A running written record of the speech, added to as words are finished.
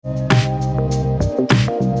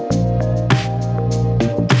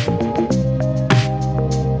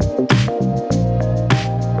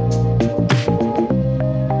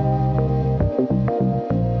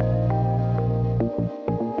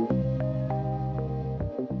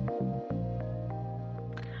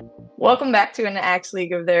Welcome back to an Axe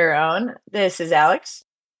League of Their Own. This is Alex.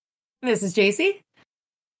 This is JC.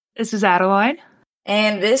 This is Adeline.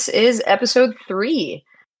 And this is episode 3.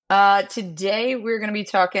 Today we're going to be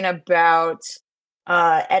talking about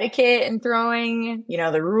etiquette and throwing,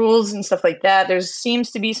 the rules and stuff like that. There seems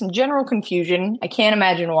to be some general confusion. I can't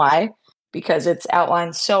imagine why, because it's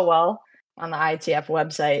outlined so well on the ITF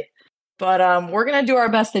website. But we're going to do our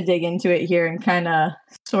best to dig into it here and kind of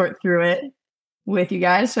sort through it with you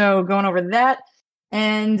guys. So going over that,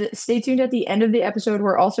 and stay tuned at the end of the episode.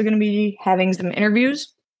 We're also going to be having some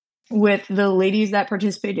interviews with the ladies that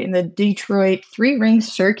participated in the Detroit 3-ring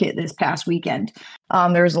circuit this past weekend.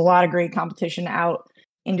 There was a lot of great competition out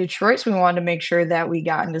in Detroit, so we wanted to make sure that we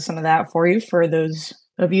got into some of that for you, for those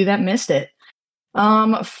of you that missed it.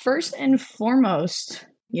 First and foremost,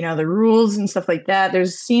 the rules and stuff like that. There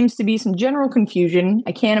seems to be some general confusion.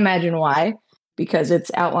 I can't imagine why, because it's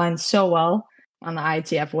outlined so well on the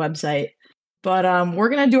ITF website. But we're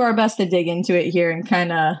going to do our best to dig into it here and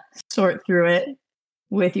kind of sort through it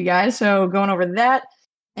with you guys. So going over that,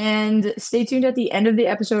 and stay tuned at the end of the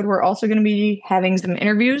episode. We're also going to be having some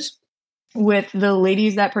interviews with the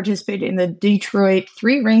ladies that participated in the Detroit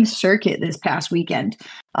 3-ring circuit this past weekend.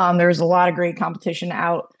 There was a lot of great competition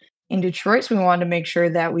out in Detroit, so we wanted to make sure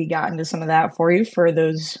that we got into some of that for you, for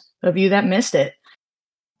those of you that missed it.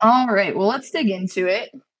 All right, well, let's dig into it.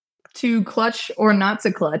 To clutch or not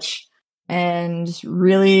to clutch, and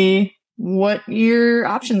really what your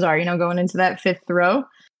options are, going into that fifth throw.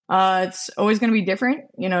 It's always going to be different,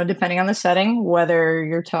 depending on the setting, whether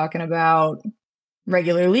you're talking about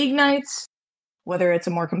regular league nights, whether it's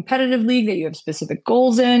a more competitive league that you have specific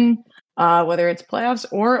goals in, whether it's playoffs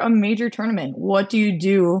or a major tournament. What do you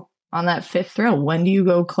do on that fifth throw? When do you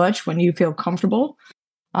go clutch? When do you feel comfortable?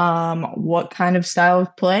 What kind of style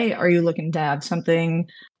of play are you looking to have? Something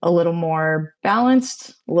a little more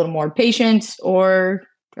balanced, a little more patient, or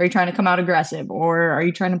are you trying to come out aggressive, or are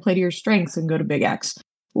you trying to play to your strengths and go to big X?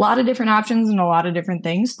 A lot of different options and a lot of different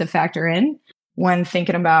things to factor in when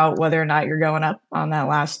thinking about whether or not you're going up on that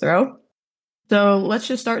last throw. So let's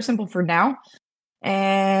just start simple for now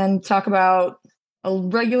and talk about a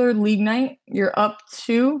regular league night. You're up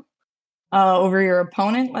 2 over your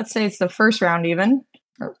opponent. Let's say it's the first round even.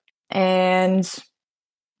 And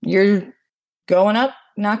you're going up,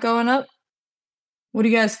 not going up. What do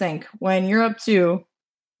you guys think? When you're up 2,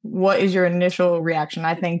 what is your initial reaction?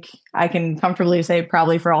 I think I can comfortably say,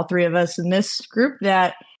 probably for all 3 of us in this group,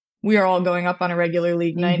 that we are all going up on a regular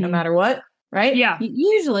league night no matter what, right? Yeah.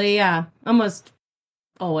 Usually, yeah. Almost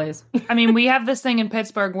always. I mean, we have this thing in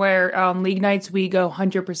Pittsburgh where league nights we go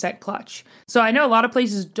 100% clutch. So I know a lot of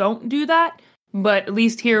places don't do that, but at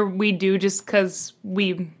least here we do, just because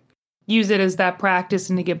we use it as that practice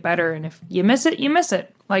and to get better. And if you miss it, you miss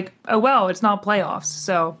it. Like, oh well, it's not playoffs.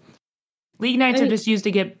 So league nights are just used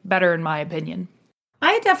to get better, in my opinion.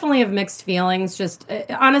 I definitely have mixed feelings. Just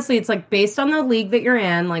honestly, it's like based on the league that you're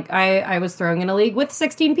in. Like I was throwing in a league with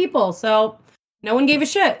 16 people, so no one gave a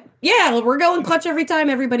shit. Yeah, we're going clutch every time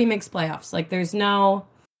everybody makes playoffs. Like there's no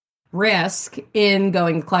risk in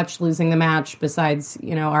going clutch, losing the match, besides,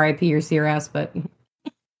 RIP or CRS, but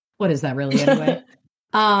what is that really anyway?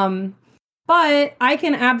 But I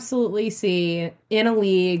can absolutely see in a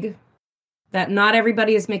league that not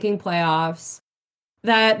everybody is making playoffs,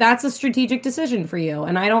 that's a strategic decision for you.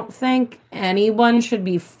 And I don't think anyone should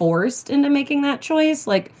be forced into making that choice.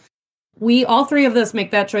 Like, we, all 3 of us,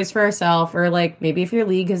 make that choice for ourselves, or like maybe if your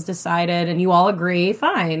league has decided and you all agree,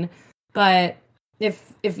 fine. But if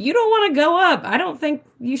you don't want to go up, I don't think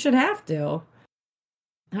you should have to.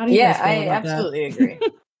 How do you guys feel I about absolutely agree.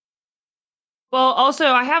 Well,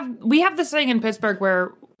 also, we have this thing in Pittsburgh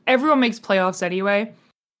where everyone makes playoffs anyway,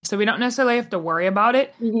 so we don't necessarily have to worry about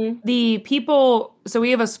it. Mm-hmm. The people, so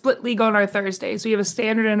we have a split league on our Thursdays. We have a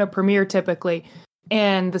standard and a premier typically,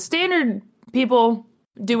 and the standard people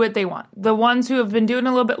do what they want. The ones who have been doing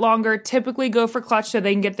a little bit longer typically go for clutch so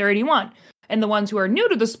they can get their 81, and the ones who are new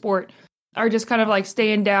to the sport are just kind of like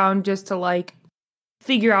staying down just to like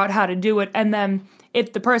figure out how to do it. And then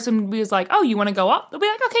if the person is like, oh, you want to go up? They'll be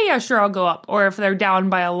like, okay, yeah, sure, I'll go up. Or if they're down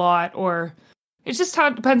by a lot, or it's just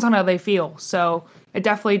depends on how they feel. So it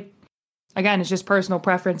definitely, again, it's just personal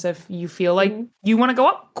preference. If you feel like you want to go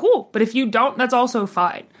up, cool. But if you don't, that's also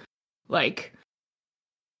fine. Like,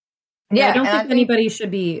 yeah, I don't think anybody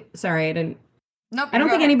should be, sorry, I didn't. Nope, I don't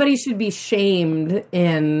think anybody should be shamed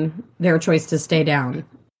in their choice to stay down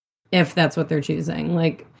if that's what they're choosing.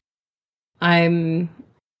 Like, I'm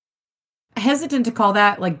hesitant to call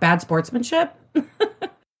that like bad sportsmanship.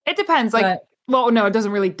 It depends. Like, well, no, it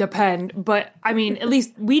doesn't really depend. But I mean, at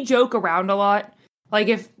least we joke around a lot. Like,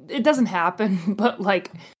 if it doesn't happen, but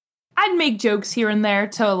like I'd make jokes here and there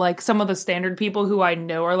to like some of the standard people who I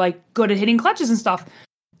know are like good at hitting clutches and stuff.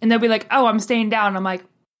 And they'll be like, oh, I'm staying down. I'm like,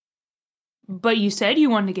 but you said you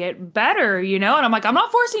wanted to get better, you know? And I'm like, I'm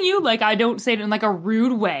not forcing you. Like, I don't say it in like a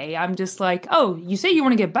rude way. I'm just like, oh, you say you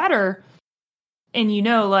want to get better. And you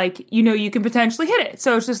know, you can potentially hit it.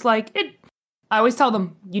 So it's just like, I always tell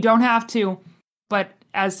them, you don't have to. But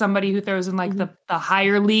as somebody who throws in like the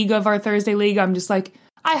higher league of our Thursday league, I'm just like,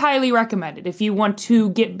 I highly recommend it if you want to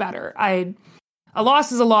get better. A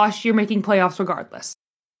loss is a loss. You're making playoffs regardless.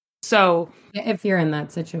 So if you're in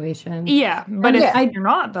that situation. Yeah. But if you're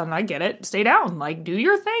not, then I get it. Stay down. Like, do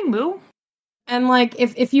your thing, boo. And like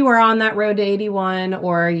if you are on that road to 81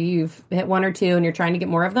 or you've hit 1 or 2 and you're trying to get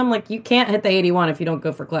more of them, like you can't hit the 81 if you don't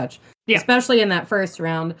go for clutch. Yeah. Especially in that first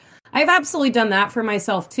round. I've absolutely done that for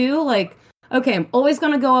myself too. Like, okay, I'm always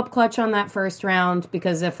going to go up clutch on that first round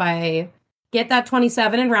because if I get that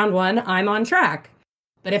 27 in round 1, I'm on track.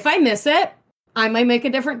 But if I miss it, I might make a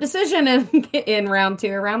different decision in round 2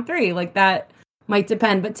 or round 3. Like that might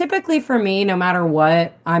depend. But typically for me, no matter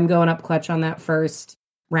what, I'm going up clutch on that first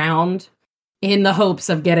round in the hopes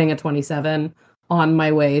of getting a 27 on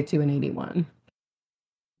my way to an 81.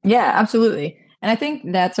 Yeah, absolutely. And I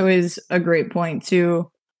think that's always a great point too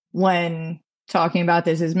when talking about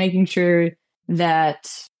this, is making sure that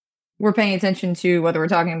we're paying attention to whether we're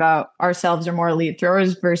talking about ourselves or more elite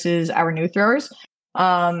throwers versus our new throwers.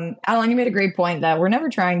 Alan, you made a great point that we're never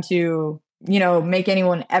trying to, make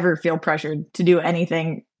anyone ever feel pressured to do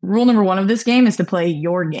anything. Rule number 1 of this game is to play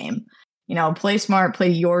your game. Play smart, play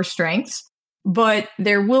your strengths. But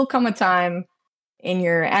there will come a time in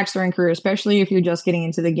your axe throwing career, especially if you're just getting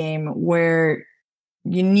into the game, where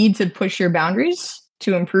you need to push your boundaries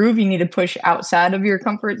to improve. You need to push outside of your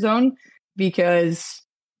comfort zone because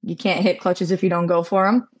you can't hit clutches if you don't go for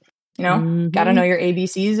them. Got to know your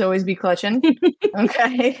ABCs, always be clutching.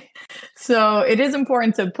 Okay. So it is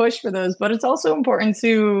important to push for those, but it's also important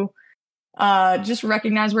to just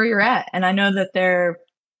recognize where you're at. And I know that there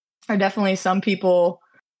are definitely some people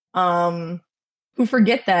who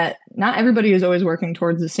forget that not everybody is always working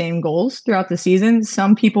towards the same goals throughout the season.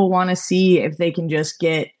 Some people want to see if they can just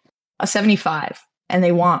get a 75 and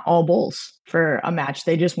they want all bowls for a match.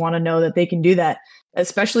 They just want to know that they can do that,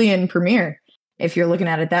 especially in Premier. If you're looking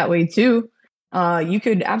at it that way too, you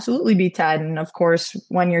could absolutely be tied. And of course,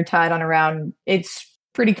 when you're tied on a round, it's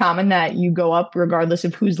pretty common that you go up regardless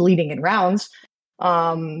of who's leading in rounds.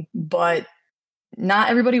 But not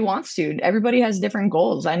everybody wants to. Everybody has different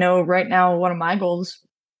goals. I know right now, one of my goals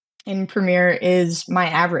in Premier is my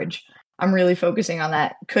average. I'm really focusing on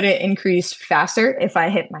that. Could it increase faster if I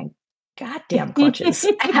hit my goddamn clutches?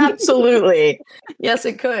 Absolutely. Yes,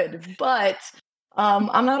 it could. But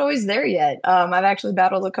I'm not always there yet. I've actually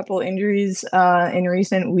battled a couple injuries in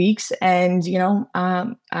recent weeks, and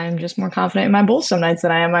I'm just more confident in my bowls some nights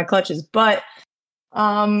than I am my clutches. But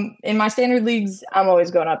in my standard leagues, I'm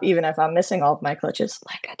always going up, even if I'm missing all of my clutches,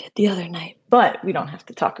 like I did the other night. But we don't have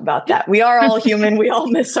to talk about that. We are all human. We all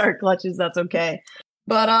miss our clutches. That's okay.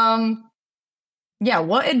 But yeah,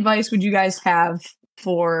 what advice would you guys have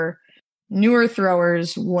for newer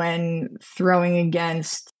throwers when throwing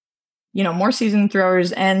against more seasoned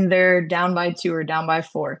throwers and they're down by 2 or down by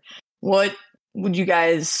 4? What would you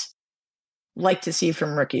guys like to see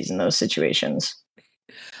from rookies in those situations?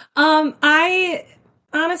 I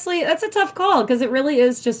honestly, that's a tough call because it really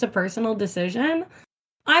is just a personal decision.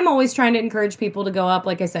 I'm always trying to encourage people to go up.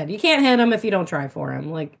 Like I said, you can't hit them if you don't try for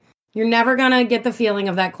them. Like, you're never going to get the feeling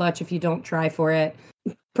of that clutch if you don't try for it.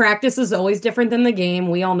 Practice is always different than the game.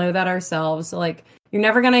 We all know that ourselves. So, like, you're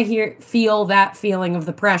never going to feel that feeling of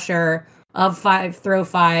the pressure of throw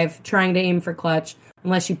 5, trying to aim for clutch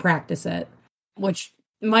unless you practice it, which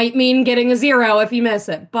might mean getting a 0 if you miss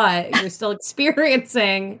it, but you're still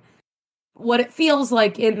experiencing what it feels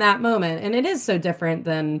like in that moment. And it is so different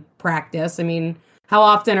than practice. I mean, how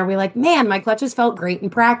often are we like, man, my clutches felt great in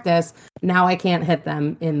practice. Now I can't hit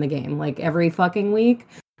them in the game. Like every fucking week.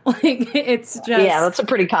 Like it's just. Yeah, that's a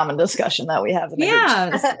pretty common discussion that we have.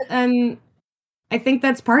 Yeah. And I think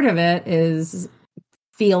that's part of it is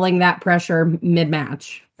feeling that pressure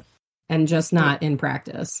mid-match and just not in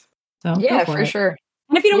practice. So yeah, for sure.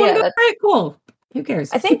 And if you don't want to go for it, cool. Who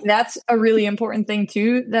cares? I think that's a really important thing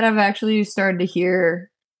too that I've actually started to hear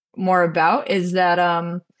more about is that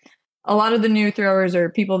a lot of the new throwers or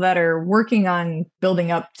people that are working on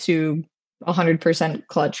building up to 100%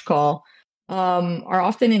 clutch call are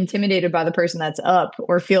often intimidated by the person that's up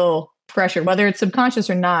or feel pressure, whether it's subconscious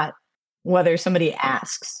or not, whether somebody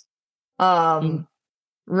asks.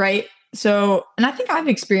 Right? So, and I think I've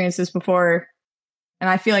experienced this before, and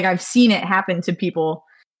I feel like I've seen it happen to people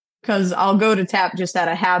because I'll go to tap just out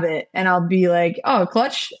of habit, and I'll be like, "Oh,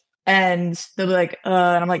 clutch," and they'll be like, and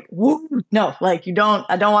I'm like, "Woo, no, like I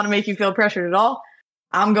don't want to make you feel pressured at all.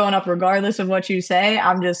 I'm going up regardless of what you say.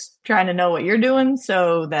 I'm just trying to know what you're doing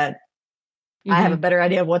so that I have a better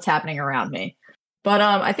idea of what's happening around me." But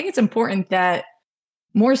I think it's important that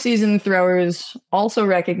more seasoned throwers also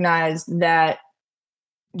recognize that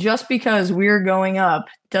just because we're going up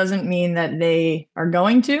doesn't mean that they are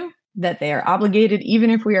going to, that they are obligated, even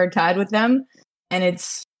if we are tied with them. And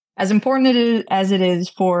it's as important as it is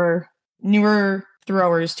for newer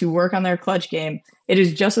throwers to work on their clutch game, it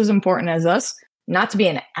is just as important as us not to be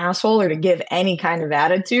an asshole or to give any kind of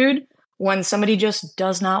attitude when somebody just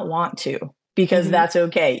does not want to, because that's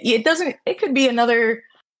okay. It could be another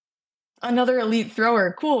elite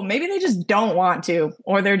thrower. Cool. Maybe they just don't want to,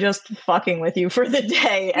 or they're just fucking with you for the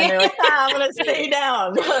day and they're like, I'm going to stay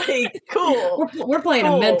down. Like, cool. We're playing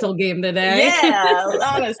a mental game today. Yeah,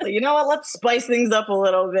 honestly. You know what? Let's spice things up a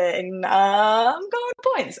little bit. And I'm going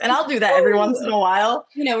points. And I'll do that every once in a while.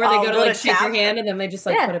 You know, where they go to like shake your hand and then they just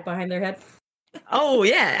like put it behind their head. Oh,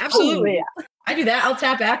 yeah, absolutely. Ooh. I do that. I'll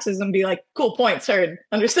tap axes and be like, cool, points, heard.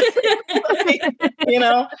 Understood. You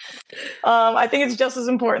know? I think it's just as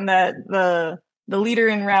important that the leader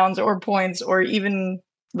in rounds or points, or even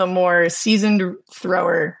the more seasoned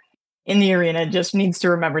thrower in the arena, just needs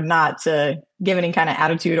to remember not to give any kind of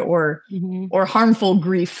attitude or harmful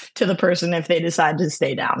grief to the person if they decide to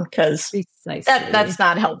stay down, because that's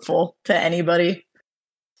not helpful to anybody.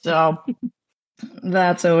 So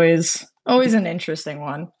that's always an interesting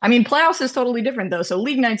one. I mean, playoffs is totally different though. So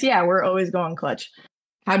league nights, yeah, we're always going clutch.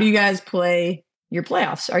 How do you guys play your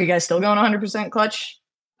playoffs? Are you guys still going 100% clutch?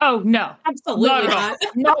 Oh, no. Absolutely not.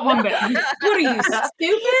 Not one bit. What are you,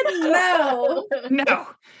 stupid? No. No.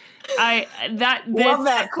 Love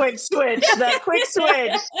that quick switch. That quick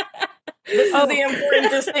switch. This is the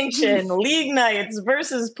important distinction. League nights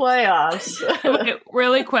versus playoffs.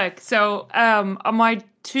 Really quick. So on my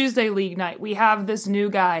Tuesday league night, we have this new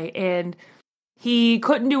guy, and he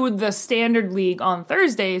couldn't do the standard league on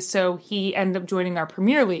Thursdays, so he ended up joining our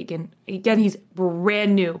Premier League. And again, he's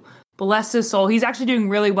brand new. Bless his soul. He's actually doing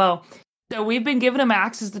really well. So we've been giving him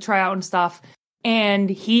access to try out and stuff. And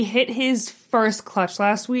he hit his first clutch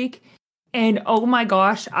last week. And oh my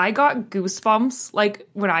gosh, I got goosebumps, like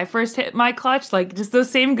when I first hit my clutch, like just those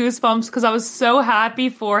same goosebumps, because I was so happy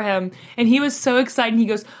for him. And he was so excited. He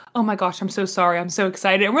goes, oh my gosh, I'm so sorry. I'm so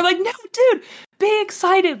excited. And we're like, no, dude, be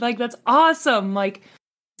excited. Like, that's awesome. Like,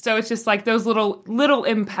 so it's just like those little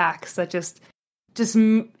impacts that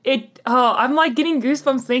I'm like getting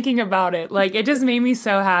goosebumps thinking about it. Like, it just made me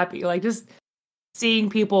so happy. Like, just seeing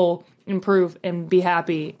people improve and be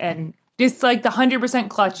happy, and just like the 100%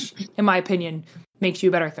 clutch, in my opinion, makes you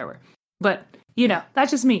a better thrower. But, you know,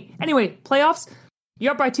 that's just me. Anyway, playoffs,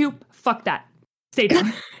 you're up by 2. Fuck that. Stay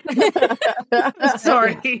down.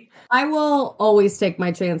 Sorry. I will always take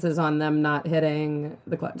my chances on them not hitting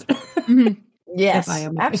the clutch. Yes,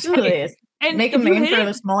 absolutely. And make them aim for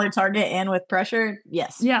the smaller target and with pressure.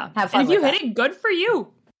 Yes. Yeah. Have fun. And if you hit it, good for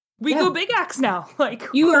you. We go big axe now. Like,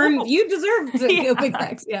 you deserve to go big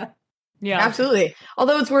axe. Yeah. Yeah, absolutely.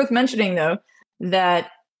 Although it's worth mentioning, though,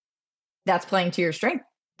 that that's playing to your strength,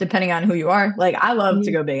 depending on who you are. Like, I love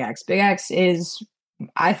to go big axe. Big axe is,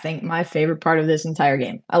 I think, my favorite part of this entire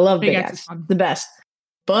game. I love big axe. The best.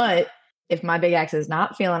 But if my big axe is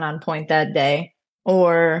not feeling on point that day,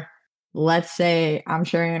 or let's say I'm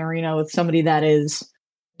sharing an arena with somebody that is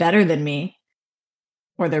better than me,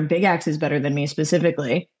 or their big axe is better than me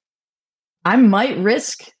specifically, I might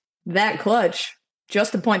risk that clutch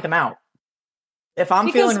just to point them out. If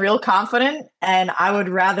I'm feeling real confident, and I would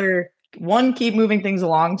rather, 1, keep moving things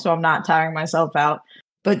along so I'm not tiring myself out,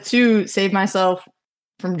 but 2, save myself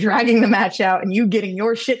from dragging the match out and you getting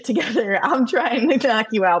your shit together. I'm trying to knock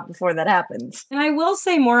you out before that happens. And I will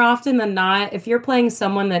say, more often than not, if you're playing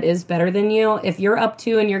someone that is better than you, if you're up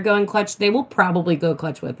 2 and you're going clutch, they will probably go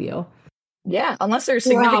clutch with you. Yeah, unless they're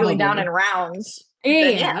significantly down in rounds.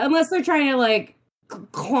 Yeah, unless they're trying to like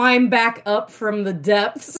climb back up from the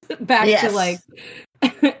depths back to like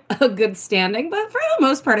a good standing. But for the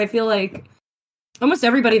most part, I feel like almost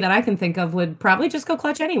everybody that I can think of would probably just go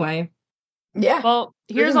clutch anyway. Yeah. Well,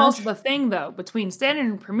 here's also the thing though, between standard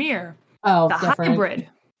and premier. The different. Hybrid.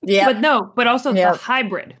 Yeah. But also the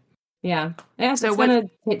hybrid. Yeah. Yeah, so it's gonna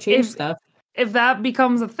change stuff. If that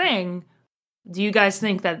becomes a thing, do you guys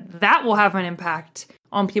think that will have an impact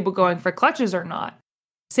on people going for clutches or not?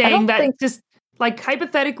 Saying that just like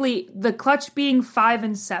hypothetically, the clutch being 5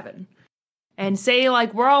 and 7, and say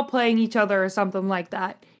like we're all playing each other or something like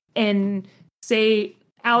that, and say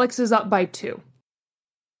Alex is up by 2.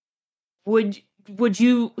 would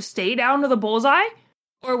you stay down to the bullseye,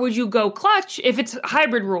 or would you go clutch if it's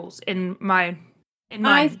hybrid rules?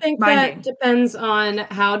 I think that depends on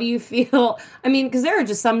how do you feel. I mean, because there are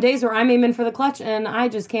just some days where I'm aiming for the clutch and I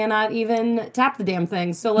just cannot even tap the damn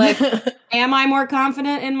thing. So, like, am I more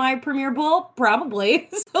confident in my Premier Bull? Probably.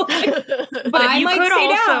 So, like, but I might stay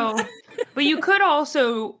down. But you could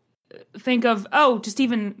also think of, just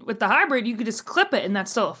even with the hybrid, you could just clip it and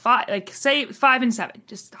that's still a 5. Like, say 5 and 7,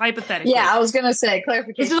 just hypothetically. Yeah, I was going to say,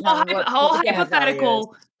 clarification. This is all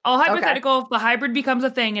hypothetical. All hypothetical, if the hybrid becomes a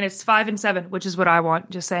thing and it's 5 and 7, which is what I want,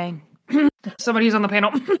 just saying. Somebody who's on the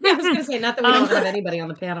panel. Yeah, I was going to say, not that we don't have anybody on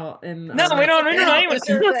the panel. No, we don't anyone.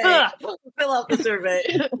 Fill out the survey.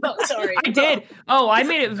 Sorry. I did. I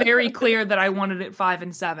made it very clear that I wanted it 5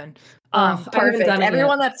 and 7. Perfect.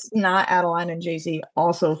 Everyone that's not Adeline and JC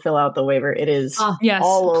also fill out the waiver. It is yes,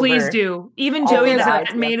 all please over. Do. Even Joey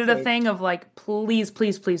made it a thing of like, please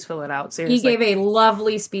fill it out. Seriously. He gave a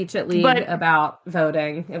lovely speech at League about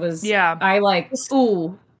voting. It was I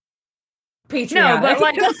Patreon. No, but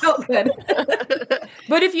like it felt good.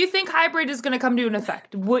 But if you think hybrid is going to come to an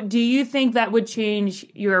effect, what do you think that would change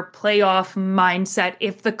your playoff mindset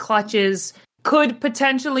if the clutches could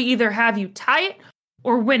potentially either have you tie it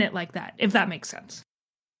or win it like that, if that makes sense?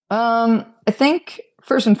 I think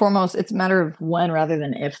first and foremost, it's a matter of when rather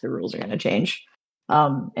than if the rules are going to change.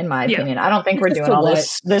 In my opinion, I don't think we're doing all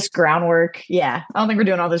this groundwork. Yeah, I don't think we're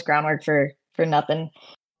doing all this groundwork for nothing.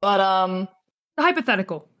 But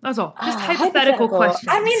hypothetical. That's all. Just hypothetical questions.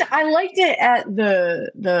 I mean, I liked it at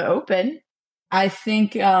the Open. I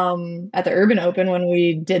think at the Urban Open when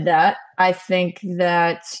we did that, I think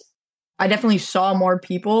that I definitely saw more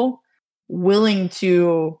people willing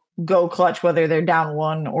to go clutch, whether they're down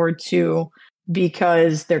 1 or 2,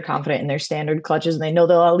 because they're confident in their standard clutches and they know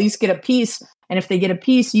they'll at least get a piece. And if they get a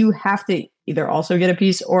piece, you have to either also get a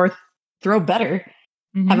piece or throw better,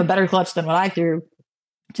 have a better clutch than what I threw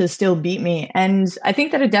to still beat me. And I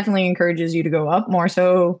think that it definitely encourages you to go up more.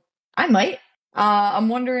 So I might. I'm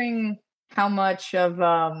wondering how much of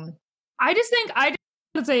I just think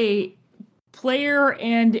as a player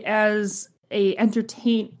and as a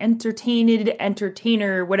entertainer,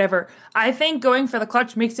 whatever, I think going for the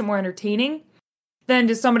clutch makes it more entertaining than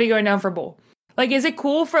just somebody going down for bull. Like, is it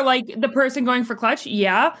cool for like the person going for clutch?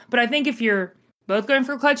 Yeah. But I think if you're both going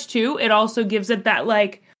for clutch too, it also gives it that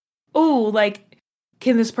like,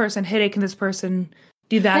 can this person hit it? Can this person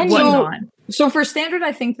do that? So for standard,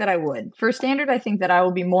 I think that I would. For standard, I think that I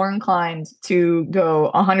will be more inclined to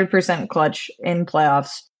go 100% clutch in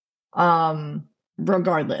playoffs,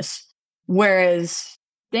 regardless. Whereas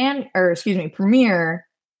Premier,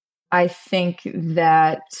 I think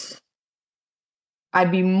that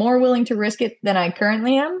I'd be more willing to risk it than I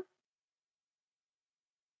currently am.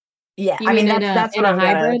 Yeah, I mean that's what I'm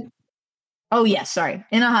hybrid. Oh yes, sorry,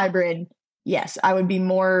 in a hybrid. Yes, I would be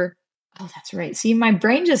more. Oh, that's right. See, my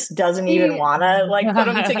brain just doesn't even want to like put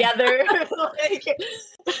them together.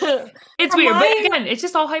 It's weird, but again, it's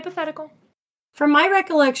just all hypothetical. From my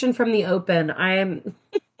recollection from the Open, I am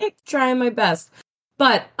trying my best,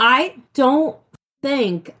 but I don't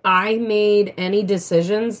think I made any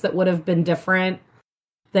decisions that would have been different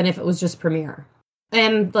than if it was just Premier.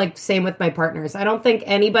 And like same with my partners. I don't think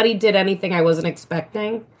anybody did anything I wasn't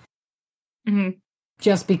expecting.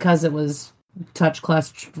 Just because it was touch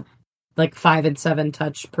clutch, like 5 and 7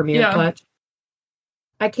 touch Premier clutch.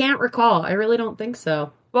 I can't recall. I really don't think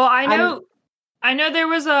so. Well, I know there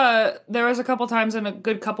was a couple times in a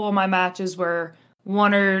good couple of my matches where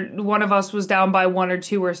one of us was down by 1 or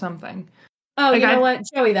 2 or something. Oh, like, you know what?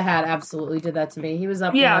 Joey the Hat absolutely did that to me. He was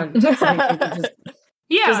up one.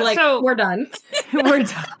 Just like, so we're done. We're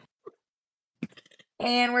done.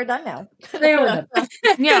 And we're done now.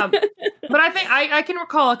 Yeah. But I think I can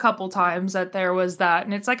recall a couple times that there was that,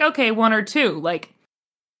 and it's like, okay, 1 or 2, like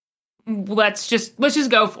let's just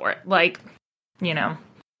go for it. Like, you know.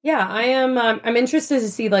 Yeah, I am I'm interested to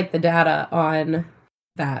see like the data on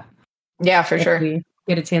that. Yeah, for sure. We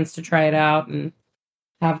get a chance to try it out and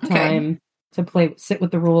have time to sit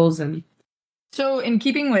with the rules. And so in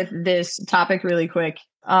keeping with this topic really quick,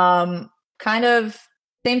 kind of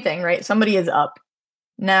same thing, right? Somebody is up.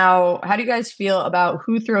 Now, how do you guys feel about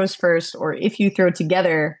who throws first, or if you throw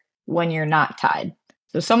together when you're not tied?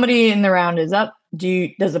 So somebody in the round is up.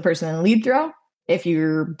 Does the person in the lead throw? If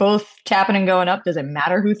you're both tapping and going up, does it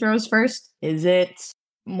matter who throws first? Is it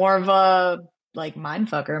more of a like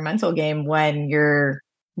mindfuck or mental game when you're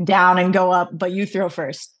down and go up, but you throw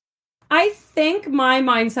first? I think my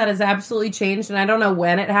mindset has absolutely changed, and I don't know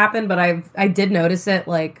when it happened, but I did notice it.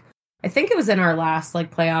 Like, I think it was in our last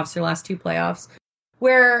like playoffs or last 2 playoffs.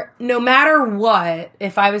 where no matter what,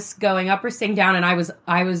 if I was going up or staying down and I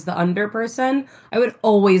was the under person, I would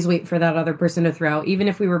always wait for that other person to throw, even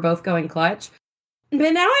if we were both going clutch.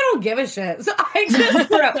 But now I don't give a shit. So I just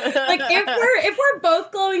throw. Like if we're both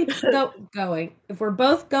if we're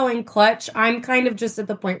both going clutch, I'm kind of just at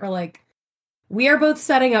the point where like we are both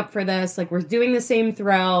setting up for this. Like we're doing the same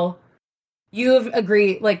throw. You have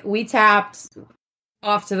agreed. Like we tapped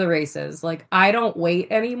off to the races. Like I don't wait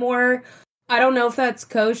anymore. I don't know if that's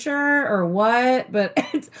kosher or what, but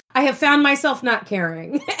I have found myself not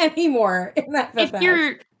caring anymore.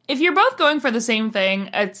 If you're both going for the same thing,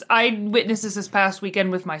 I witnessed this past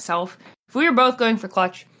weekend with myself. If we were both going for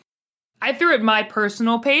clutch, I threw at my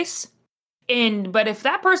personal pace. But if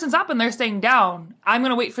that person's up and they're staying down, I'm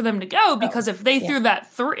gonna wait for them to go because if they threw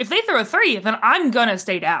if they threw a 3, then I'm gonna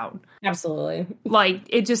stay down. Absolutely. Like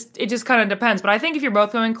it just kind of depends. But I think if you're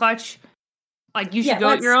both going clutch, like you should go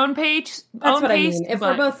at your own pace. That's what I mean. If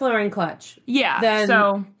we're both throwing clutch,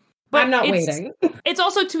 then but I'm not waiting. It's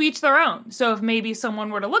also to each their own. So if maybe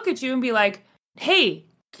someone were to look at you and be like, "Hey,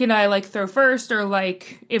 can I like throw first?" Or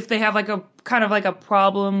like if they have like a kind of like a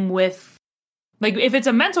problem with, like if it's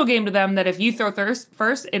a mental game to them that if you throw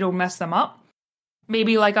first, it'll mess them up.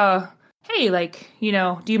 Maybe like hey, like, you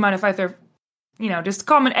know, do you mind if I throw, you know, just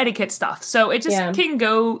common etiquette stuff. So it just can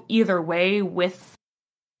go either way with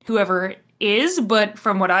whoever it is. But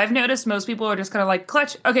from what I've noticed, most people are just kind of like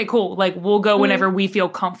clutch. Okay, cool. Like we'll go whenever we feel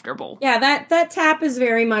comfortable. Yeah, that tap is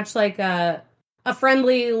very much like a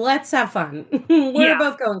friendly, let's have fun. We're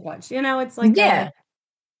both going clutch. You know, it's like,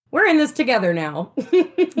 we're in this together now.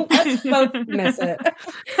 Let's both miss it.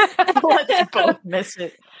 Let's both miss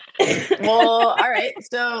it. Well, all right.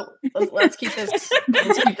 So let's keep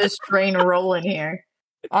this train rolling here.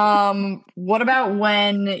 What about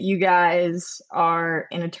when you guys are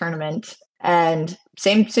in a tournament and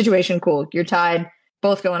same situation? Cool. You're tied,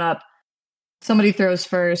 both going up. Somebody throws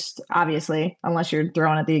first, obviously, unless you're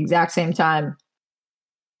throwing at the exact same time.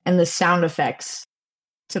 And the sound effects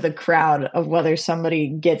to the crowd of whether somebody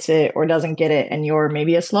gets it or doesn't get it, and you're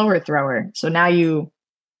maybe a slower thrower. So now you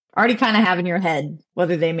already kind of have in your head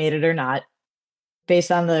whether they made it or not based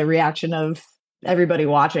on the reaction of everybody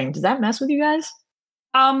watching. Does that mess with you guys?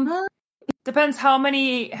 Depends how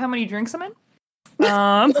many drinks I'm in.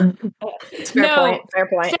 Fair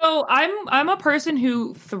point. So I'm a person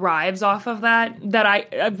who thrives off of that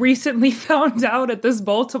I recently found out at this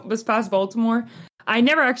past Baltimore. I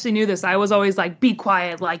never actually knew this. I was always like, be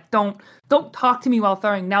quiet, like don't talk to me while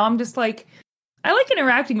throwing. Now I'm just like, I like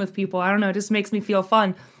interacting with people. I don't know, it just makes me feel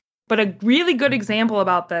fun. But a really good example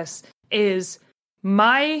about this is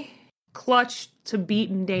my clutch to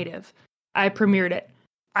beat native. I premiered it.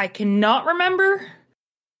 I cannot remember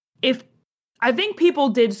I think people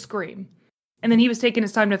did scream. And then he was taking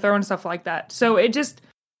his time to throw and stuff like that. So it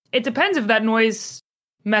depends if that noise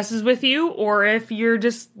messes with you or if you're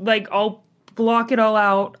just like, I'll block it all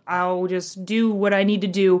out. I'll just do what I need to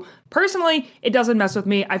do. Personally, it doesn't mess with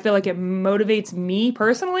me. I feel like it motivates me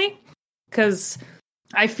personally because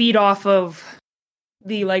I feed off of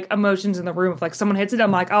the like emotions in the room. If like someone hits it,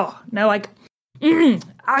 I'm like, oh, now like,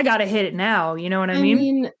 I gotta hit it now. You know what I mean? I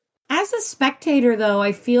mean, as a spectator though,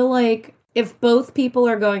 I feel like if both people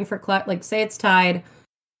are going for clutch, like say it's tied,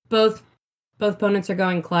 both opponents are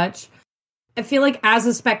going clutch, I feel like as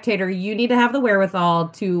a spectator, you need to have the wherewithal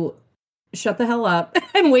to shut the hell up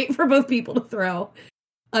and wait for both people to throw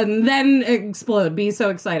and then explode. Be so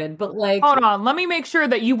excited. But like, hold on, let me make sure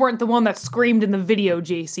that you weren't the one that screamed in the video,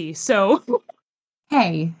 JC. So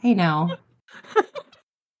hey now.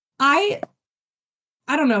 I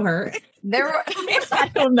don't know her.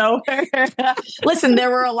 I don't know her. Listen,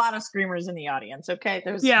 there were a lot of screamers in the audience. Okay,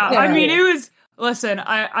 I mean, it was. Listen,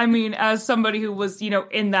 I mean, as somebody who was, you know,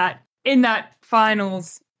 in that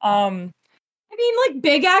finals, I mean, like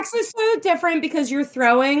Big Axe is so different because you're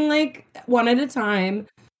throwing like one at a time.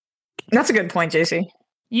 That's a good point, JC.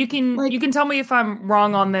 You can tell me if I'm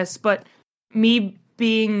wrong on this, but me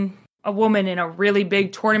being a woman in a really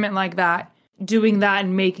big tournament like that, doing that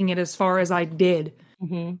and making it as far as I did.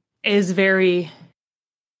 Mm-hmm. Is very,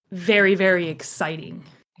 very, very exciting.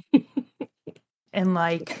 And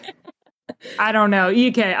like, I don't know.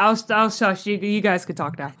 Okay, I'll shush you. You guys could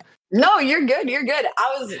talk now. No, you're good.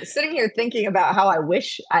 I was sitting here thinking about how I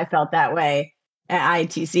wish I felt that way at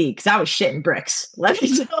ITC because I was shitting bricks. Let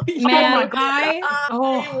me tell you. Man, I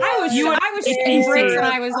was shitting bricks and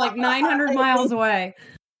I was like 900 miles away.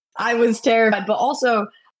 I was terrified, but also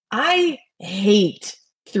I hate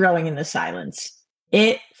throwing in the silence.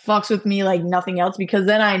 It fucks with me like nothing else because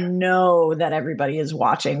then I know that everybody is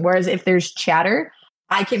watching. Whereas if there's chatter,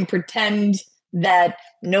 I can pretend that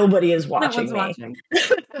nobody is No watching one's me.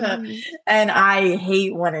 watching. And I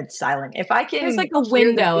hate when it's silent. If I can, There's like a hear the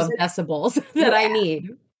window of music- decibels that I need.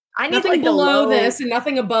 I need Nothing like below a low, this and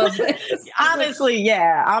nothing above this. Honestly,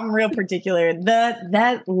 yeah, I'm real particular.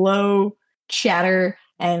 That low chatter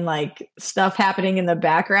and like stuff happening in the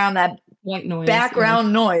background, that White noise.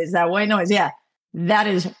 background noise, that white noise, yeah, that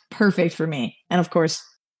is perfect for me. And of course,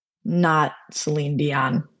 not Celine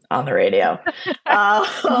Dion on the radio.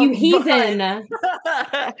 You heathen.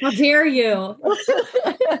 How dare you?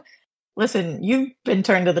 Listen, you've been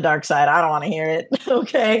turned to the dark side. I don't want to hear it.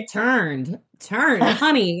 Okay. Turned,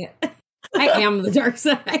 honey. I am the dark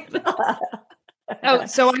side. Oh,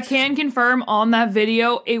 so I can confirm on that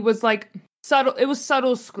video, it was like subtle. It was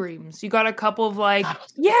subtle screams. You got a couple of like,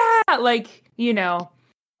 yeah, like, you know,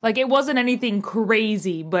 like it wasn't anything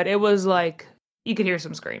crazy, but it was like you could hear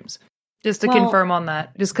some screams. Just to confirm on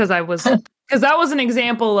that, just because that was an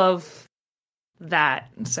example of that.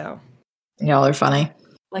 So y'all are funny.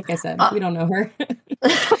 Like I said, we don't know her.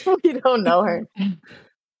 We don't know her.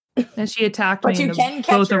 And she attacked But me. you can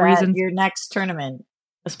catch her at your next tournament,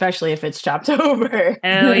 especially if it's Choptober.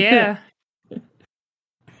 Hell yeah.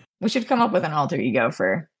 We should come up with an alter ego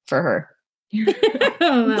for her. I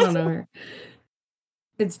don't know her.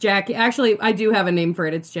 It's Jackie. Actually, I do have a name for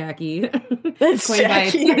it. It's Jackie. It's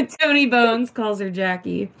Jackie. By Tony Bones calls her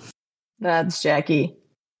Jackie. That's Jackie.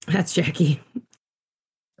 That's Jackie.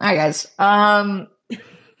 All right, guys.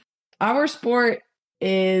 Our sport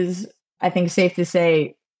is, I think, safe to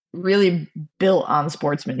say, really built on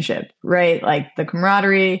sportsmanship, right? Like the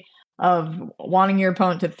camaraderie of wanting your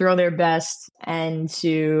opponent to throw their best and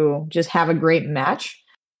to just have a great match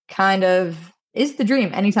kind of is the dream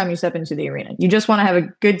anytime you step into the arena. You just want to have a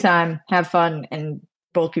good time, have fun, and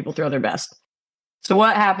both people throw their best. So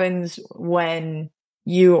what happens when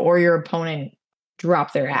you or your opponent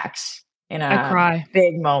drop their axe in I cry.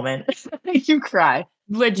 big moment? You cry.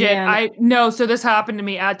 Legit. Man. So this happened to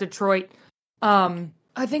me at Detroit.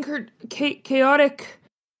 I think her chaotic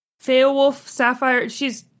Feowulf Sapphire,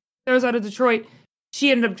 she's throws out of Detroit.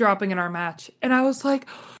 She ended up dropping in our match. And I was like,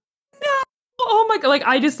 no, oh my god. Like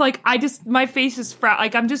my face is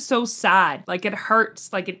like I'm just so sad. Like it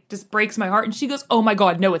hurts. Like it just breaks my heart. And she goes, oh my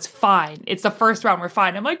god, no, it's fine. It's the first round, we're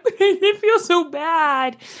fine. I'm like, it feels so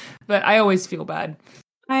bad. But I always feel bad.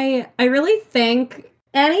 I really think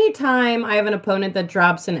anytime I have an opponent that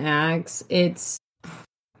drops an axe,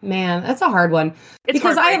 man, that's a hard one. It's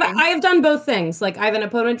because I heartbreaking. have done both things. Like I have an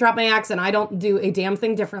opponent drop my axe and I don't do a damn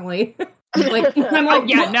thing differently. Like I'm like,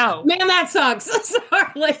 no. Man, that sucks. So,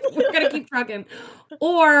 like we're gonna keep trucking.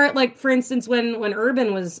 Or like for instance, when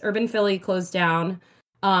Urban Philly closed down,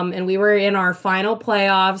 and we were in our final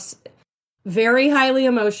playoffs, very highly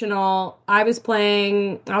emotional. I was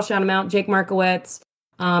playing, I'll shout him out, Jake Markowitz,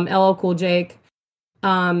 LL Cool Jake.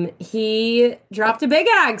 He dropped a big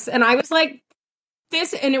axe and I was like,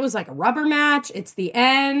 and it was like a rubber match. It's the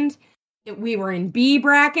end. We were in B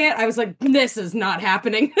bracket. I was like, this is not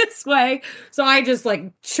happening this way. So I just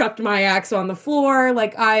like chucked my axe on the floor.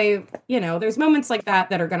 Like there's moments like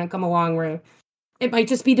that are going to come along where it might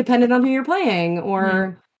just be dependent on who you're playing,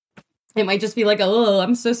 or it might just be like, oh,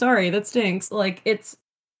 I'm so sorry. That stinks. Like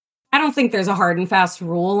I don't think there's a hard and fast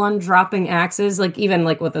rule on dropping axes. Like even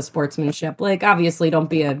like with a sportsmanship, like obviously don't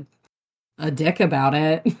be a dick about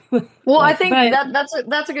it. Well, I think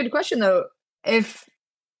that's a good question though. If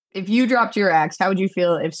you dropped your axe, how would you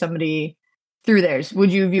feel if somebody threw theirs?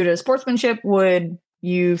 Would you view it as sportsmanship? Would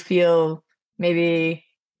you feel maybe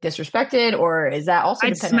disrespected, or is that also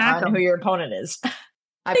dependent on who your opponent is?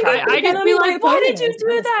 I just be like, why did you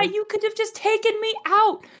do that? You could have just taken me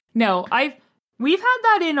out. No, we've had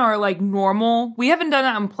that in our like normal. We haven't done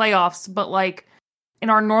that in playoffs, but like in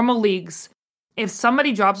our normal leagues, if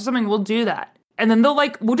somebody drops something, we'll do that, and then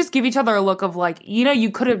we'll just give each other a look of like,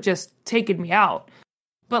 you could have just taken me out.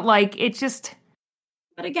 But like it's just.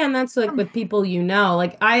 But again, that's like with people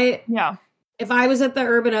like if I was at the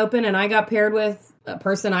Urban Open and I got paired with a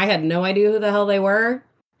person I had no idea who the hell they were,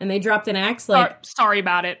 and they dropped an axe, like sorry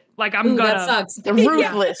about it. Like I'm gonna. That sucks.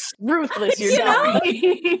 Ruthless. You're oh,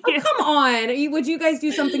 come on. Would you guys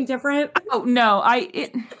do something different? Oh no, I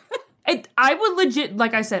would legit,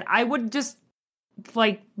 like I said, I would just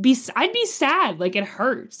like I'd be sad. Like it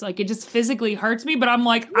hurts. Like it just physically hurts me. But I'm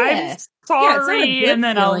like, I'm sorry, and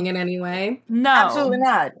then feeling in any way. No, absolutely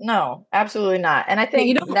not. No, absolutely not. And I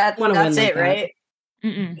think that's it, right?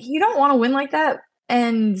 Mm-mm. You don't want to win like that.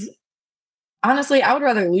 And honestly, I would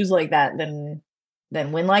rather lose like that than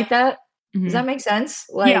win like that. Mm-hmm. Does that make sense?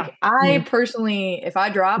 Like I personally, if I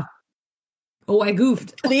drop, I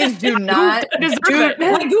goofed. Please do not.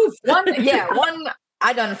 I goofed.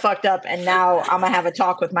 I done fucked up, and now I'm gonna have a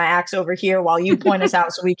talk with my axe over here while you point us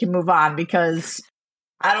out so we can move on, because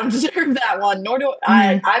I don't deserve that one, nor do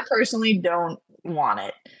I personally don't want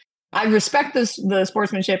it. I respect the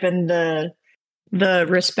sportsmanship and the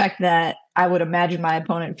respect that I would imagine my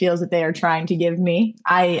opponent feels that they are trying to give me.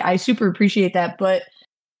 I super appreciate that, but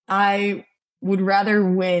I would rather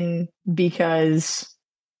win because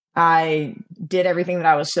I did everything that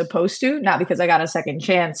I was supposed to, not because I got a second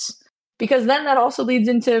chance. Because then that also leads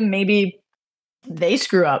into maybe they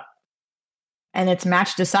screw up and it's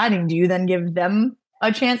match deciding. Do you then give them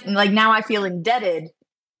a chance? And like now I feel indebted,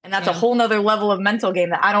 and that's a whole nother level of mental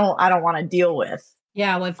game that I don't want to deal with.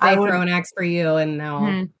 Yeah, well, if they throw an axe for you and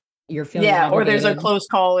now you're feeling or there's a close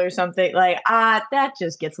call or something, like that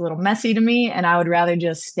just gets a little messy to me, and I would rather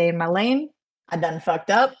just stay in my lane. I done fucked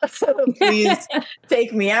up. So please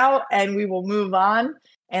take me out and we will move on.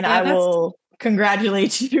 And I will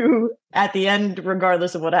congratulate you at the end,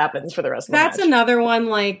 regardless of what happens for the rest of the match. That's another one,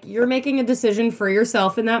 like, you're making a decision for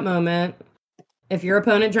yourself in that moment. If your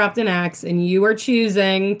opponent dropped an axe and you are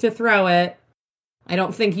choosing to throw it, I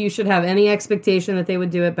don't think you should have any expectation that they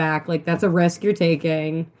would do it back. Like, that's a risk you're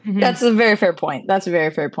taking. Mm-hmm. That's a very fair point.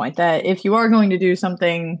 That if you are going to do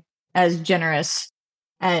something as generous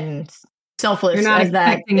and selfless you're not as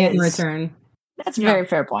that expecting it in return. That's a very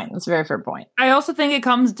fair point. That's a very fair point. I also think it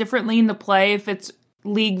comes differently into play if it's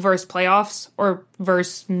league versus playoffs or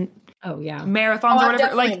versus marathons or whatever. I've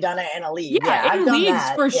definitely done it in a league. Yeah, in leagues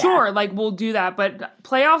for sure. Like, we'll do that. But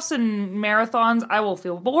playoffs and marathons, I will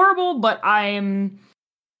feel horrible, but I'm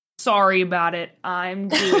sorry about it. I'm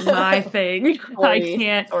doing my thing. I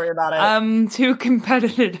can't. Sorry about it. I'm too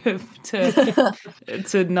competitive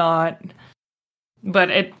to not. But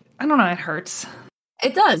I don't know. It hurts.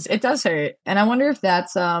 It does. It does hurt. And I wonder if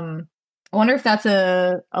that's a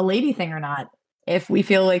lady thing or not. If we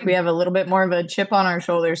feel like we have a little bit more of a chip on our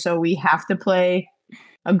shoulder, so we have to play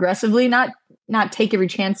aggressively, not take every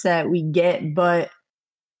chance that we get, but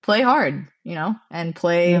play hard, and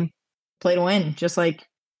play to win, just like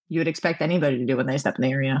you would expect anybody to do when they step in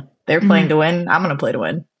the arena. They're playing to win. I'm going to play to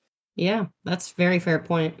win. Yeah, that's a very fair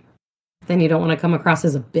point. Then you don't want to come across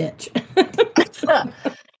as a bitch.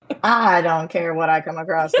 I don't care what I come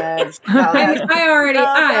across as. I already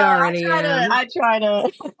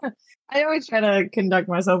I always try to conduct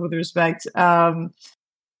myself with respect.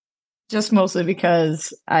 Just mostly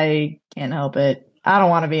because I can't help it. I don't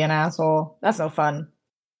want to be an asshole. That's no fun.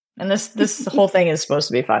 And this whole thing is supposed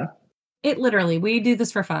to be fun. We do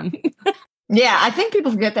this for fun. Yeah, I think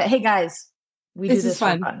people forget that. Hey guys, we do this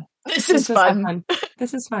for fun. This is fun.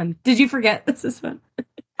 This is fun. Did you forget? This is fun.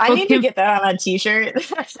 I need to get that on a t-shirt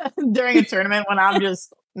during a tournament when I'm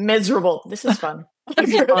just miserable. This is fun.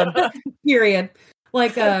 Period.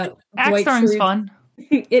 Like Axe throwing's fun.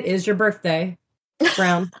 It is your birthday,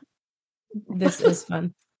 Brown. This is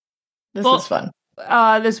fun. This is fun.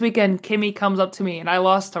 This weekend, Kimmy comes up to me, and I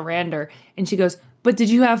lost to Rander, and she goes, "But did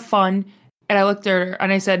you have fun?" And I looked at her,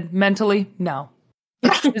 and I said, "Mentally, no.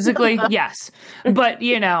 Physically, yes. But,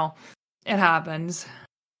 it happens."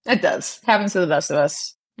 It does. Happens to the best of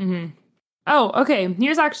us. Mm-hmm. Oh, okay.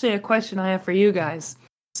 Here's actually a question I have for you guys.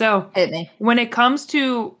 So, hit me. When it comes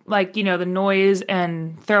to, like, the noise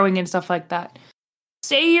and throwing and stuff like that,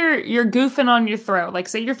 say you're goofing on your throw. Like,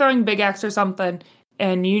 say you're throwing big X or something,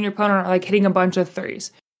 and you and your opponent are, like, hitting a bunch of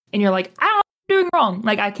threes. And you're like, I don't know what I'm doing wrong.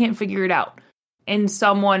 Like, I can't figure it out. And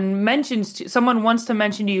someone wants to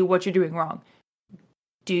mention to you what you're doing wrong.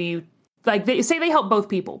 Do you, like, they say they help both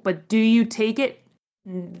people, but do you take it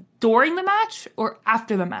during the match or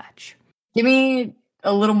after the match? Give me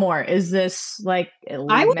a little more. Is this like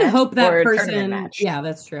I would hope that person match? Yeah,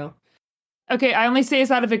 that's true. Okay, I only say this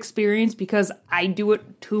out of experience because I do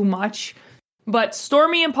it too much. But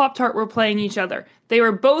Stormy and Pop-Tart were playing each other. They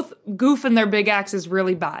were both goofing their big axes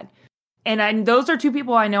really bad. And those are two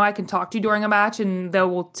people I know I can talk to during a match, and they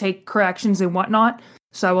will take corrections and whatnot.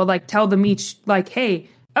 So I will, like, tell them each, like, hey,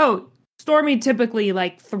 Stormy typically,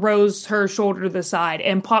 like, throws her shoulder to the side,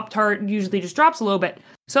 and Pop-Tart usually just drops a little bit.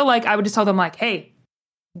 So, like, I would just tell them, like, hey,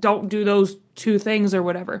 don't do those two things or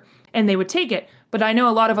whatever. And they would take it. But I know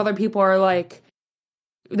a lot of other people are, like,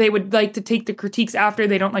 they would like to take the critiques after.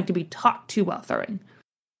 They don't like to be talked to while throwing.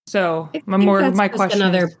 So, my question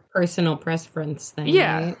another personal preference thing.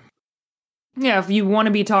 Yeah. Right? Yeah, if you want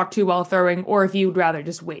to be talked to while throwing, or if you'd rather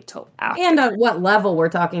just wait till after. And at what level we're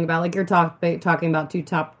talking about. Like, you're talking about two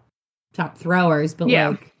top throwers, but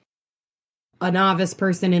like a novice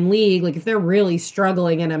person in league, like if they're really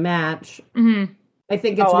struggling in a match, I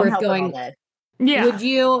think it's worth going. Yeah. Would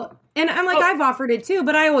you? And I'm like, I've offered it too,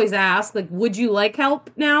 but I always ask, like, would you like help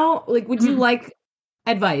now? Like, would you like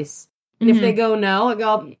advice? And if they go no, I go,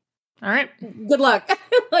 all right, good luck.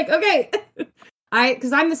 Like, okay.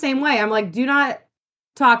 Because I'm the same way. I'm like, do not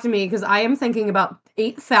talk to me because I am thinking about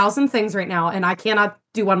 8,000 things right now and I cannot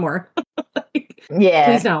do one more. Like, Yeah.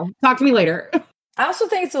 please no. Talk to me later. I also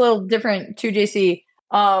think it's a little different too, JC,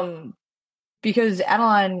 because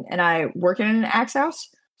Adeline and I work in an axe house.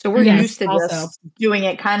 So we're used to just doing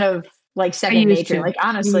it kind of like second nature. Like,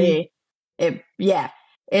 honestly,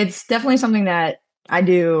 it's definitely something that I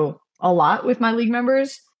do a lot with my league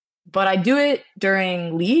members, but I do it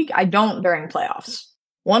during league. I don't during playoffs.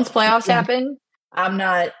 Once playoffs happen, I'm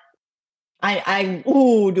not,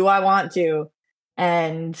 do I want to?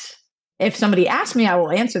 And if somebody asks me, I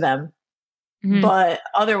will answer them. But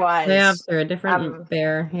otherwise, they're a different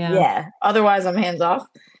bear. Otherwise, I'm hands off.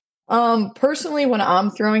 Personally, when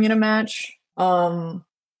I'm throwing in a match, I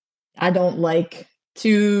don't like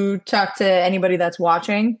to talk to anybody that's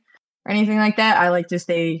watching or anything like that. I like to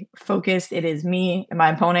stay focused. It is me and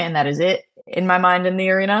my opponent, and that is it in my mind in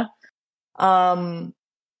the arena. And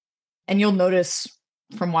you'll notice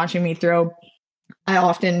from watching me throw, I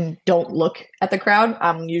often don't look at the crowd.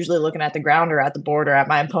 I'm usually looking at the ground or at the board or at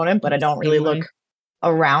my opponent, but I don't really look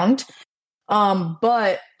around.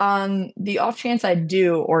 But on the off chance I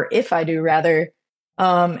do, or if I do rather,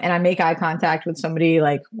 and I make eye contact with somebody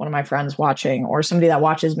like one of my friends watching or somebody that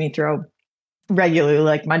watches me throw regularly,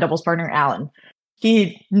 like my doubles partner, Alan,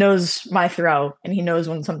 he knows my throw and he knows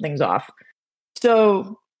when something's off.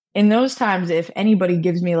 So in those times, if anybody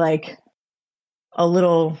gives me like a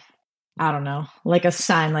little, I don't know, like a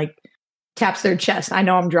sign, like taps their chest, I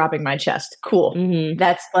know I'm dropping my chest. Cool.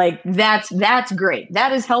 That's great.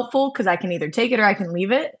 That is helpful because I can either take it or I can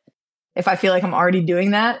leave it. If I feel like I'm already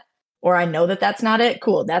doing that, or I know that that's not it,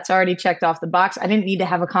 cool. That's already checked off the box. I didn't need to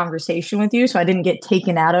have a conversation with you, so I didn't get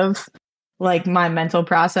taken out of like my mental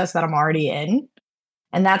process that I'm already in.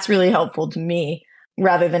 And that's really helpful to me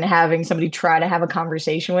rather than having somebody try to have a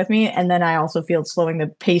conversation with me. And then I also feel it's slowing the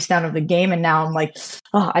pace down of the game. And now I'm like,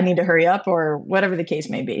 oh, I need to hurry up or whatever the case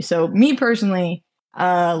may be. So me personally,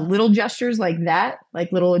 little gestures like that,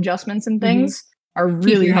 like little adjustments and things are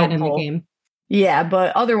really helpful in the game. Yeah,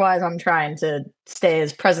 but otherwise I'm trying to stay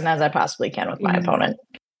as present as I possibly can with my opponent.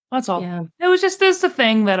 That's all. Yeah. It was just this the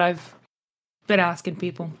thing that I've been asking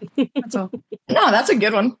people. That's all. No, that's a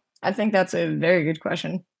good one. I think that's a very good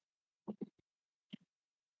question.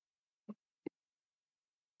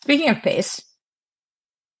 Speaking of pace,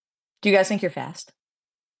 do you guys think you're fast?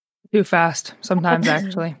 Too fast, sometimes,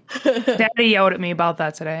 actually. Daddy yelled at me about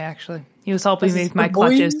that today, actually. He was helping me with my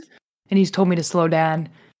clutches, and he's told me to slow down.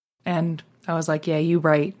 And I was like, yeah, you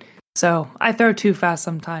right. So I throw too fast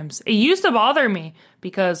sometimes. It used to bother me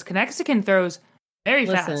because Connexicon throws very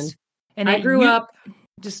fast. And I grew up...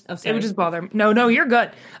 it would just bother me. No, you're good.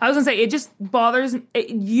 I was going to say, it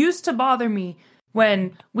used to bother me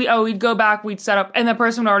when we'd go back, we'd set up, and the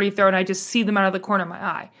person would already throw, and I just see them out of the corner of my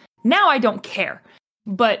eye. Now I don't care.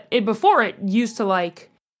 But before it used to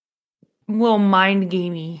little mind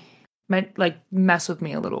gamey, mess with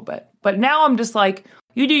me a little bit. But now I'm just like,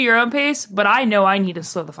 you do your own pace, but I know I need to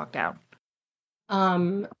slow the fuck down.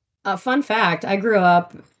 A fun fact, I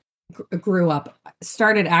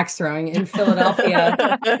started axe throwing in Philadelphia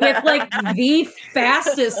with the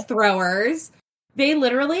fastest throwers. They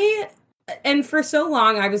literally, and for so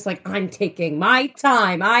long I was like, I'm taking my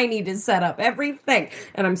time. I need to set up everything.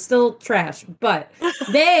 And I'm still trash. But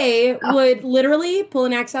they would literally pull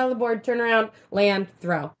an axe out of the board, turn around, land,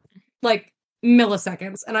 throw.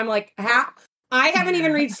 Milliseconds. And I'm like, how? I haven't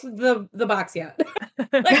even reached the box yet. I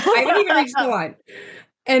haven't even reached the line.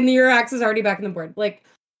 And your axe is already back in the board.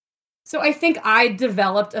 So I think I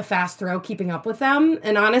developed a fast throw keeping up with them.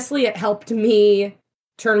 And honestly, it helped me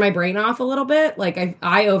turn my brain off a little bit.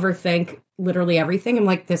 I overthink literally everything. I'm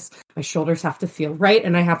like, my shoulders have to feel right.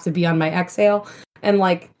 And I have to be on my exhale. And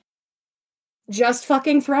just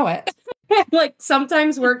fucking throw it.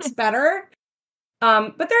 Sometimes works better.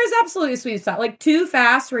 But there's absolutely a sweet spot. Too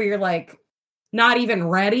fast where you're not even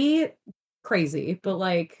ready. Crazy. But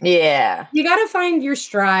yeah, you got to find your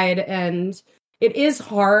stride, and it is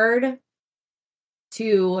hard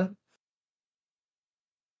to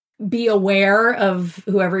be aware of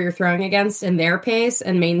whoever you're throwing against and their pace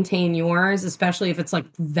and maintain yours, especially if it's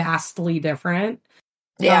vastly different.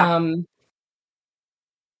 Yeah.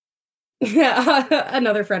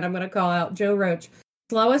 Another friend I'm going to call out, Joe Roach,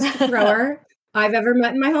 slowest thrower I've ever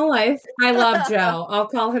met in my whole life. I love Joe. I'll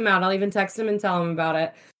call him out. I'll even text him and tell him about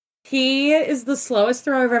it. He is the slowest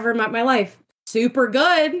thrower I've ever met in my life. Super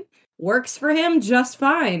good. Works for him just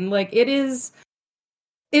fine.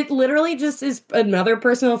 It literally just is another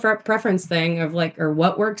personal preference thing of or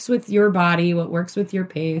what works with your body, what works with your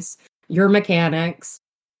pace. your mechanics.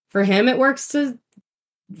 For him, it works to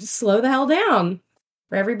slow the hell down.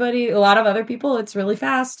 For everybody, a lot of other people, it's really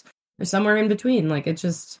fast or somewhere in between. Like, it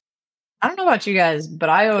just... I don't know about you guys, but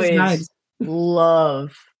I always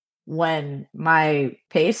love when my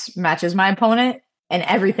pace matches my opponent and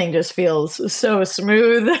everything just feels so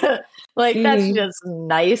smooth. Like, that's just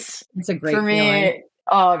nice. It's a great for me. Feeling.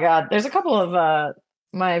 Oh, God. There's a couple of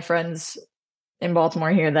my friends in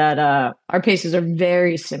Baltimore here that our paces are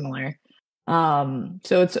very similar.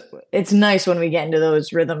 So it's nice when we get into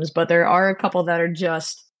those rhythms, but there are a couple that are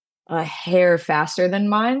just a hair faster than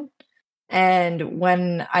mine. And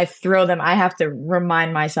when I throw them, I have to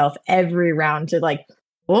remind myself every round to like,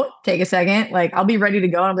 oh, take a second. Like, I'll be ready to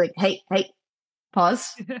go. And I'll be like, hey,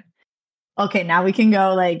 pause. Okay, now we can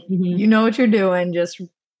go. Like, you know what you're doing.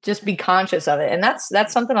 Just be conscious of it. And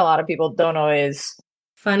that's something a lot of people don't always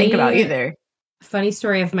think about either. Funny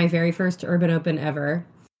story of my very first Urban Open ever.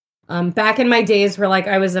 Back in my days where like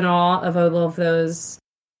I was in awe of all of those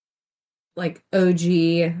like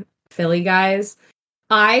OG Philly guys.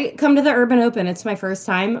 I come to the Urban Open. It's my first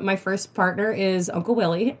time. My first partner is Uncle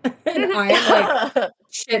Willie. And I'm like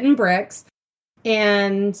shitting bricks.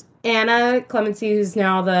 And Anna Clemency, who's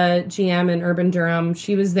now the GM in Urban Durham,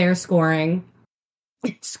 she was there scoring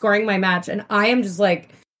my match. And I am just like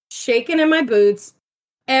shaking in my boots.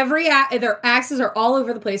 Their axes are all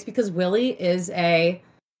over the place because Willie is a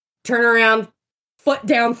turnaround, foot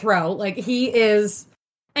down throw. Like he is,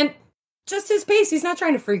 and just his pace. He's not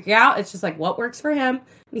trying to freak you out. It's just like what works for him.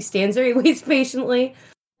 He stands there, he waits patiently.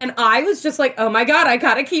 And I was just like, oh my God, I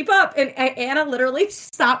gotta keep up. And Anna literally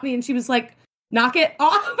stopped me and she was like, knock it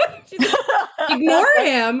off. She's like, ignore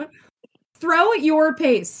him. Throw at your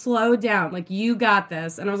pace. Slow down. Like, you got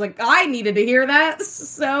this. And I was like, I needed to hear that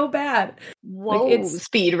so bad. Whoa, like, it's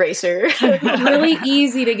speed racer. really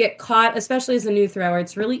easy to get caught, especially as a new thrower.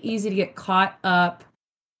 It's really easy to get caught up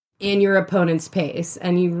in your opponent's pace.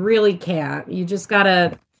 And you really can't. You just got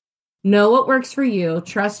to know what works for you.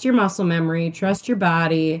 Trust your muscle memory. Trust your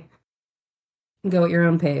body. And go at your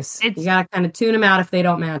own pace. You got to kind of tune them out if they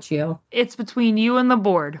don't match you. It's between you and the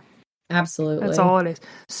board. Absolutely. That's all it is.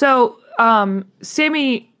 So,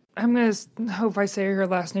 Sammy, I'm going to hope I say her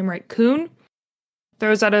last name right. Kuhn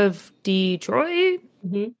throws out of Detroit.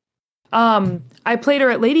 Mm-hmm. I played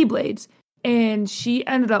her at Lady Blades and she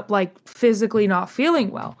ended up like physically not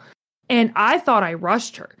feeling well. And I thought I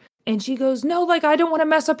rushed her. And she goes, no, like, I don't want to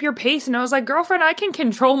mess up your pace. And I was like, girlfriend, I can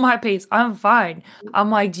control my pace. I'm fine.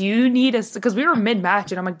 I'm like, do you need a, because we were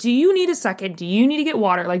mid-match. And I'm like, do you need a second? Do you need to get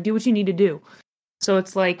water? Like, do what you need to do. So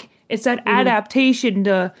it's like, it's that adaptation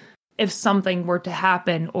to if something were to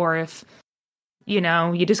happen or if, you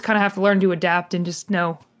know, you just kind of have to learn to adapt and just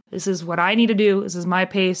know this is what I need to do. This is my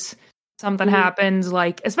pace. Something happens,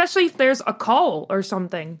 like, especially if there's a call or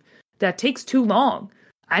something that takes too long.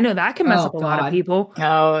 I know that can mess up a lot of people.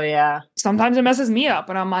 Oh, yeah. Sometimes it messes me up.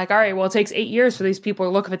 And I'm like, all right, well, it takes 8 years for these people to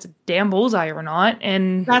look if it's a damn bullseye or not.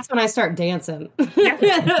 And that's when I start dancing.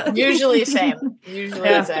 Usually same.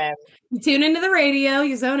 Same. You tune into the radio,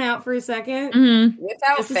 you zone out for a second. Mm-hmm.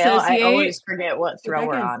 Without fail, I always forget what throw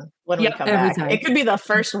we're on when we come back. Time. It could be the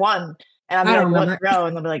first one. And I'm like, what throw?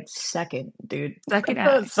 And they'll be like, second, dude.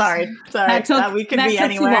 Second. Sorry. We could be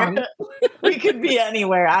anywhere. We could be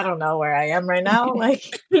anywhere. I don't know where I am right now.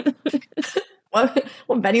 Like, what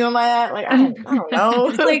venue am I at? Like, I don't know.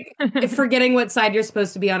 It's like forgetting what side you're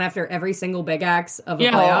supposed to be on after every single big axe of a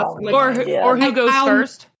playoff. Like, or who goes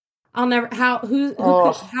first. I'll never. How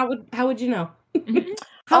would you know?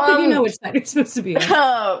 How could you know which side you're supposed to be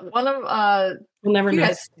on? One of we'll never know.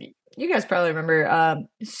 You guys probably remember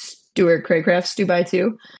Stuart Craycraft, Stu by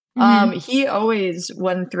Two. He always,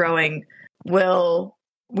 when throwing,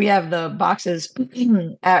 we have the boxes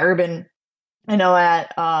at Urban. I know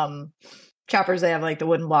at Choppers they have like the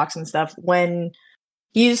wooden blocks and stuff. When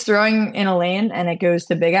he's throwing in a lane and it goes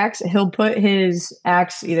to big axe, he'll put his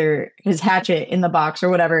axe, either his hatchet in the box or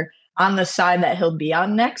whatever, on the side that he'll be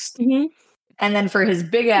on next. Mm-hmm. And then for his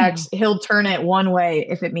big axe, he'll turn it one way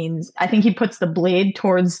if it means, I think he puts the blade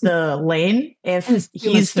towards the lane if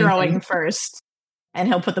he's throwing first. And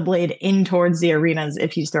he'll put the blade in towards the arenas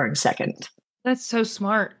if he's throwing second. That's so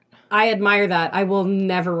smart. I admire that. I will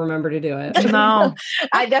never remember to do it. No.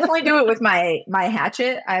 I definitely do it with my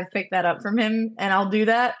hatchet. I've picked that up from him and I'll do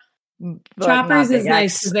that. Choppers is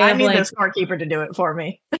nice. I need the scorekeeper to do it for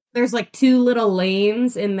me. There's like two little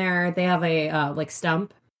lanes in there. They have a like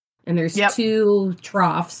stump. And there's two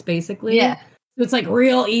troughs, basically. Yeah. So it's like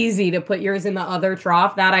real easy to put yours in the other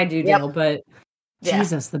trough. That I do, but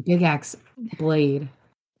Jesus, the big axe blade.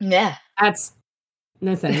 Yeah. That's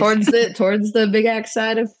No thanks. towards the big X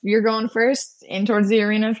side if you're going first, in towards the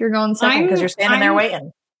arena if you're going second, because you're standing there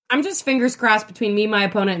waiting. I'm just fingers crossed between me, my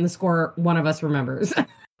opponent, and the score one of us remembers.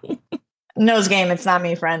 Nose game, it's not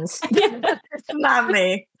me, friends. It's not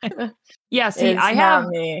me. Yeah, see,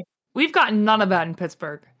 we've gotten none of that in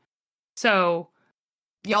Pittsburgh. So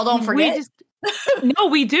y'all don't forget. No,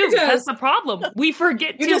 we do. That's the problem. We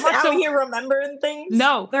forget too much. Out here remembering things.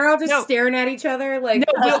 No, they're all just staring at each other like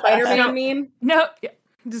the Spider-Man meme. No,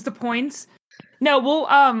 just the points. No, we'll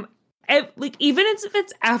like even if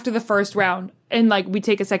it's after the first round and like we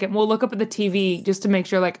take a second, we'll look up at the TV just to make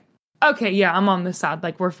sure like, okay, yeah, I'm on this side,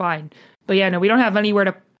 like we're fine. But yeah, no, we don't have anywhere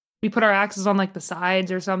to. We put our axes on like the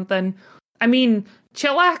sides or something. I mean,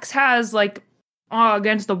 Chillax has like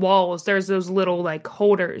against the walls. There's those little like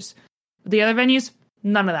holders. The other venues,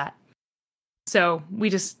 none of that. So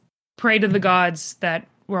we just pray to the gods that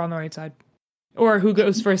we're on the right side. Or who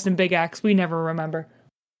goes first in Big Axe. We never remember.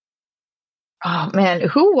 Oh, man.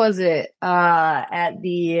 Who was it at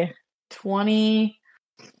the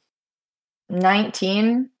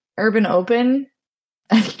 2019 Urban Open?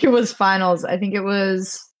 I think it was finals. I think it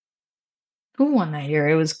was... Who won that year?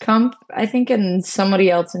 It was Kump, I think, and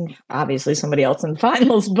somebody else in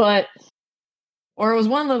finals, but... Or it was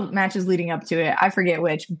one of the matches leading up to it. I forget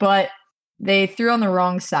which, but they threw on the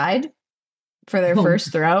wrong side for their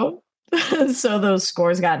first throw. So those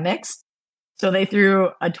scores got mixed. So they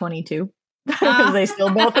threw a 22 because they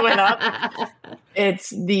still both went up.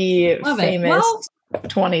 It's the famous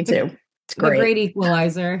 22. It's great. The great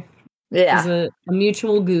equalizer. Yeah. It was a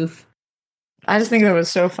mutual goof. I just think that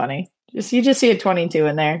was so funny. You just see a 22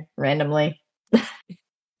 in there randomly. All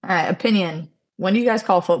right, opinion. When do you guys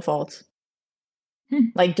call foot faults?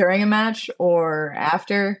 Like during a match or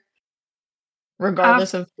after,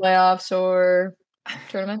 regardless of playoffs or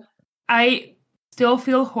tournament? I still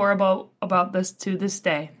feel horrible about this to this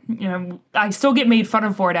day. You know, I still get made fun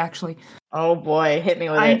of for it, actually. Oh boy, hit me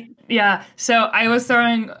with it. Yeah, so I was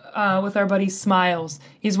throwing with our buddy Smiles.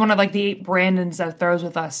 He's one of like the 8 Brandons that throws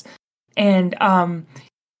with us. And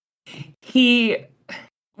we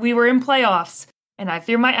were in playoffs, and I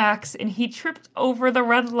threw my axe, and he tripped over the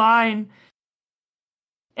red line.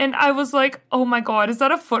 And I was like, oh my god, is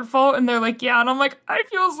that a foot fault? And they're like, yeah. And I'm like, I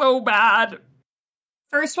feel so bad.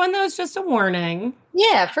 First one, though, is just a warning.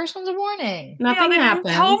 Yeah, first one's a warning. Nothing happens.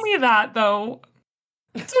 Didn't tell me that, though.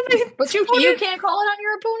 So but you can't call it on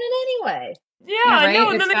your opponent anyway. Yeah, right? I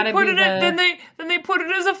know. And then they put it then they put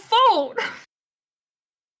it as a fault.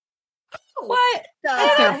 What?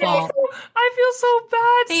 That's their fault. I feel so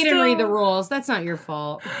bad. They didn't read the rules. That's not your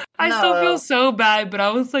fault. I still feel so bad, but I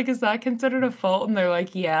was like, is that considered a fault? And they're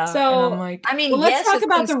like, yeah. So, and I'm like, I mean, let's talk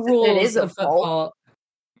about the rules. It is a fault.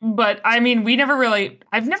 But I mean, I've never really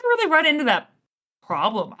run into that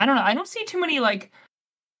problem. I don't know. I don't see too many like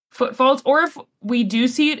foot faults, or if we do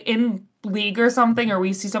see it in league or something, or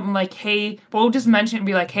we see something like, hey, we'll just mention it and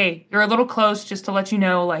be like, hey, you're a little close, just to let you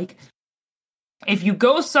know, like, if you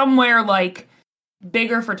go somewhere like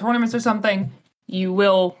bigger for tournaments or something, you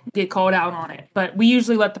will get called out on it. But we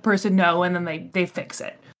usually let the person know, and then they fix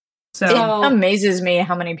it. So it amazes me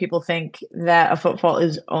how many people think that a foot fault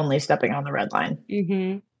is only stepping on the red line.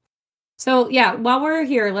 Mm-hmm. So yeah, while we're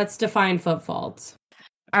here, let's define foot faults.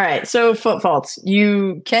 All right, so foot faults.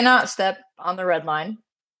 You cannot step on the red line.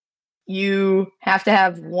 You have to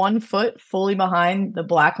have 1 foot fully behind the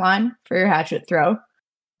black line for your hatchet throw.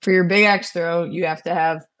 For your big axe throw, you have to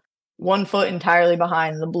have 1 foot entirely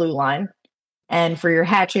behind the blue line. And for your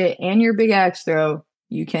hatchet and your big axe throw,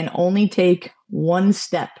 you can only take 1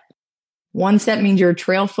 step. 1 step means your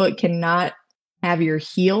trail foot cannot have your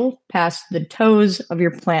heel past the toes of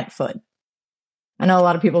your plant foot. I know a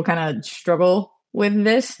lot of people kind of struggle with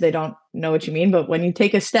this. They don't know what you mean, but when you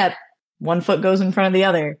take a step, 1 foot goes in front of the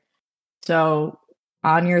other. So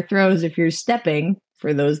on your throws, if you're stepping,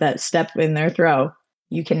 for those that step in their throw,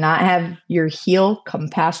 you cannot have your heel come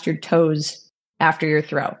past your toes after your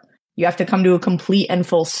throw. You have to come to a complete and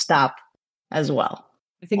full stop as well.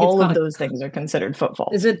 I think all of those things are considered foot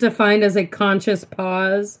faults. Is it defined as a conscious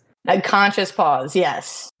pause? A conscious pause,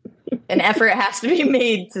 yes. An effort has to be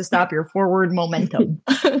made to stop your forward momentum.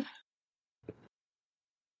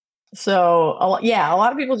 So, a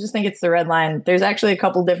lot of people just think it's the red line. There's actually a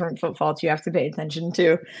couple different foot faults you have to pay attention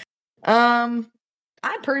to.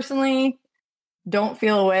 I personally don't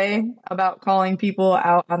feel a way about calling people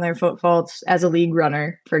out on their foot faults as a league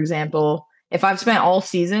runner, for example. If I've spent all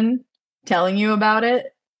season telling you about it,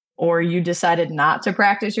 or you decided not to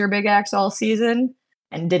practice your big axe all season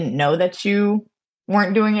and didn't know that you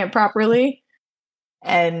weren't doing it properly,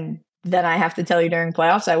 and then I have to tell you during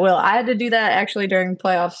playoffs, I will. I had to do that actually during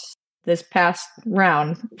playoffs this past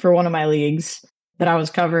round for one of my leagues that I was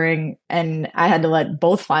covering, and I had to let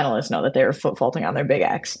both finalists know that they were foot faulting on their big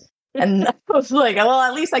axe. And I was like, well,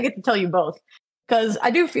 at least I get to tell you both, because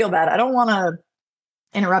I do feel bad. I don't want to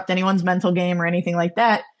interrupt anyone's mental game or anything like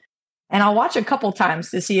that. And I'll watch a couple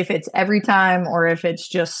times to see if it's every time or if it's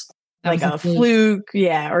just like a fluke,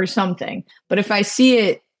 or something. But if I see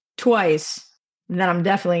it twice, then I'm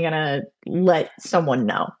definitely going to let someone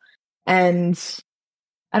know. And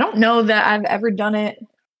I don't know that I've ever done it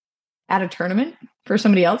at a tournament for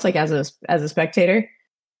somebody else, like as a spectator.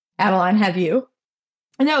 Adeline, have you?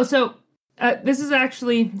 No, so this is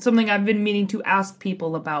actually something I've been meaning to ask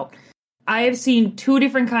people about. I have seen two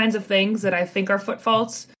different kinds of things that I think are foot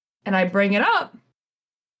faults, and I bring it up,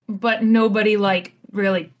 but nobody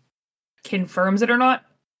really confirms it or not.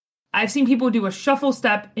 I've seen people do a shuffle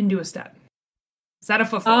step and do a step. Is that a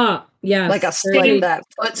foot fault? Yes. Like that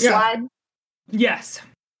foot slide? Yes.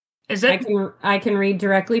 Is it? I can read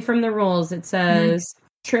directly from the rules. It says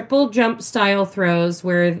triple jump style throws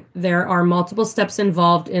where there are multiple steps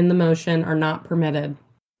involved in the motion are not permitted.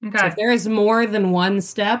 Okay. So if there is more than one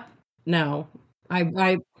step, no.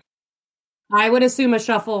 I would assume a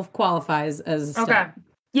shuffle qualifies as a step. Okay.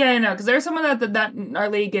 Yeah, I know, because there's someone that in our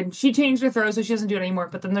league, and she changed her throw, so she doesn't do it anymore.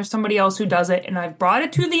 But then there's somebody else who does it, and I've brought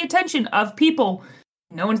it to the attention of people.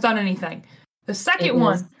 No one's done anything. The second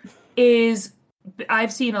one is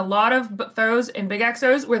I've seen a lot of throws and big axe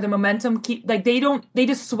throws where the momentum they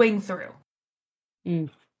just swing through. No,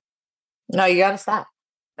 you gotta stop.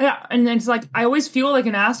 Yeah, and then it's like I always feel like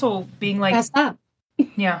an asshole being like, gotta stop.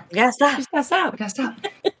 Yeah, you gotta stop. Just gotta stop. Gotta stop.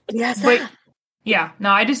 You gotta stop. But, yeah, no,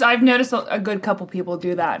 I've noticed a good couple people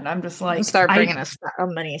do that, and I'm just like, start bringing a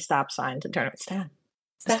mini stop sign to tournament. Stop.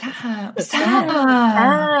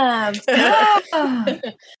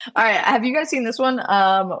 All right, have you guys seen this one?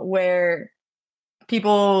 Where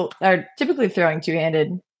people are typically throwing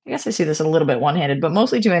two-handed. I guess I see this a little bit one-handed, but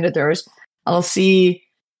mostly two-handed throwers. I'll see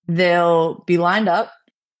they'll be lined up,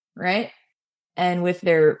 right? And with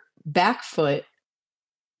their back foot,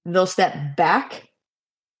 they'll step back.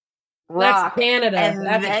 That's Canada.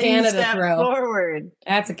 That's a Canada throw. Forward.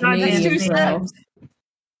 That's a Canadian throw.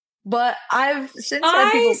 But I've since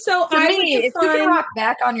had people. If you can rock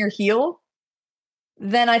back on your heel,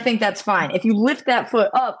 then I think that's fine. If you lift that foot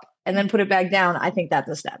up and then put it back down, I think that's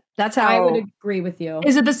a step. That's how I would agree with you.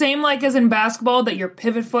 Is it the same like as in basketball that your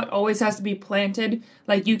pivot foot always has to be planted?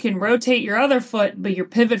 Like you can rotate your other foot, but your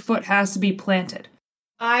pivot foot has to be planted.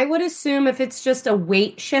 I would assume if it's just a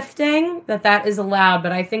weight shifting, that is allowed.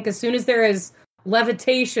 But I think as soon as there is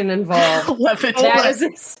levitation involved,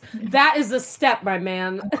 that is a step, my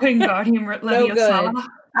man. No good.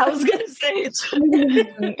 I was going to say it's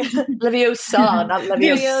Leviosa, not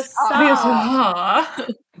Leviosa.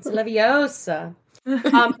 It's Leviosa.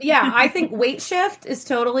 Yeah, I think weight shift is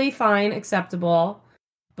totally fine, acceptable.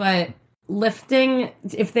 But lifting,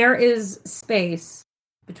 if there is space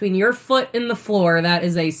between your foot and the floor, that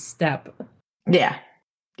is a step. Yeah.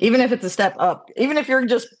 Even if it's a step up. Even if you're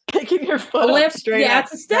just picking your foot up straight up.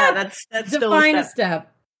 It's a step. Yeah, that's Define still a step.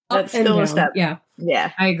 That's still a step. Yeah.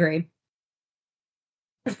 Yeah. I agree.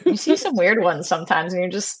 You see some weird ones sometimes and you're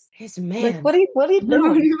just man. like, what are you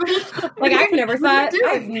doing? Like I've never thought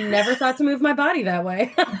to move my body that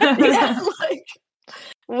way. Yeah, like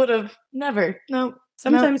would have never. No.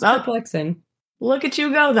 Sometimes perplexing. Look at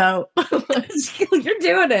you go, though. You're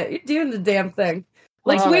doing it. You're doing the damn thing.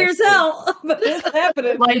 Like weird as hell, but it's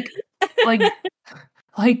happening.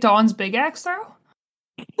 Like Dawn's big axe throw.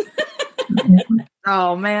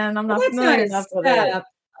 Oh man, I'm not familiar enough with it.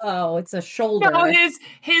 Oh, it's a shoulder. No,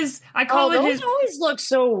 his. I call it his. Always look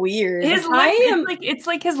so weird. His it's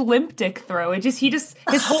like his limp dick throw. His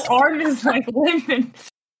whole arm is like limping.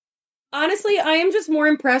 Honestly, I am just more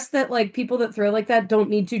impressed that like people that throw like that don't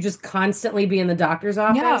need to just constantly be in the doctor's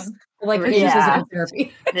office. Yeah. Like physical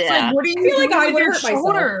therapy. Yeah. Like, what do you feel like I would hurt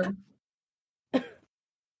myself?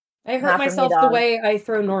 I hurt myself the way I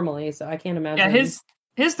throw normally, so I can't imagine. Yeah,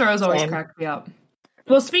 his throws always crack me up.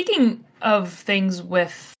 Well, speaking of things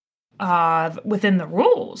with within the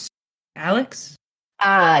rules, Alex.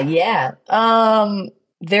 Yeah.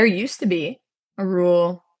 There used to be a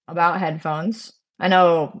rule about headphones. I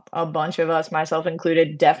know a bunch of us, myself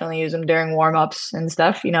included, definitely use them during warm-ups and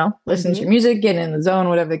stuff, listen to your music, get in the zone,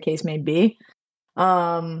 whatever the case may be.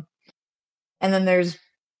 And then there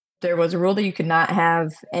was a rule that you could not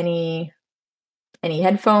have any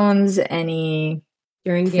headphones, during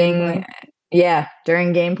gameplay. Yeah,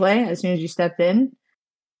 during gameplay, as soon as you stepped in.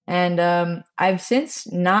 And I've since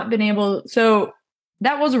not been able. So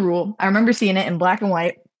that was a rule. I remember seeing it in black and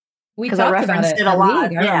white. We talked about it a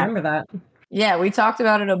lot. I remember that. Yeah, we talked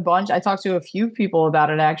about it a bunch. I talked to a few people about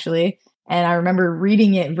it actually, and I remember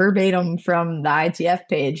reading it verbatim from the ITF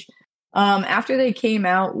page. After they came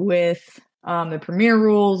out with the Premier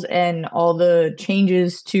rules and all the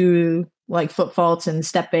changes to like foot faults and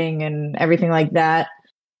stepping and everything like that,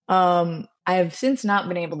 I have since not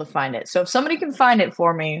been able to find it. So if somebody can find it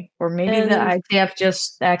for me, or maybe the ITF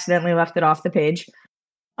just accidentally left it off the page,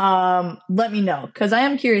 let me know, because I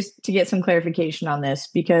am curious to get some clarification on this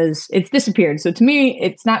because it's disappeared. So to me,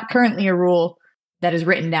 it's not currently a rule that is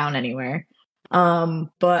written down anywhere.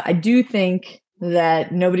 But I do think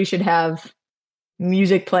that nobody should have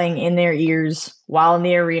music playing in their ears while in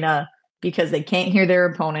the arena because they can't hear their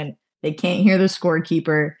opponent, they can't hear the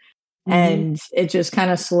scorekeeper, and it just kind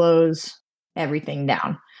of slows everything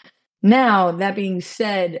down. Now, that being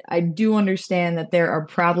said, I do understand that there are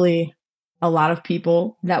probably a lot of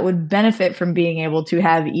people that would benefit from being able to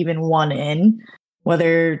have even one in,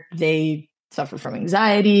 whether they suffer from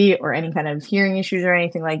anxiety or any kind of hearing issues or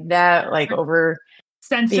anything like that, like over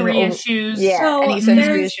sensory issues. Yeah, So any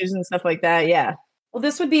sensory issues and stuff like that. Yeah. Well,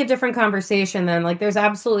 this would be a different conversation then. Like, there's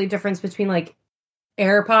absolutely a difference between like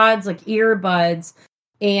AirPods, like earbuds,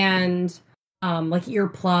 and like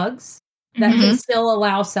earplugs that can still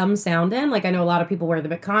allow some sound in. Like, I know a lot of people wear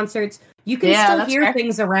them at concerts. You can still hear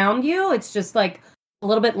things around you. It's just like a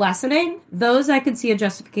little bit lessening. Those I could see a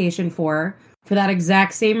justification for that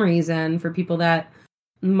exact same reason, for people that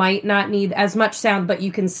might not need as much sound, but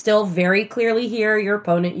you can still very clearly hear your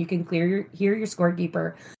opponent. You can hear your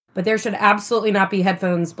scorekeeper. But there should absolutely not be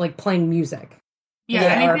headphones like playing music.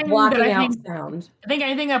 Yeah, or blocking out sound. I think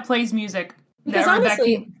anything that plays music, because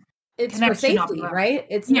honestly, it's for safety, right?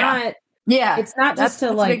 It's not. Yeah, it's not just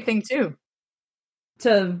to like a big thing too.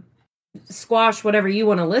 To squash whatever you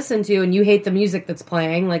want to listen to, and you hate the music that's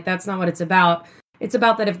playing. Like, that's not what it's about. It's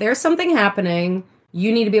about that if there's something happening,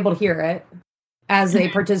 you need to be able to hear it as a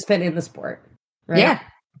participant in the sport. Right? Yeah,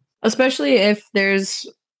 especially if there's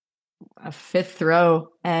a fifth throw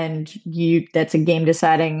and that's a game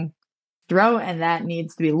deciding throw, and that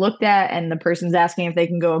needs to be looked at, and the person's asking if they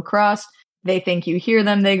can go across, they think you hear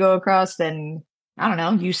them, they go across, then I don't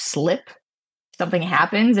know, you slip, something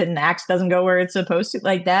happens and the axe doesn't go where it's supposed to.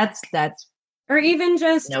 Like, that's or even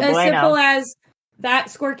just as simple as that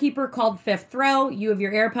scorekeeper called fifth throw, you have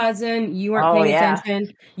your AirPods in, you weren't paying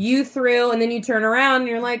attention, you threw, and then you turn around and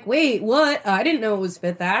you're like, wait, what? I didn't know it was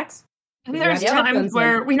fifth axe. And there's times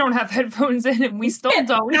where we don't have headphones in and we still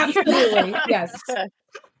don't. Absolutely, yes.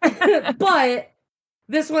 But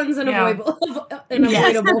this one's an avoidable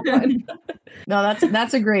one. No,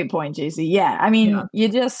 that's a great point, JC. Yeah, I mean, you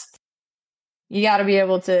got to be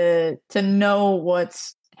able to know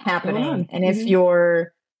what's happening, and if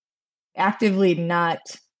you're actively not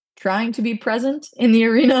trying to be present in the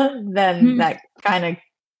arena, then that kind of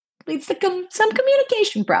leads to some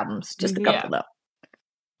communication problems. Just a couple, though.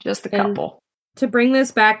 Just a couple. To bring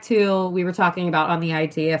this back to, we were talking about on the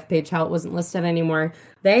ITF page how it wasn't listed anymore.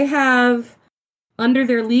 They have, under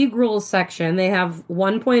their league rules section, they have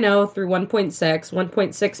 1.0 through 1.6,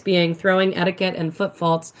 1.6 being throwing etiquette and foot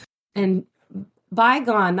faults. And by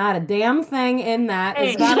God, not a damn thing in that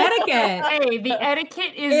is about etiquette. Hey, the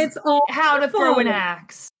etiquette is how to throw an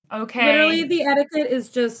axe. Okay. Literally, the etiquette is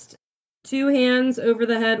just 2 hands over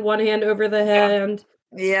the head, 1 hand over the hand.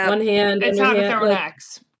 Yeah. 1 hand. It's how to throw an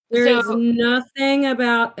axe. There's nothing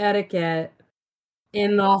about etiquette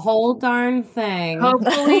in the whole darn thing.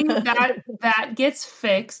 Hopefully that gets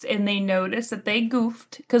fixed and they notice that they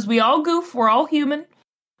goofed, because we all goof. We're all human.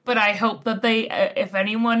 But I hope that they, if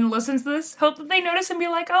anyone listens to this, hope that they notice and be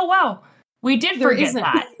like, "Oh wow, we did forget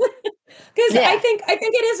that." Because I think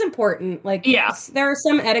it is important. Like, there are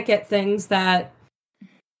some etiquette things that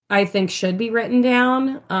I think should be written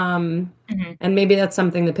down. And maybe that's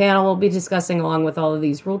something the panel will be discussing along with all of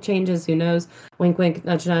these rule changes. Who knows? Wink, wink,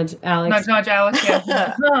 nudge, nudge, Alex. Nudge, nudge, Alex.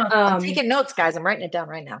 Yeah. I'm taking notes, guys. I'm writing it down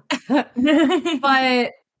right now.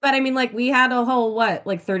 But I mean, like, we had a whole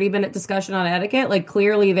 30-minute discussion on etiquette. Like,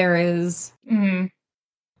 clearly there is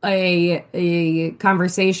a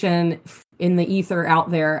conversation in the ether out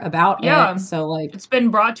there about it. So, like, it's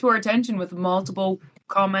been brought to our attention with multiple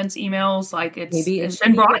comments, emails. Like, it's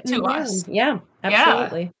been brought to us. Yeah,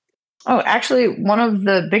 absolutely. Yeah. Oh, actually, one of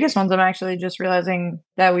the biggest ones I'm actually just realizing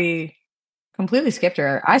that we completely skipped,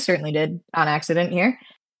 or I certainly did on accident here.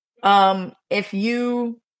 I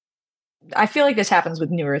feel like this happens with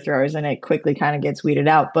newer throwers and it quickly kind of gets weeded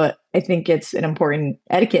out, but I think it's an important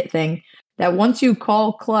etiquette thing that once you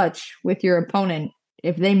call clutch with your opponent,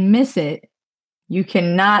 if they miss it, you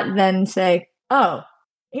cannot then say, "Oh,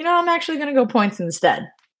 I'm actually going to go points instead."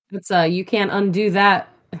 It's you can't undo that.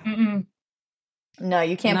 No,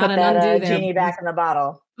 you can't Not put an that undo there. genie back in the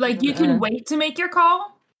bottle. Like, you can wait to make your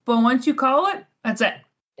call, but once you call it, that's it.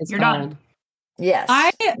 It's You're called. done. Yes.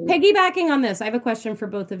 Piggybacking on this, I have a question for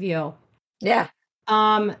both of you. Yeah.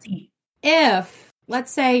 If,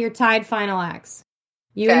 let's say you're tied final acts,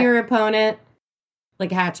 you and your opponent,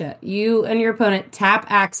 like Hatchet, you and your opponent tap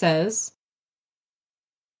axes,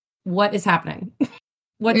 what is happening?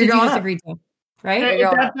 What did you just agree to? Right?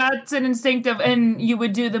 That's an instinctive, and you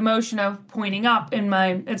would do the motion of pointing up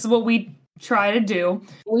it's what we try to do.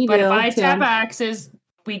 But if I tap axes,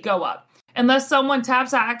 we go up. Unless someone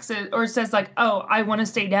taps axes or says like, "Oh, I want to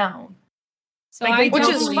stay down." So like, which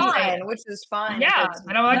is fine. Yeah.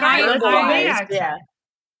 And I'm like, yeah.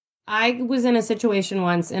 I was in a situation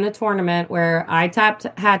once in a tournament where I tapped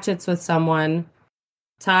hatchets with someone,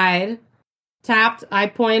 tapped, I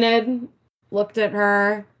pointed, looked at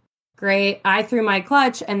her, great. I threw my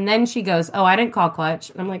clutch, and then she goes, "Oh, I didn't call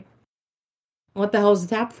clutch." And I'm like, what the hell is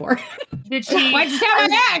the tap for? Did she? Why'd you tap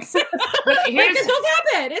my axe? Still tap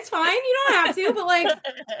it. It's fine. You don't have to. But like,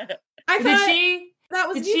 I thought that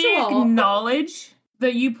was mutual. She acknowledge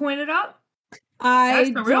that you pointed up?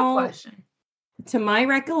 That's the real question. To my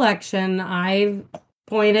recollection, I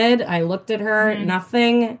pointed. I looked at her. Mm-hmm.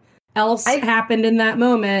 Nothing else happened in that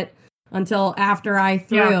moment until after I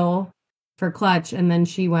threw for clutch, and then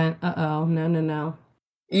she went, "Uh-oh, no.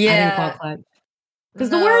 Yeah. I didn't call clutch." Because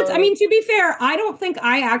the words, I mean, to be fair, I don't think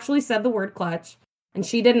I actually said the word clutch, and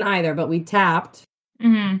she didn't either, but we tapped,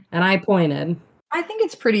 and I pointed. I think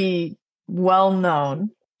it's pretty well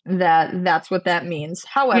known that that's what that means.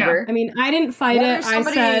 However... I mean, I didn't fight it. I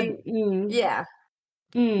said... Yeah.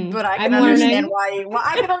 But I can understand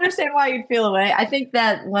I can understand why you'd feel away. I think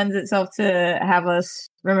that lends itself to have us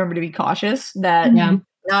remember to be cautious, that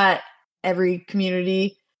not every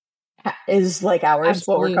community is like ours.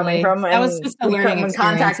 Absolutely. What we're coming from. That was just a learning experience. In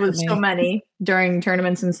contact with so many during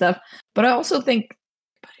tournaments and stuff. But I also think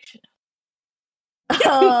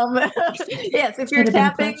yes, if you're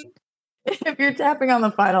tapping on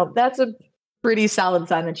the final, that's a pretty solid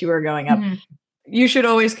sign that you are going up. Mm-hmm. You should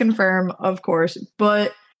always confirm, of course,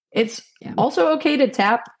 but it's also okay to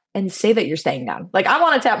tap and say that you're staying down. Like, I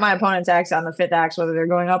want to tap my opponent's axe on the 5th axe, whether they're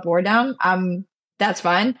going up or down. That's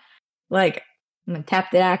fine. Like, I'm going to tap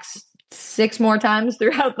the axe 6 more times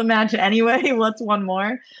throughout the match anyway. What's one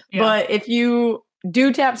more? Yeah. But if you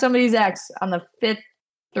do tap somebody's axe on the 5th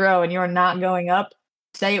throw and you're not going up,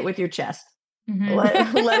 say it with your chest. Mm-hmm.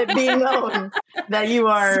 Let it be known that you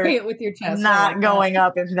are say it with your chest. Not going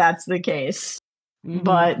up if that's the case.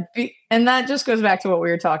 Mm-hmm. And that just goes back to what we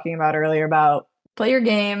were talking about earlier about play your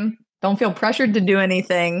game. Don't feel pressured to do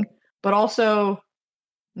anything, but also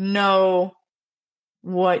know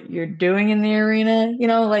what you're doing in the arena. You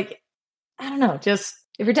know, like, I don't know, just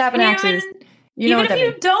if you're tapping axes, even if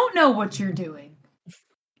you don't know what you're doing,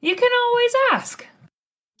 you can always ask.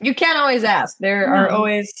 You can always ask. There are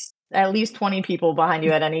always at least 20 people behind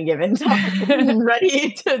you at any given time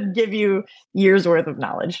ready to give you years worth of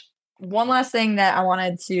knowledge. One last thing that I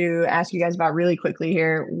wanted to ask you guys about really quickly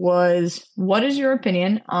here was, what is your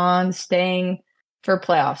opinion on staying for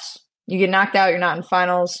playoffs? You get knocked out, you're not in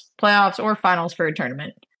finals, playoffs, or finals for a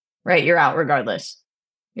tournament, right? You're out regardless.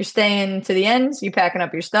 You're staying to the end, you packing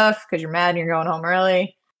up your stuff because you're mad and you're going home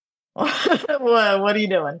early. What are you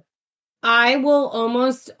doing? I will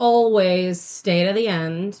almost always stay to the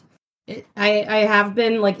end. I have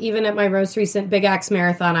been, like, even at my most recent Big Axe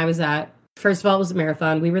marathon I was at. First of all, it was a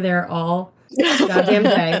marathon. We were there all goddamn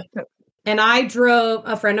day. And I drove,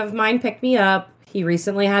 a friend of mine picked me up. He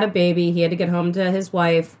recently had a baby. He had to get home to his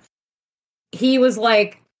wife. He was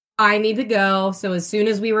like, I need to go. So as soon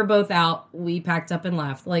as we were both out, we packed up and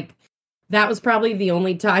left. Like, that was probably the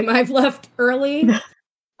only time I've left early.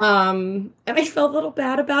 And I felt a little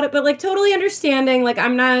bad about it, but, like, totally understanding. Like,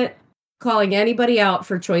 I'm not calling anybody out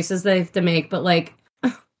for choices they have to make, but, like,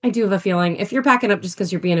 I do have a feeling if you're packing up just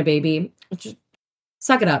because you're being a baby, just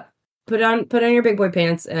suck it up. Put on your big boy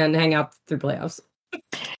pants and hang out through playoffs,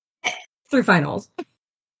 through finals.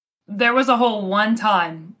 There was a whole one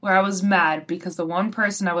time where I was mad because the one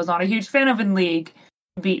person I was not a huge fan of in League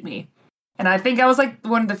beat me. And I think I was like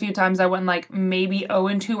one of the few times I went like maybe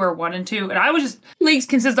 0-2 or 1-2. And I was just, Leagues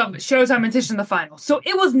consist of Showtime and Tish in the final. So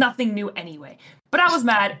it was nothing new anyway. But I was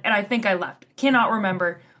mad and I think I left. Cannot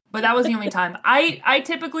remember. But that was the only time. I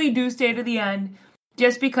typically do stay to the end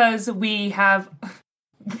just because we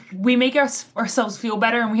make ourselves feel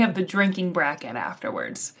better and we have the drinking bracket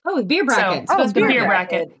afterwards. Oh, beer bracket. So, the beer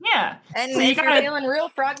bracket. Yeah. And so if you're feeling real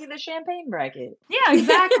froggy, the champagne bracket. Yeah,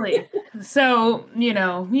 exactly. So,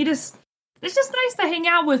 it's just nice to hang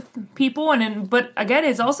out with people. But again,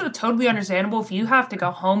 it's also totally understandable if you have to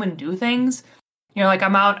go home and do things. You know, like,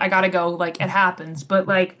 I'm out, I gotta go, like, it happens. But,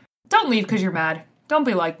 like, don't leave because you're mad. Don't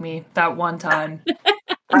be like me that one time.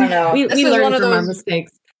 I know. We This is learn one of from our those.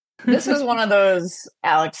 mistakes. This is one of those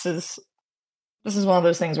This is one of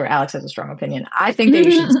those things where Alex has a strong opinion. I think that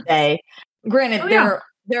you should stay. Granted, Oh, yeah.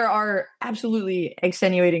 there are absolutely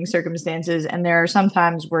extenuating circumstances, and there are some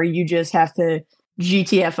times where you just have to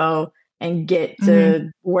GTFO and get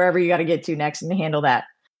to wherever you got to get to next and handle that.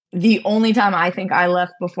 The only time I think I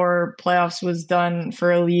left before playoffs was done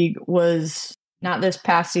for a league was not this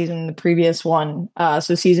past season, the previous one.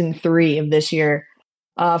 So season 3 of this year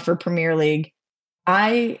for Premier League.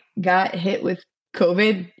 I got hit with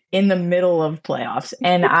COVID in the middle of playoffs,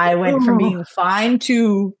 and I went from being fine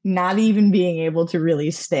to not even being able to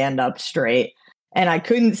really stand up straight. And I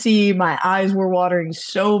couldn't see, my eyes were watering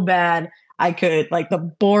so bad. I could, like, the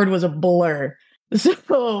board was a blur.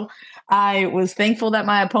 So I was thankful that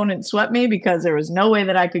my opponent swept me because there was no way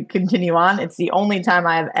that I could continue on. It's the only time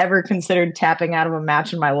I have ever considered tapping out of a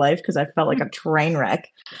match in my life because I felt like a train wreck.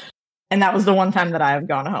 And that was the one time that I have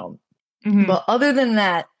gone home. But other than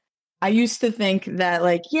that, I used to think that,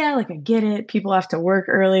 like, yeah, like, I get it. People have to work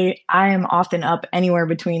early. I am often up anywhere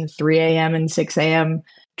between 3 a.m. and 6 a.m.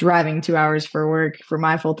 driving 2 hours for work for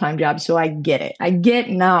my full-time job. So I get it. I get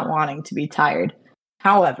not wanting to be tired.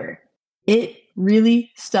 However, it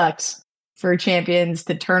really sucks for champions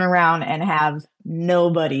to turn around and have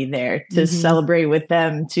nobody there to celebrate with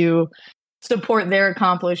them, to support their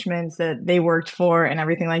accomplishments that they worked for and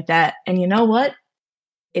everything like that. And you know what?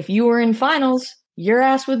 If you were in finals, your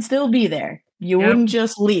ass would still be there. You wouldn't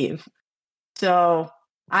just leave. So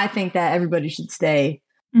I think that everybody should stay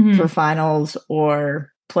for finals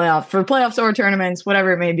or playoffs or tournaments,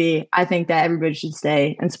 whatever it may be. I think that everybody should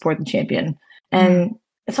stay and support the champion. And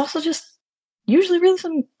it's also just usually really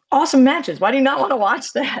some awesome matches. Why do you not want to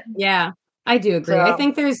watch that? Yeah, I do agree. So, I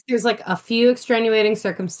think there's like a few extenuating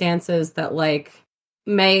circumstances that, like,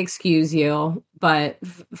 may excuse you, but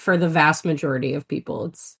for the vast majority of people,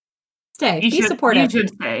 it's stay. Be supportive. You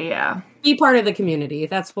should stay, yeah. Be part of the community.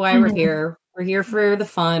 That's why we're here. We're here for the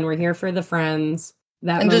fun. We're here for the friends.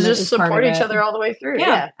 That and to just support each other all the way through.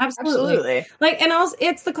 Yeah, absolutely. Like, and also,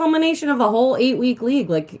 it's the culmination of the whole 8-week league.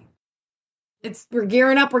 Like, we're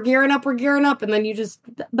gearing up, and then you just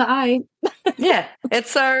bye. Yeah,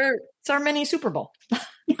 it's our mini Super Bowl.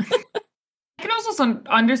 I can also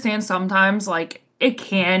understand sometimes, like, it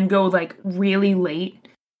can go, like, really late.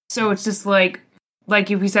 So it's just like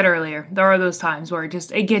we said earlier, there are those times where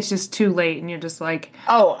it gets just too late, and you're just like,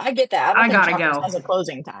 oh, I get that. I gotta go. Has a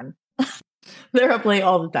closing time. They're up late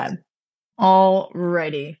all the time.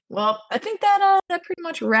 Alrighty. Well, I think that pretty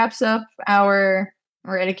much wraps up our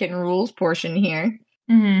etiquette and rules portion here.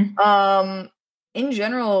 In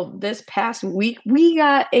general, this past week we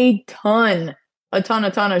got a ton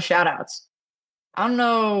of shout outs. I don't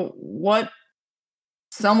know what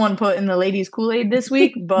someone put in the ladies' Kool-Aid this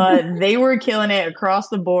week, but they were killing it across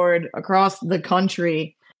the board, across the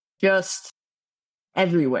country, just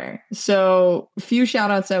everywhere. So a few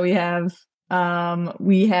shout outs that we have.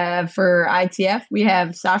 We have for ITF, we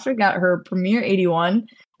have Sasha got her Premier 81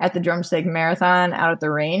 at the Drumstick Marathon out at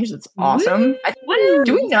the range. That's awesome.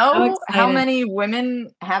 Do we know how many women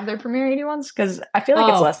have their Premier 81s? Because I feel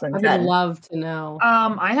like it's less than 10. I would love to know.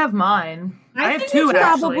 I have mine. I have think 2, it's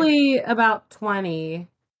actually. Probably about 20.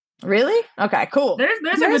 Really? Okay, cool. There's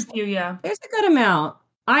a good few, yeah. There's a good amount.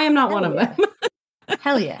 I am not one of them.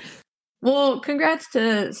 Hell yeah. Well, congrats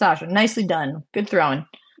to Sasha. Nicely done. Good throwing.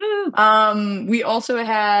 We also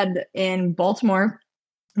had in Baltimore,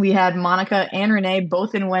 we had Monica and Renee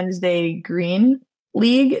both in Wednesday Green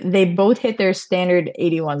League. They both hit their standard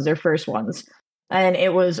 81s, their first ones. And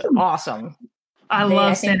it was awesome. I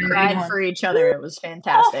love standard cried 81. for each other. It was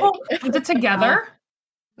fantastic. Was it together?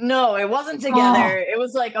 No, it wasn't together. It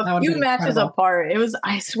was like a few matches apart.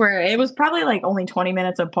 I swear, it was probably like only 20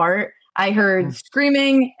 minutes apart. I heard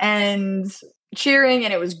screaming and cheering,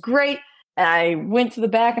 and it was great. And I went to the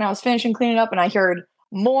back, and I was finishing cleaning up, and I heard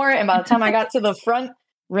more. And by the time I got to the front,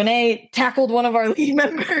 Renee tackled one of our league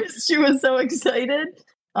members. She was so excited.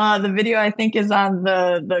 The video, I think, is on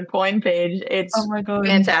the coin page. It's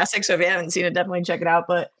fantastic. So if you haven't seen it, definitely check it out.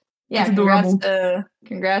 But yeah,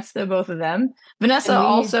 congrats to both of them. Vanessa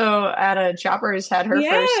also at a Choppers had her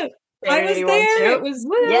first. I was there. Too. It was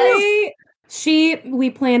great. We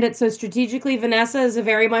planned it so strategically. Vanessa is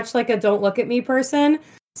very much like a don't look at me person.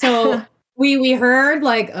 So we heard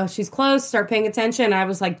like, oh, she's close, start paying attention. I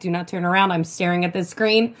was like, do not turn around. I'm staring at this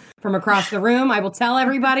screen from across the room. I will tell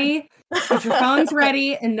everybody, put your phones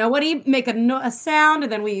ready and nobody make a sound.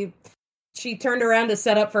 And then we she turned around to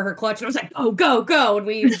set up for her clutch, and I was like, "Oh, go!" And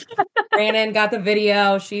we ran in, got the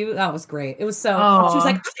video. That was great. It was so. She was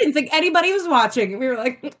like, "I didn't think anybody was watching." And we were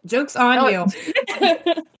like, "Joke's on you."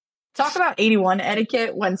 Talk about 81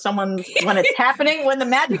 etiquette when it's happening, when the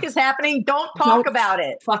magic is happening. Don't talk about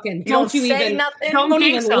it. Fucking don't you say even nothing. Don't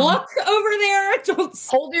even look over there. Don't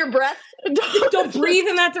hold your breath. Don't breathe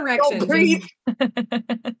in that direction. Don't breathe.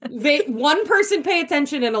 One person pay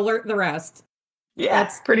attention and alert the rest. Yeah,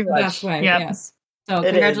 that's pretty much the best way. Yep. Yes. So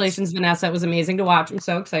congratulations, Vanessa. It was amazing to watch. I'm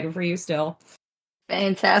so excited for you still.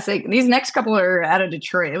 Fantastic. These next couple are out of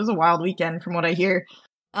Detroit. It was a wild weekend from what I hear.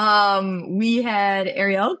 We had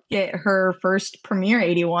Ariel get her first Premier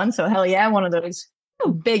 81. So hell yeah, one of those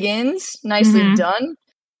big ins. Nicely done.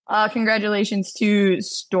 Congratulations to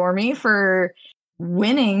Stormy for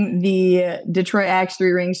winning the Detroit Axe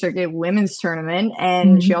 3 Ring Circuit Women's Tournament.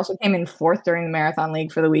 And she also came in 4th during the Marathon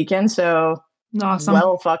League for the weekend. So awesome.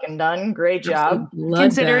 Well fucking done. Great job.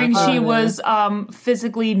 Considering she was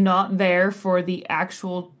physically not there for the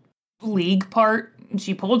actual league part.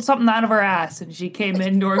 She pulled something out of her ass and she came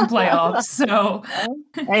in during playoffs. So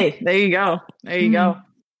hey, there you go. There you go.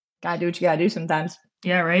 Gotta do what you gotta do sometimes.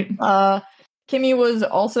 Yeah, right. Kimmy was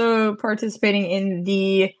also participating in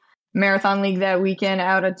the Marathon League that weekend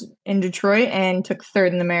in Detroit and took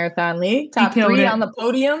 3rd in the Marathon League. Top 3 on the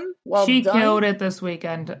podium. Well she done. Killed it this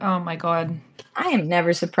weekend. Oh my god. I am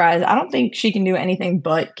never surprised. I don't think she can do anything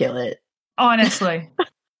but kill it. Honestly.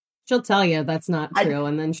 She'll tell you that's not true,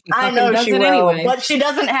 and then she does it will, anyway. But she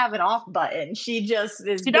doesn't have an off button. She just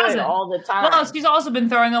is good all the time. Well, she's also been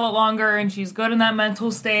throwing a lot longer, and she's good in that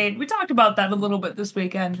mental state. We talked about that a little bit this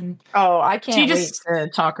weekend. And I can't wait to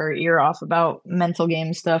talk her ear off about mental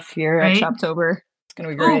game stuff here at Shoptober. It's going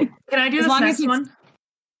to be great. Can I do this next one?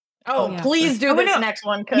 Please do this next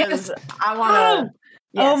one, because I want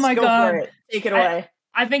to... oh my god. For it. Take it away.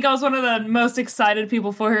 I think I was one of the most excited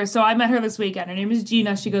people for her. So I met her this weekend. Her name is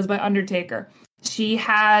Gina. She goes by Undertaker. She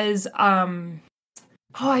has, I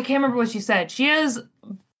can't remember what she said. She has,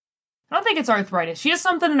 I don't think it's arthritis. She has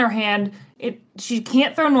something in her hand. She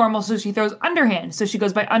can't throw normal, so she throws underhand. So she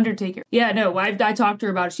goes by Undertaker. Yeah, no, I talked to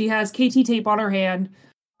her about it. She has KT tape on her hand.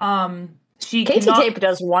 KT tape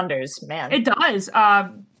does wonders, man. It does.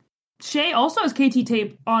 Shay also has KT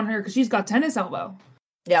tape on her because she's got tennis elbow.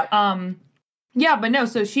 Yeah. Yeah, but no,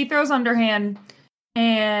 so she throws underhand,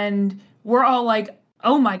 and we're all like,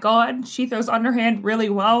 oh my god, she throws underhand really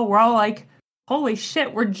well. We're all like, holy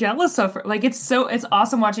shit, we're jealous of her. Like, it's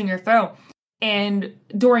awesome watching her throw. And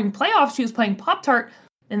during playoffs, she was playing Pop-Tart,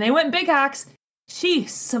 and they went big axe. She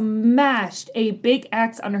smashed a big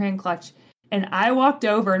axe underhand clutch. And I walked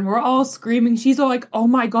over, and we're all screaming. She's all like, oh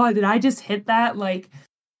my god, did I just hit that? Like,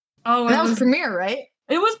 that was Premier, right?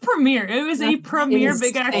 It was Premier. It was a Premier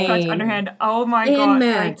big axe clutch underhand. Oh my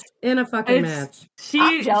god! In a fucking match.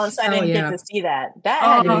 I'm jealous I didn't get to see that. That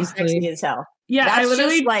had to be sexy as hell. Yeah, I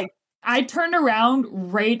literally I turned around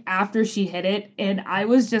right after she hit it, and I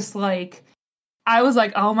was just like,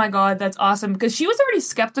 oh my god, that's awesome, because she was already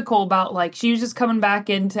skeptical about she was just coming back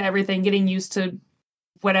into everything, getting used to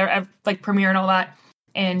whatever Premier and all that,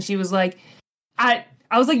 and she was like, I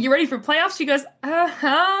was like, you ready for playoffs? She goes,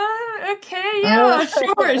 okay, yeah,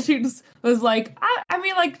 sure. She just was like, I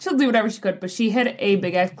mean, she'll do whatever she could, but she hit a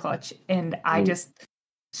big X clutch, and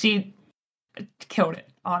she killed it,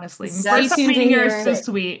 honestly. Stay tuned to hear. So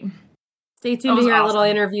sweet. Stay tuned to hear a little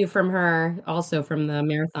interview from her, also from the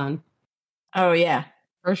marathon. Oh, yeah,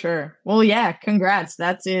 for sure. Well, yeah, congrats.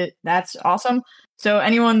 That's it. That's awesome. So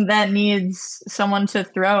anyone that needs someone to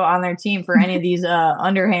throw on their team for any of these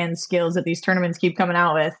underhand skills that these tournaments keep coming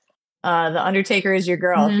out with, the Undertaker is your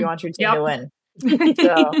girl if you want your team to win.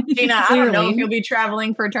 So, Gina, I don't know if you'll be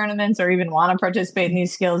traveling for tournaments or even want to participate in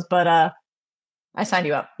these skills, but I signed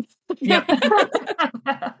you up. Yep.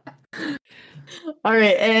 All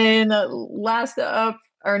right, and last up,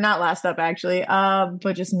 or not last up actually,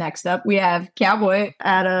 but just next up, we have Cowboy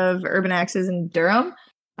out of Urban Axes in Durham.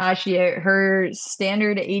 She hit her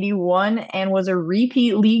standard 81 and was a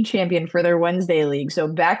repeat league champion for their Wednesday league. So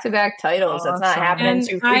back-to-back titles. That's not happening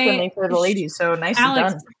too frequently for the ladies. So nicely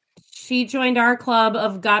done. She joined our club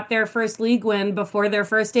of got their first league win before their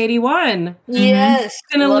first 81. Yes.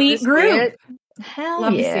 It's an elite group. Hell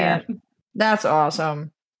Love yeah. to see it. That's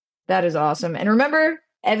awesome. That is awesome. And remember,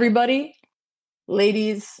 everybody,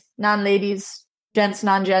 ladies, non-ladies, gents,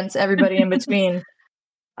 non-gents, everybody in between,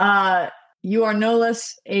 you are no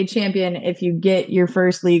less a champion if you get your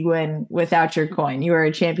first league win without your coin. You are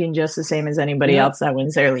a champion just the same as anybody else that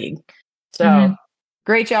wins their league. So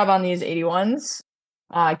great job on these 81s.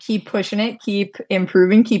 Keep pushing it, keep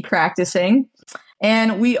improving, keep practicing.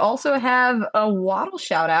 And we also have a Waddle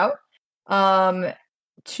shout out.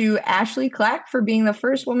 to Ashley Clack for being the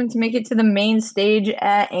first woman to make it to the main stage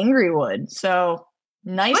at Angrywood. So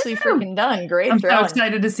nicely freaking done. Great I'm throwing. so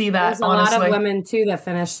excited to see that. There's a honestly. lot of women too that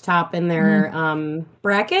finished top in their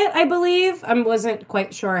bracket, I believe. I wasn't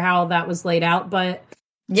quite sure how that was laid out, but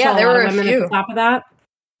Yeah, saw there a lot were of a women few. at the top of that.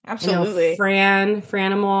 Absolutely. You know,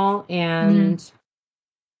 Franimal, and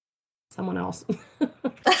someone else.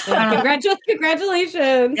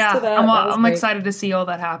 Congratulations! Yeah, to that. I'm excited to see all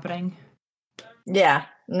that happening. Yeah.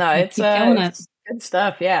 No, it's keep killing it. it's good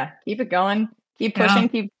stuff. Yeah. Keep it going. Keep pushing.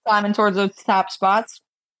 Keep climbing towards those top spots.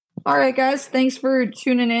 All right, guys. Thanks for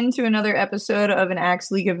tuning in to another episode of An Axe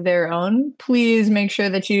League of Their Own. Please make sure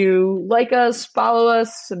that you like us, follow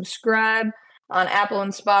us, subscribe on Apple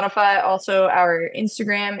and Spotify. Also, our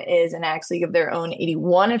Instagram is An Axe League of Their Own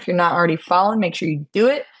 81. If you're not already following, make sure you do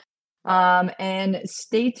it. And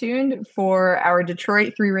stay tuned for our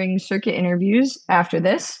Detroit 3-ring circuit interviews after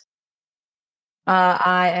this.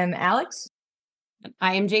 I am Alex.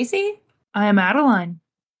 I am JC. I am Adeline.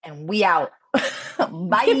 And we out.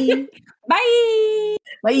 Bye. Bye.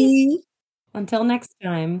 Bye. Until next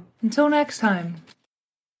time. Until next time.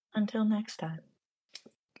 Until next time.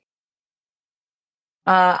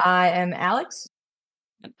 I am Alex.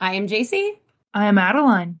 I am JC. I am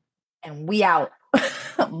Adeline. And we out.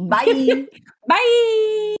 Bye.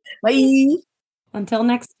 Bye. Bye. Until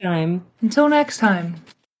next time. Until next time.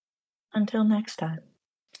 Until next time.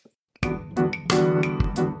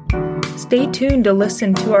 Stay tuned to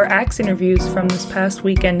listen to our Axe interviews from this past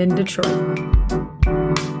weekend in Detroit.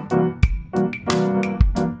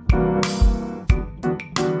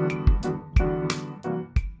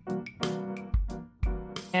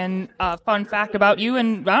 And fun fact about you,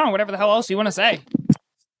 and I don't know, whatever the hell else you want to say.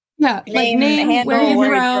 Yeah, like name, handle, where you where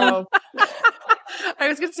throw. I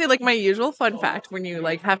was gonna say like my usual fun fact when you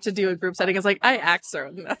like have to do a group setting is like I axe throw,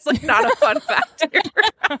 and that's like not a fun fact here.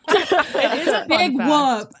 It is a fun Big fact.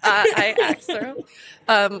 whoop. I axe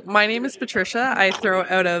throw. My name is Patricia. I throw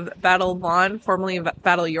out of Battle Vaughan, formerly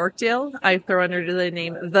Battle Yorkdale. I throw under the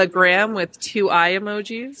name The Graham with 2 eye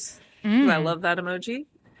emojis. I love that emoji.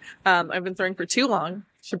 I've been throwing for too long.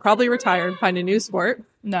 Should probably retire and find a new sport.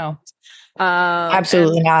 No.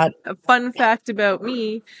 Absolutely not. A fun fact about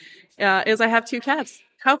me is I have 2 cats.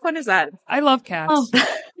 How fun is that? I love cats.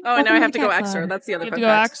 Oh, and now I have to go Cat extra. club. That's the other You have fun to go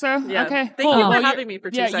fact. extra? Yeah. Okay, Thank cool. you for Well, having me for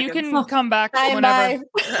 2 yeah, seconds. you can come back Bye. whenever.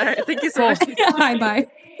 All right, thank you so much. Bye bye.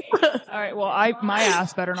 All right, well, my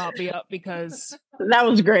ass better not be up because That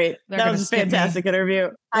was great. They're That gonna was a skip me. fantastic interview.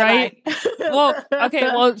 Right? Bye-bye. well, okay,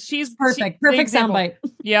 well, she's Perfect. the Perfect example. soundbite.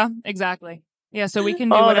 Yeah, exactly. Yeah, so we can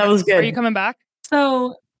do Oh, whatever. that was good. Are you coming back?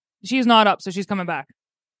 So She's not up, so she's coming back.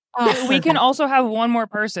 We can also have one more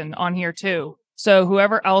person on here too. So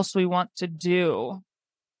whoever else we want to do,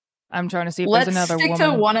 I'm trying to see if Let's there's another stick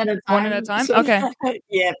woman. to one at a time. One at a time? So- Okay.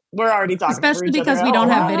 Yeah, we're already talking. for especially each because other. we don't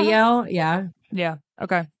Oh, have wow. video. Yeah. Yeah.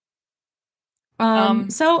 Okay.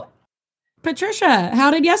 So Patricia,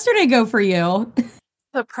 how did yesterday go for you?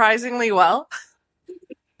 Surprisingly well.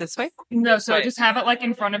 This way? No, so Wait. just have it like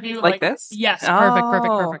in front of you, Like this? Yes.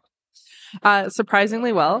 Perfect.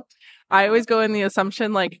 Surprisingly well. I always go in the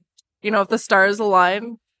assumption like, if the stars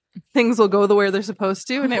align, things will go the way they're supposed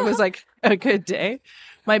to. And it was like a good day.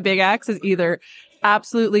 My big axe is either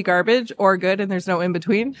absolutely garbage or good, and there's no in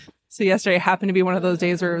between. So yesterday happened to be one of those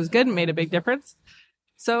days where it was good and made a big difference.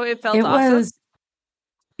 So it felt awesome.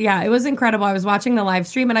 It was incredible. I was watching the live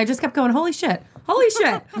stream and I just kept going, holy shit, holy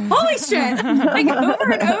shit, holy shit. Like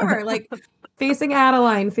over and over, like facing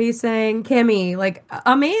Adeline, facing Kimmy, like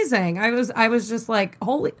amazing. I was just like,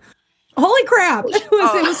 holy crap. It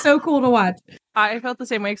was so cool to watch. I felt the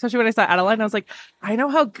same way, especially when I saw Adeline. I was like, I know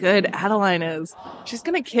how good Adeline is. She's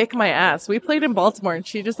going to kick my ass. We played in Baltimore and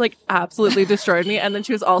she just like absolutely destroyed me. And then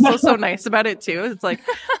she was also so nice about it too. It's like,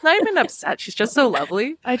 not even upset. She's just so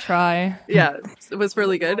lovely. I try. Yeah, it was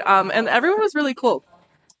really good. And everyone was really cool.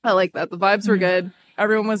 I like that. The vibes were good.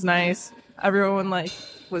 Everyone was nice. Everyone like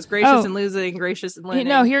was gracious in losing, gracious in winning.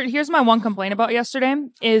 No, here's my one complaint about yesterday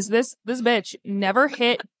is this bitch never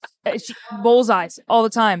hit bullseyes all the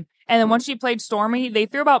time. And then once she played Stormy, they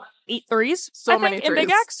threw about 8 threes. So I many think, in Big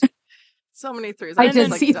threes. X. So many threes. I was did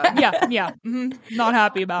like, see done. that. Yeah. Not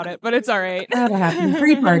happy about it, but it's all right. That happened.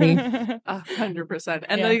 Free party. 100%.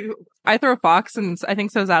 And Yeah. I throw a fox, and I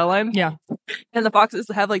think so is Adeline. Yeah. And the foxes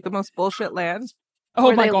have like the most bullshit land. Oh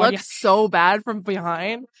where my they god. look Yeah. so bad from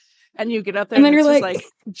behind, and you get up there And and, then it's you're just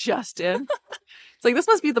like just in. It's like this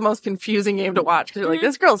must be the most confusing game to watch because you're like,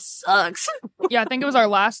 this girl sucks. Yeah, I think it was our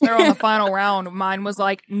last throw on the final round. Mine was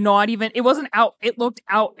like not even. It wasn't out. It looked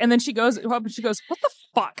out, and then she goes up and she goes, "What the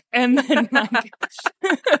fuck?" And then like,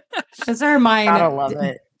 Is her mine? Gotta love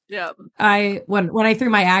it. Yeah. When I threw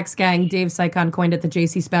my Axe Gang, Dave Sycon coined it the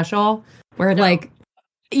JC special, where like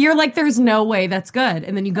you're like, there's no way that's good,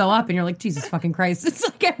 and then you go up and you're like, Jesus fucking Christ, it's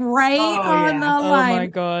like right on the line. Oh my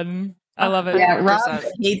god, I love it. Yeah, Rob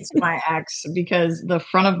 100%. hates my axe because the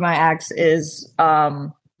front of my axe is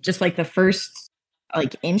just like the first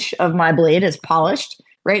like inch of my blade is polished,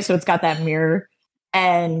 right? So it's got that mirror,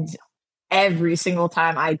 and every single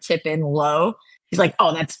time I tip in low, he's like,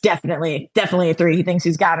 "Oh, that's definitely a 3." He thinks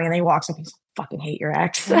he's got me, and then he walks up. He's like, "Fucking hate your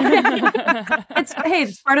axe."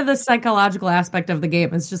 It's part of the psychological aspect of the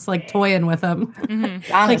game. It's just like toying with them. Mhm.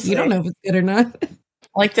 Like you don't know if it's good or not. I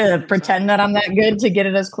like to pretend that I'm that good to get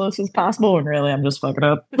it as close as possible, and really, I'm just fucking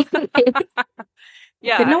up.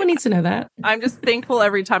 Yeah. But no one needs to know that. I'm just thankful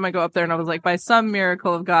every time I go up there, and I was like, by some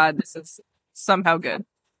miracle of God, this is somehow good.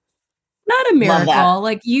 Not a Love that. miracle.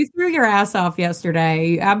 Like you threw your ass off yesterday.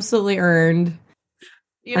 You absolutely earned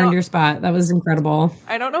your spot. That was incredible.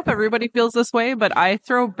 I don't know if everybody feels this way, but I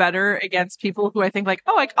throw better against people who I think like,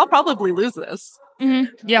 oh, I'll probably lose this.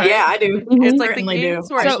 Mm-hmm. Yeah. Yeah, I do. It's like the Certainly games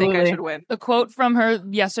do. where I think I Absolutely. should win. The quote from her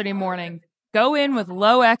yesterday morning: "Go in with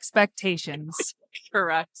low expectations."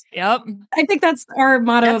 Correct. Yep. I think that's our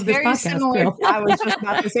motto That's of this very podcast. similar. Phil. I was just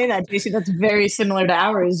about to say that, JC. That's very similar to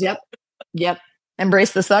ours. Yep.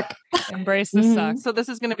 Embrace the suck. Embrace the Mhm. suck. So this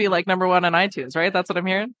is going to be like number 1 on iTunes, right? That's what I'm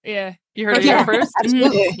hearing. Yeah. You heard it Yeah. here first.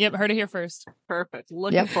 Absolutely. Yep. Heard it here first. Perfect.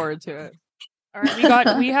 Looking Yep. forward to it. All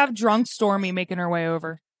right. We have drunk Stormy making her way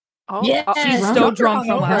over. Oh, Yeah. She's Drunk still or drunk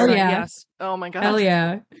from hungover? last night. Yeah. Yes. oh my God. Hell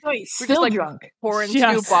yeah. Oh, We're he's just still like drunk. pouring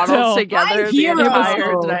Yeah, 2 bottles still. together My the hero.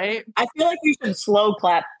 entire night. I feel like we should slow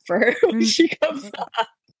clap for her when she comes up.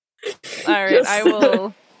 All right. Just- I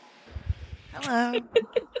will. Hello.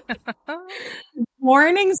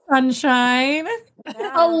 Morning, sunshine.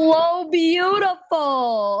 Hello,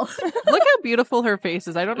 beautiful. Look how beautiful her face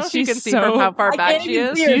is. I don't know if you She's can see so- from how far I back can't she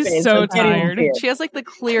even is. see her She's face. so I can't even tired. see it. She has like the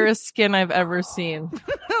clearest skin I've ever seen.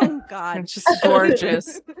 Oh God. It's just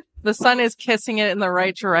gorgeous. The sun is kissing it in the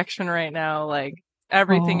right direction right now. Like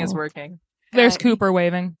everything is Oh. working. There's Cooper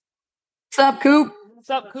waving. What's up, Coop? What's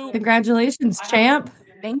up, Coop? Congratulations, champ.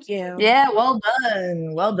 Thank you. Yeah, well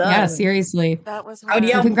done. Well done. Yeah, seriously. That was I would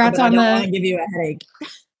yell, hard. Congrats but I on don't the- want to give you a headache.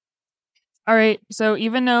 All right. So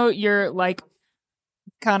even though you're like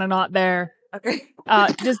kind of not there, Okay.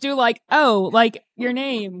 just do like, oh, like your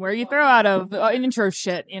name, where you throw out of intro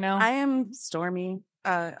shit, you know? I am Stormy.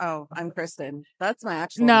 I'm Kristen. That's my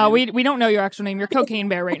actual No, name. we don't know your actual name. You're Cocaine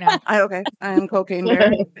Bear right now. Okay. I am Cocaine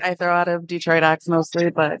Bear. I throw out of Detroit Axe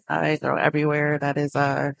mostly, but I throw everywhere that is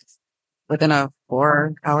within a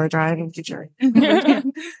 4-hour drive of Detroit.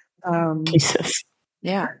 Jesus.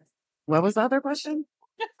 Yeah. What was the other question?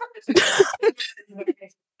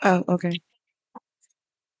 Oh, okay.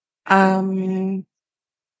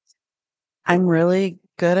 I'm really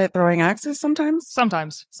good at throwing axes sometimes.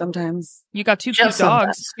 Sometimes you got 2 cute Just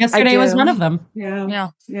sometimes. dogs. Yesterday was do. one of them. Yeah.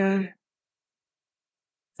 Yeah.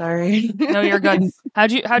 Sorry. No, you're good.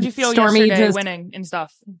 How'd you feel Stormy yesterday just- winning and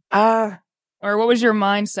stuff? Uh, Or what was your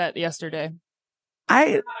mindset yesterday?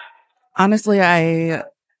 I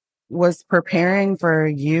was preparing for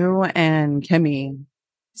you and Kimmy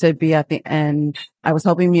to be at the end. I was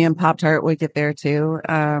hoping me and Pop Tart would get there too.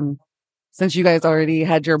 Since you guys already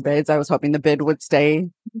had your bids, I was hoping the bid would stay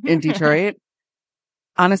in Detroit.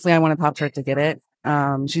 Honestly, I wanted Pop Tart to get it.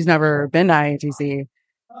 She's never been to IATC,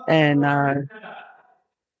 and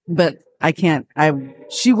but I can't.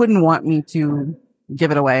 She wouldn't want me to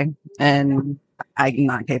give it away, and I'm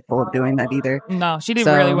not capable of doing that either. No, she did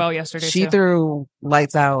So, really well yesterday. She too. threw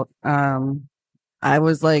lights out. I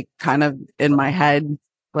was like kind of in my head,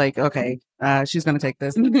 like, okay, she's going to take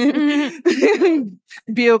this.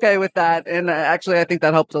 Be okay with that. And actually, I think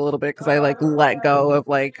that helped a little bit because I like let go of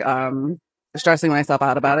like stressing myself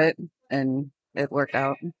out about it, and it worked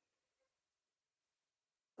out.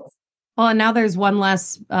 Well, and now there's one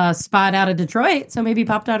less spot out of Detroit, so maybe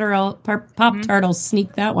Pop Tart will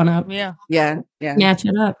sneak that one up. Yeah. Yeah. Snatch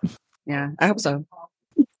it up. I hope so.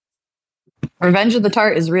 Revenge of the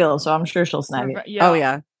Tart is real, so I'm sure she'll snag it. Yeah. Oh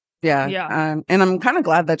yeah. And I'm kind of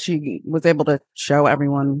glad that she was able to show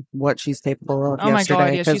everyone what she's capable of Oh my yesterday. god,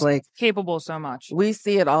 yeah, Because she's like capable so much. we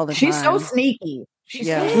see it all the She's time. so sneaky.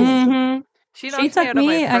 Yeah. Mhm. She She knocked took me out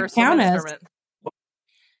me of my at first home Countess. instrument.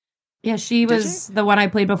 Yeah, she Did was the one I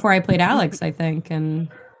played before I played Alex, I think, and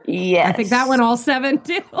Yes. I think that went all 7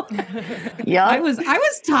 too. Yeah. I was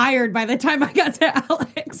tired by the time I got to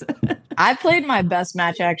Alex. I played my best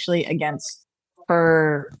match actually against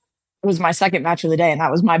her. It was my second match of the day, and that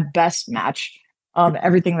was my best match.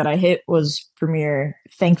 Everything that I hit was Premier,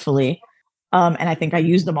 thankfully. And I think I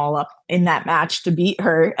used them all up in that match to beat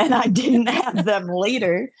her, and I didn't have them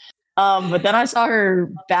later. But then I saw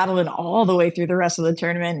her battling all the way through the rest of the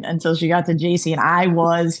tournament until she got to JC, and I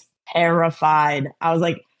was terrified. I was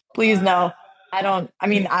like, please no. I'm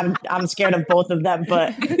scared of both of them,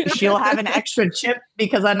 but she'll have an extra chip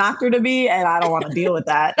because I knocked her to be, and I don't want to deal with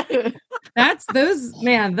that. Those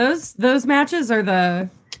matches are the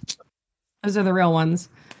real ones.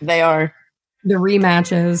 They are. The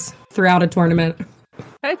rematches throughout a tournament.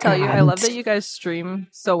 Can I tell you, I love that you guys stream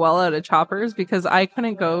so well out of Choppers because I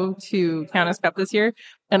couldn't go to Countess Cup this year,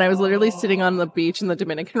 and I was literally sitting on the beach in the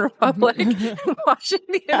Dominican Republic watching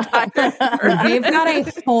the entire. They've got a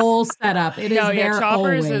full setup. It is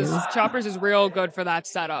Choppers is real good for that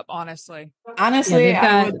setup. Honestly, they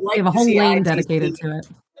have a whole lane dedicated to it.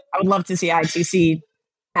 I would love to see ITC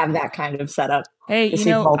have that kind of setup. Hey,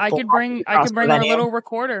 I could bring our little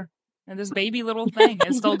recorder. And this baby little thing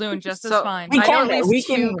is still doing just as fine. We can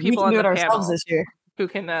do it ourselves this year. Who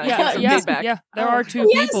can feedback. Yeah, there are two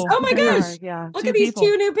people. Oh my gosh. Look at these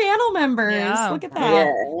two new panel members. Yeah. Look at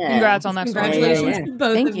that. Yeah. Congrats on that. Congratulations to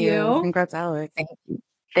both Thank of you. you. Congrats, Alex.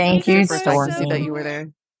 Thank you, Super Stormy. stoked to see that you were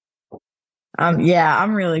there.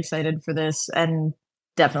 I'm really excited for this, and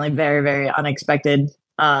definitely very, very unexpected.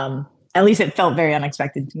 At least it felt very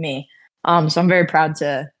unexpected to me. So I'm very proud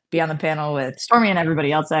to be on the panel with Stormy and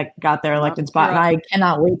everybody else that got their elected spot. And I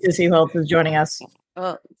cannot wait to see who else is joining us.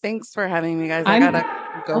 Well, thanks for having me, guys. I gotta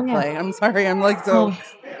go play. I'm sorry. I'm like so.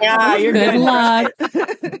 Yeah, you're good good. luck.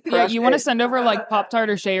 Yeah, you want to send over like Pop-Tart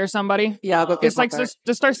or Shay or somebody? Yeah, I'll go get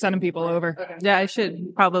just start sending people over. Okay. Yeah, I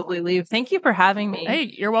should probably leave. Thank you for having me.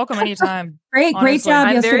 Hey, you're welcome anytime. Great job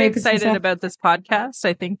I'm yesterday. very excited Patricia. about this podcast.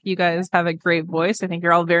 I think you guys have a great voice. I think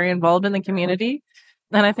you're all very involved in the community,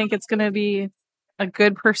 and I think it's going to be a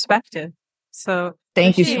good perspective. So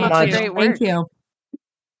thank you so much. Great work. Thank you.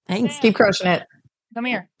 Thanks. Keep crushing it. Come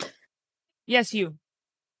here. Yes, you.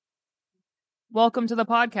 Welcome to the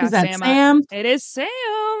podcast, Is that Sam. Sam? It is Sam.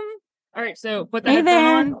 All right, so put the Hey headphone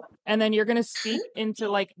there. on, and then you're gonna speak into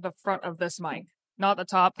like the front of this mic, not the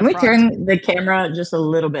top. Can we front. turn the camera just a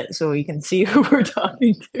little bit so we can see who we're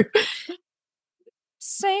talking to?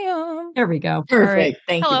 Sam? There we go. Perfect. right.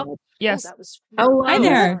 Thank Hello. you. Yes. Hello. Hi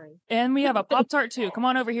there. And we have a Pop-Tart too. Come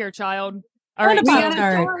on over here, child. All What right, about Sam.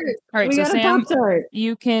 Pop-Tart? All right, We so got a Sam, Pop-Tart.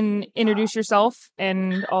 you can introduce yourself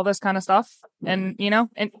and all this kind of stuff, and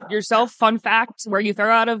and yourself, fun facts, where you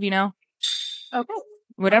throw out of, Okay.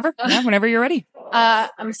 whatever. Yeah, whenever you're ready.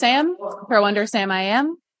 I'm Sam, Pro Under Sam I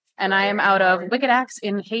am, and I am out of Wicked Axe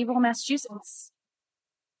in Haverhill, Massachusetts.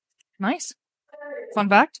 Nice. Fun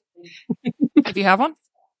fact. If you have one.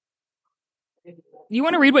 You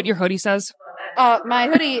want to read what your hoodie says? My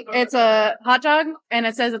hoodie, it's a hot dog, and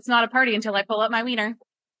it says it's not a party until I pull up my wiener.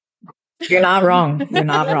 You're not wrong. You're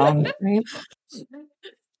not wrong. Right.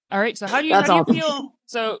 All right. So how do That's you awesome. feel?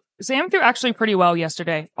 So Sam threw actually pretty well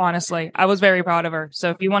yesterday. Honestly, I was very proud of her. So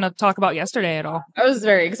if you want to talk about yesterday at all, I was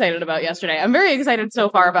very excited about yesterday. I'm very excited so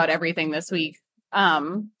far about everything this week.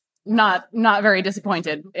 Not very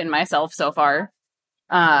disappointed in myself so far.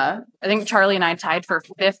 I think Charlie and I tied for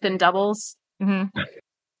 5th in doubles. Mm-hmm.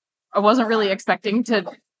 I wasn't really expecting to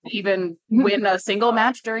even win a single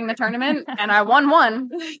match during the tournament, and I won one.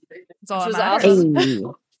 That's all Which that was matters.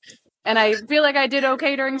 awesome. And I feel like I did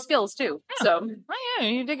okay during skills too. So Oh yeah,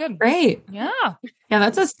 you did good. Great. Yeah. Yeah,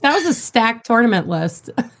 that was a stacked tournament list.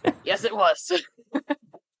 yes, it was.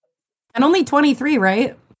 And only 23,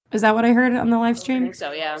 right? Is that what I heard on the live I stream? think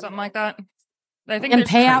so, yeah. Something like that. I think And there's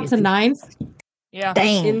payout to 9th? Yeah.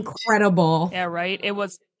 Dang. Incredible. Yeah. Right.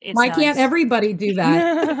 It's Why nice. can't everybody do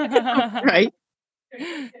that? Right.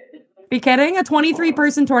 Be kidding? A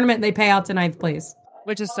 23-person tournament, they pay out to 9th place.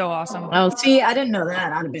 Which is so awesome. Oh, see, I didn't know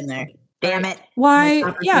that. I'd have been there. Damn it. Why?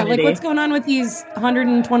 Missed Yeah, like opportunity. what's going on with these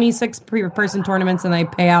 126-person tournaments and they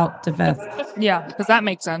pay out to 5th? Yeah, because that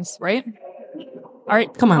makes sense, right? All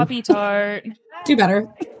right. Come on. Puppy Tart. Do better.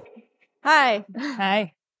 Hi.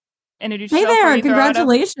 Hey. Introduce Hey yourself there, before you throw out a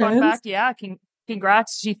congratulations. Fun fact. Yeah.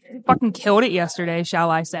 Congrats. She fucking killed it yesterday, shall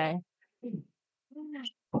I say.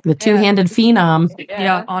 The two-handed phenom.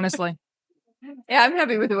 Yeah, honestly. Yeah, I'm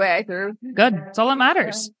happy with the way I threw. Good. That's all that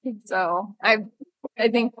matters. So I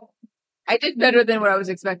think I did better than what I was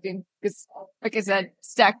expecting because, like I said,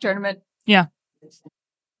 stack tournament. Low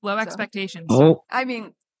So. expectations. Oh, I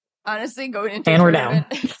mean, honestly, going into And a we're down.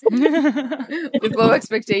 tournament with low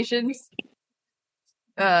expectations,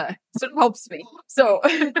 sort of helps me. So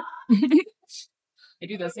I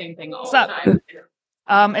do the same thing all What's the up?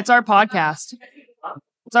 time. It's our podcast.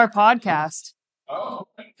 It's our podcast.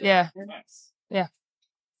 Yeah.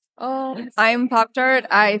 I'm Pop Tart.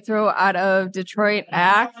 I throw out of Detroit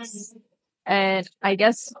Axe. And I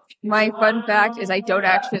guess my fun fact is I don't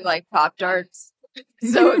actually like Pop-Tarts.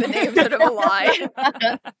 So the name's sort of a lie.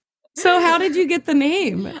 So how did you get the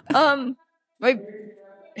name?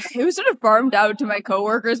 It was sort of farmed out to my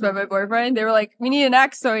coworkers by my boyfriend. They were like, "We need an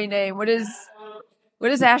Axoy name. What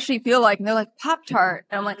does Ashley feel like?" And they're like, "Pop-Tart."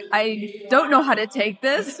 And I'm like, "I don't know how to take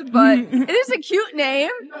this, but it is a cute name."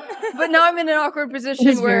 But now I'm in an awkward position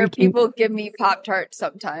is where very cute. people give me Pop-Tarts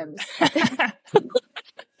sometimes.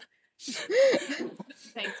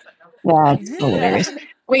 Thanks. That's hilarious.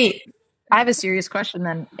 Wait, I have a serious question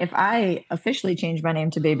then. If I officially change my name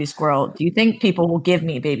to Baby Squirrel, do you think people will give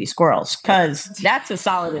me baby squirrels? Because that's a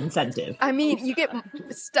solid incentive. I mean, you get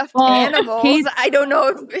stuffed Well, animals. Kate- I don't know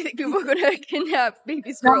if people are going to kidnap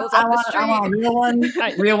baby squirrels off the street. I want real ones.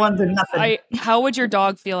 Real ones are nothing. How would your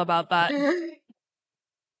dog feel about that?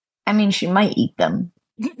 I mean, she might eat them.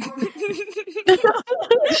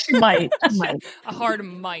 She might. A hard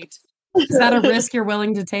might. Is that a risk you're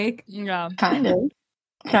willing to take? Yeah. Kind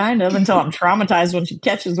of, until I'm traumatized when she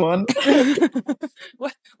catches one.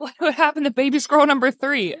 What happened to baby squirrel number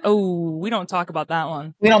 3? Oh, we don't talk about that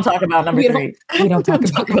one. We don't talk about number 3. We don't talk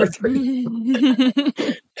about number 3.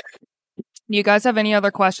 You guys have any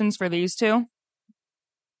other questions for these two?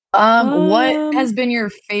 What has been your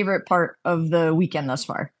favorite part of the weekend thus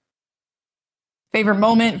far? Favorite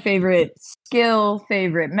moment, favorite skill,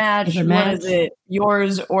 favorite match? Favorite What match. is it?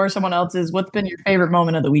 Yours or someone else's? What's been your favorite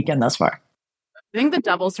moment of the weekend thus far? I think the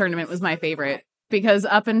doubles tournament was my favorite because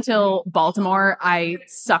up until Baltimore, I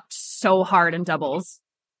sucked so hard in doubles.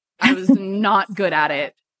 I was not good at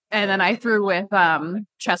it. And then I threw with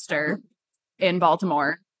Chester in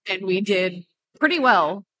Baltimore and we did pretty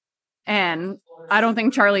well. And I don't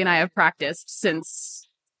think Charlie and I have practiced since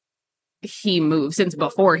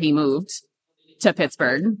before he moved to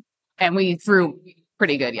Pittsburgh. And we threw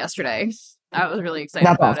pretty good yesterday. I was really excited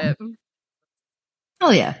That's about awesome. it. Oh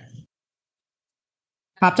yeah.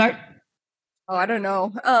 Pop-Tart? Oh, I don't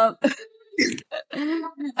know. I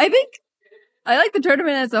think I like the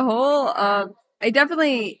tournament as a whole.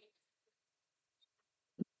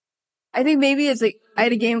 I think maybe it's like I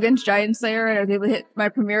had a game against Giant Slayer and I was able to hit my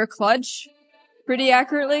premier clutch pretty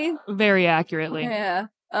accurately. Very accurately. Yeah.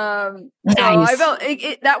 So Nice. I felt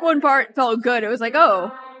that one part felt good. It was like,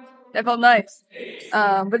 oh, that felt nice.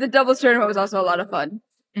 But the doubles tournament was also a lot of fun.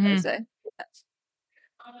 Mhm. I'd say.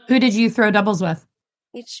 Who did you throw doubles with?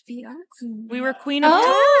 HBR. We were queen of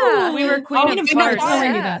Oh, we were queen of Tarts. tarts. I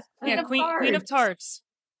knew that. Yeah, queen of tarts.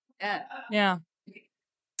 Yeah. Yeah,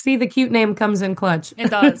 See, the cute name comes in clutch. it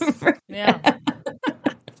does. Yeah.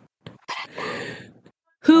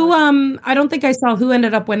 Who? I don't think I saw who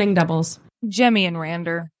ended up winning doubles. Jemmy and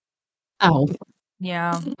Rander. Oh,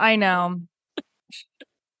 Yeah, I know.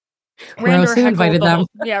 Gross, who heckled invited the them?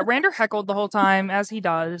 Rander heckled the whole time, as he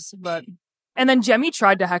does, and then Jemmy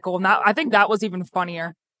tried to heckle, and I think that was even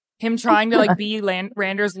funnier. Him trying to like be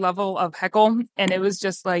Rander's level of heckle, and it was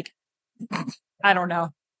just like, I don't know.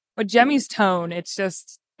 But Jemmy's tone, it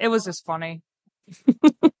was just funny.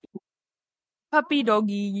 Puppy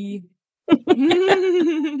doggy.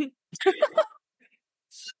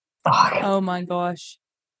 Oh my gosh.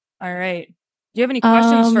 All right. Do you have any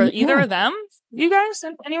questions for either yeah. of them? You guys?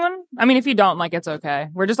 Anyone? I mean, if you don't, like, it's okay.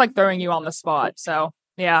 We're just like throwing you on the spot. So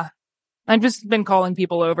yeah. I've just been calling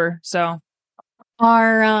people over. So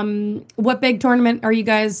what big tournament are you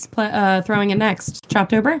guys throwing in next?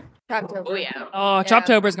 Choptober? Oh yeah. oh,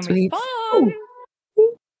 Choptober is gonna be Sweet. fun.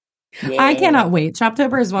 I cannot wait.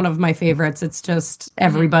 Choptober is one of my favorites. It's just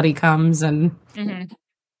everybody comes and Mhm.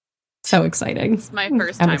 so exciting. It's my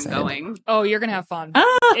first I'm time excited. going. Oh, you're gonna have fun. Ah,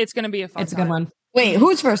 It's gonna be a fun it's a good time. one. Wait,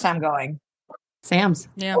 who's first time going? Sam's.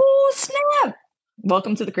 Yeah. Oh, snap.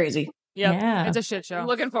 Welcome to the crazy. Yep. Yeah. It's a shit show. I'm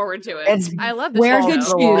looking forward to it. It's I love the Wear show. good balls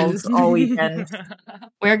to the walls shoes. all weekend.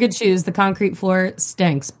 Wear good shoes. The concrete floor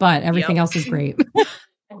stinks, but everything Yep. else is great.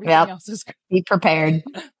 Everything Yep. else is Be prepared.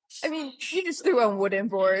 I mean, you just threw on wooden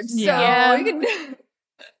boards. Yeah. So you can.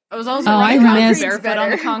 I was also Oh, I running around missed- barefoot on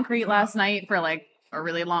the concrete last night for like a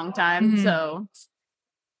really long time. Mhm. So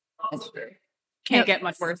can't get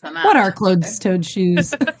much worse than that. What are closed-toed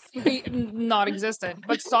shoes? not existent.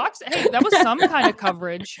 But socks, hey, that was some kind of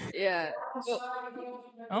coverage. Yeah.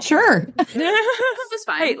 Sure. It was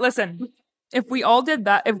fine. Hey, listen. If we all did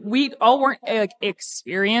that, if we all weren't like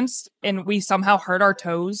experienced and we somehow hurt our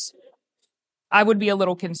toes, I would be a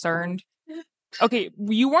little concerned. Okay,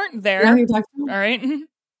 you weren't there. You know who you're talking about? All right.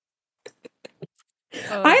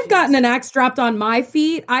 Oh, I've jeez. gotten an axe dropped on my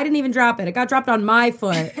feet. I didn't even drop it. It got dropped on my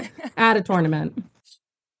foot at a tournament.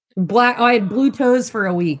 I had blue toes for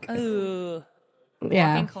a week. Ugh.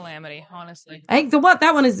 Yeah. Fucking calamity, honestly.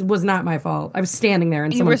 That one was not my fault. I was standing there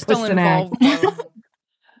and You someone were still pushed an egg involved, though.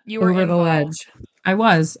 You were over the involved. ledge. I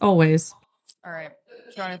was, always. All right.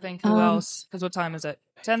 Trying to think who else. Because what time is it?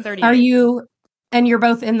 10:30. Are you, and you're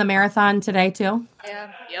both in the marathon today too?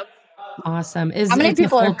 Yeah. Yep. Awesome. How many it's a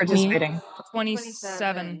people are full 20? participating?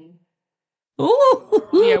 27. Ooh.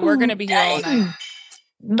 Yeah, we're going to be here all night.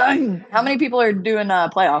 Dang. How many people are doing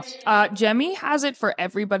playoffs? Jemmy has it for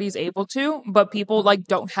everybody's able to, but people like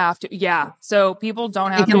don't have to. Yeah, so people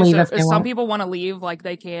don't have can to. leave So if they some want. people want to leave, like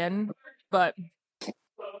they can, but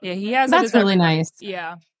yeah, he has. That's it as really everybody. nice.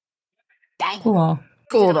 Yeah, Cool.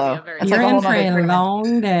 Cool gonna be though. a very- That's You're like a in whole for nother a tournament.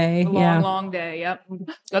 long day. a long, Yeah. long day. Yep.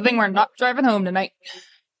 Good thing we're not driving home tonight.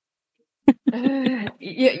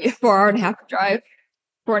 Yeah, 4.5 hour drive.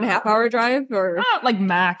 4.5 hour drive, or Like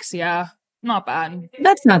max, yeah, not bad.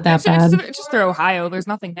 That's not that bad. It's just through Ohio. There's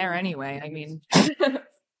nothing there anyway. I mean,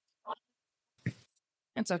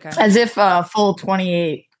 it's okay. As if a full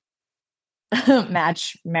 28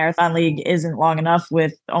 match marathon league isn't long enough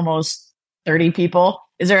with almost 30 people.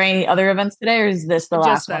 Is there any other events today, or is this the Just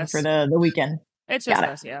last one this. for the weekend? It's just Got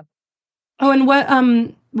it. this, yeah. Oh, and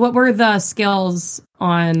what were the skills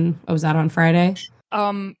on? Oh, was that on Friday?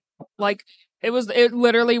 Like it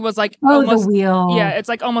literally was like Oh, almost. the wheel. Yeah, it's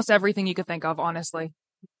like almost everything you could think of, honestly.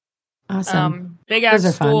 Awesome. Big Those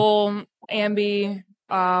axe are fun. school, ambi.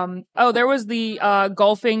 There was the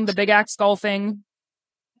golfing, the big axe golfing.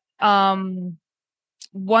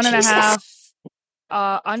 1.5.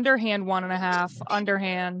 Underhand 1.5.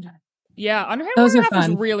 Underhand. Yeah, underhand Those are 1.5 is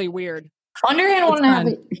fun. really weird. Underhand It's one and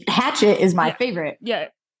a half. Hatchet is my Yeah. favorite. Yeah.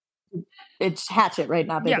 It's hatchet, right?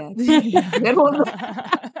 Not big Yeah. axe. Good one.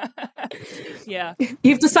 Yeah.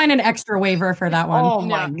 You have to sign an extra waiver for that one. Oh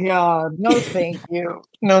my god! No, thank you.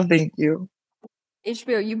 No, thank you.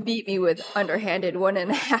 HBO, you beat me with underhanded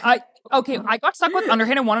 1.5. Okay, I got stuck with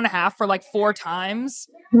underhanded 1.5 for like 4 times.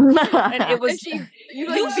 And it was you You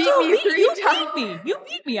like beat still me beat- 3 you times. beat me. You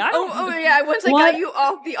beat me. I don't. Oh yeah, once I What? got you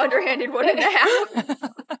off the underhanded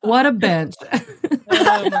 1.5. What a bitch.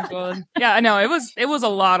 Oh my god. Yeah, I know. It was a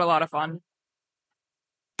lot of fun.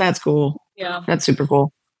 That's cool. Yeah. That's super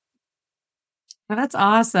cool. That's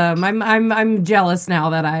awesome. I'm jealous now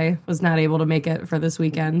that I was not able to make it for this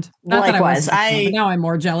weekend. Not Likewise, that I was, but now I'm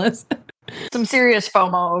more jealous. Some serious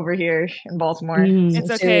FOMO over here in Baltimore. Mm. Some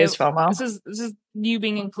It's okay. serious FOMO. This is you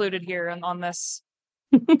being included here on this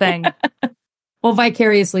thing. We'll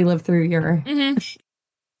vicariously live through your. Mm-hmm.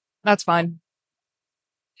 That's fine.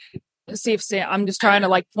 See if I'm just trying to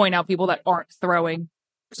like point out people that aren't throwing.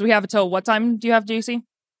 So we have until what time do you have, JC?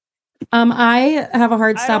 I have a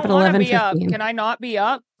hard stop I at don't wanna be up. 11:15. Can I not be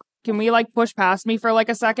up? Can we like push past me for like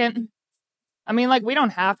a second? I mean, like we don't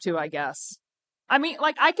have to, I guess. I mean,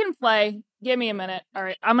 like I can play. Give me a minute. All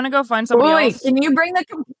right, I'm gonna go find somebody Wait, else. can you bring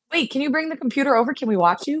the Can you bring the computer over? Can we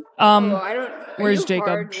watch you? I don't. Where's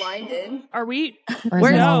Jacob? Lined in? Are we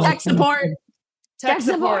Where's No. tech support? tech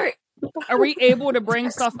support? Are we able to bring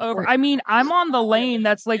stuff over? I mean, I'm on the lane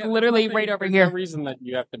that's like literally right over There's here. no reason that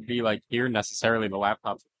you have to be like here necessarily. The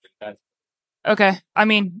laptop's Okay, I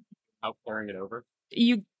mean, out carrying it over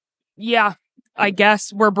yeah, I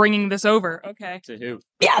guess we're bringing this over. Okay, to who?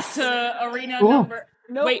 Yes. to arena Cool. number.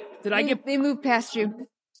 Nope. Wait, did I get? They moved past you.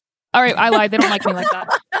 All right, I lied. They don't like me like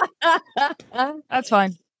that. That's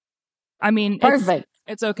fine. I mean, Perfect.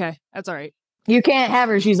 It's okay. That's all right. You can't have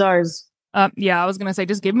her. She's ours. Yeah, I was gonna say,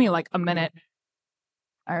 just give me like a minute.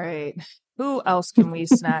 All right. Who else can we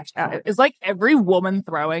snatch out? Is like every woman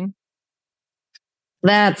throwing?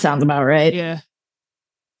 That sounds about right. Yeah.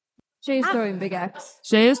 Jay's throwing big axe.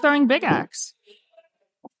 Shay is throwing big axe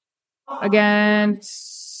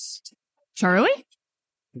against Charlie.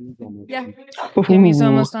 Yeah. Kimmy's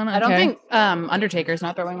almost done. I don't Okay. think Undertaker's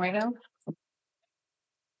not throwing right now.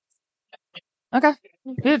 Okay.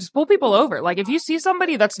 Yeah, just pull people over. Like if you see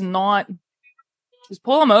somebody that's not, just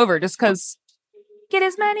pull them over. Just because. Get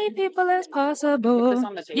as many people as possible.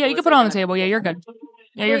 Yeah, you can put it on the table. Yeah, you're good.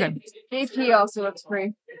 Yeah, you're good. JP also looks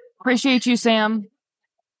free. Appreciate you, Sam.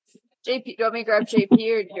 JP, do you want me to grab JP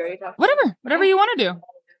or do you already talk? Whatever you want to do.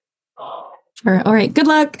 Sure. All right. Good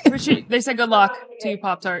luck. They said good luck to you,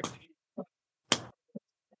 Pop Tart.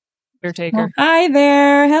 Undertaker. Hi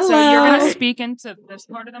there. Hello. So you're gonna speak into this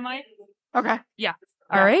part of the mic. Okay.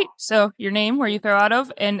 All right. So your name, where you throw out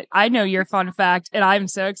of, and I know your fun fact, and I'm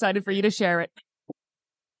so excited for you to share it.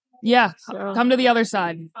 Yeah. Come to the other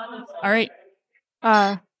side. All right.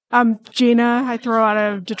 I'm Gina. I throw out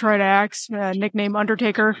of Detroit Axe, nickname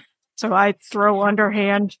Undertaker. So I throw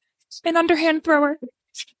underhand. An underhand thrower.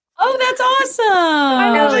 Oh, that's awesome.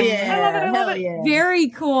 I love Hell it. yeah. I love it. Hell yeah. Very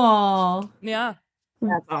cool. Yeah.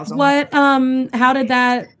 That's awesome. How did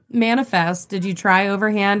that manifest? Did you try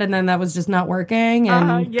overhand and then that was just not working?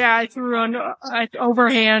 And Yeah, I threw on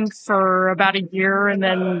overhand for about a year and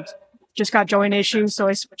then just got joint issues, so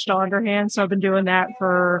I switched to underhand. So I've been doing that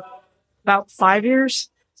for about 5 years.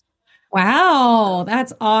 wow,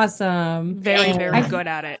 that's awesome. Very, very good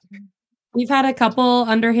at it. We've had a couple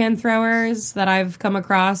underhand throwers that I've come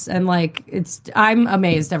across, and like I'm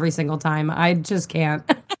amazed every single time. I just can't.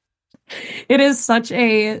 It is such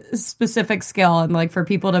a specific skill, and like for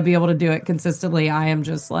people to be able to do it consistently, I am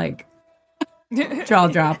just like jaw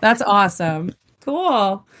drop. That's awesome.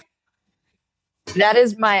 Cool. That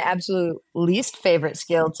is my absolute least favorite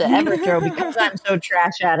skill to ever throw because I'm so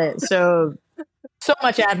trash at it. So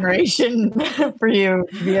much admiration for you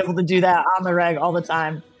to be able to do that on the reg all the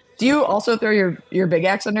time. Do you also throw your big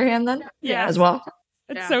axe underhand then? Yeah. As well?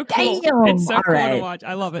 It's so cool. Damn. It's so All cool to right. watch.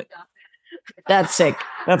 I love it. That's sick.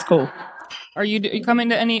 That's cool. Are you coming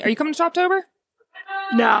to Choptober?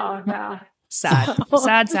 No. Sad.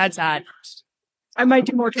 Sad. I might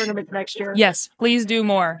do more tournaments next year. Yes, please do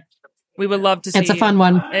more. We would love to see. It's a fun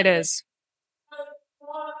one. It is.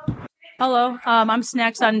 Hello, I'm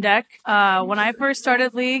Snacks on Deck. When I first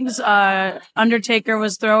started leagues, Undertaker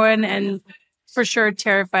was throwing and for sure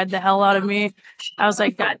terrified the hell out of me. I was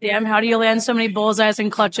like, God damn, how do you land so many bullseyes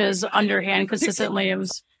and clutches underhand consistently? It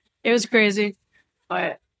was crazy.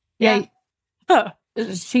 But Yeah.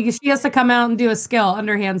 She has to come out and do a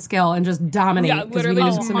underhand skill, and just dominate. Yeah, Because we literally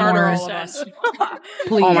need just some murder more. all of us.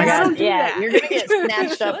 Please. Oh my Yeah, god. don't do Yeah, that. you're gonna get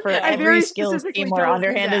snatched up for I every very skills specifically team where don't do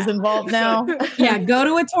underhand that. is involved now. Yeah, go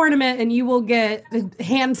to a tournament and you will get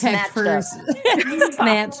handpicked Snatched for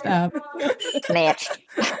snatched up. Snatched.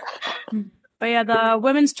 But yeah, the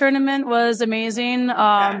women's tournament was amazing.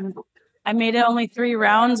 I made it only 3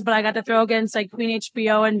 rounds, but I got to throw against like Queen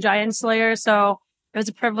HBO and Giant Slayer. So it was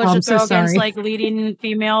a privilege Oh, to I'm so throw against sorry. like leading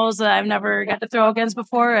females that I've never got to throw against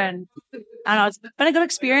before. And I don't know, it's been a good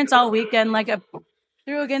experience all weekend. Like I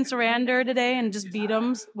threw against Rander today and just beat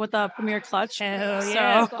him with a premier clutch. Hell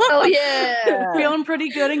yeah. So Oh yeah. feeling pretty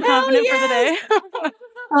good and confident for the day.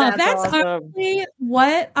 That's awesome. honestly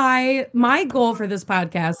what my goal for this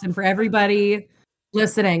podcast and for everybody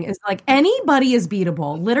listening is like anybody is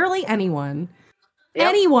beatable. Literally anyone. Yep.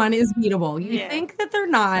 Anyone is beatable. You Yeah. think that they're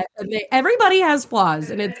not. And everybody has flaws,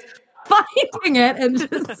 and it's finding it and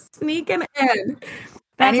just sneaking in.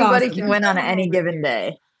 That's Anybody awesome. can win on any given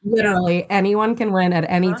day. Literally, anyone can win at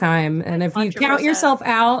any time. And if you count 100%. yourself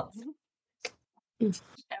out,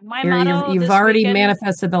 My motto you've this already weekend-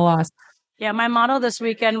 manifested the loss. Yeah, my motto this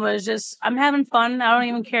weekend was just I'm having fun. I don't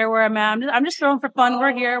even care where I'm at. I'm just throwing for fun.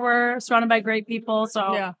 We're here. We're surrounded by great people.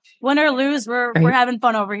 So Yeah. win or lose, we're Right. having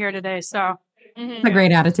fun over here today. So It's a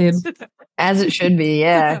great attitude. As it should be,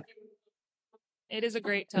 yeah. It is a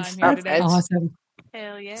great time It's here not today. bad. Awesome.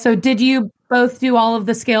 hell yeah. So did you both do all of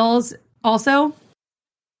the skills also?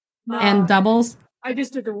 And doubles? I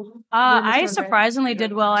just did the. I surprisingly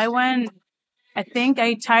did well. I think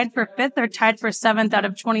I tied for 5th or tied for 7th out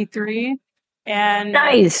of 23. And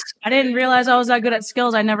Nice. I didn't realize I was that good at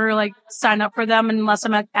skills. I never like signed up for them unless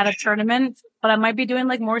I'm at a tournament. But I might be doing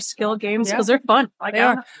like more skill games because they're fun. Like, They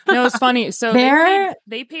are. No, it's funny. So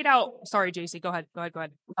they paid out. Sorry, JC. Go ahead.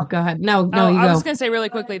 Oh, go ahead. No, you I go. was going to say really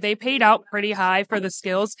quickly, they paid out pretty high for the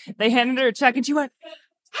skills. They handed her a check and she went,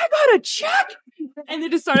 I got a check. And they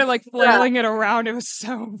just started like flailing it around. It was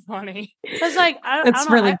so funny. It's like, I It's don't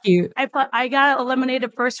know. really cute. I got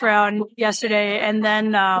eliminated first round yesterday, and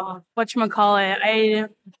then whatchamacallit, I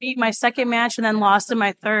beat my second match and then lost in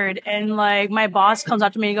my third. And like my boss comes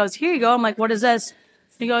up to me and goes, "Here you go." I'm like, "What is this?"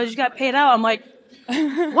 He goes, "You got paid out." I'm like,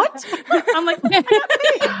 "What?" I'm like, "I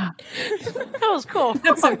got paid." That was cool.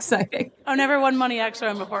 That's so exciting. I've never won money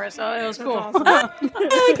extra before, so it was cool.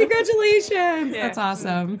 Oh, congratulations. That's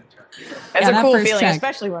awesome. That's Yeah, a that cool first feeling, check.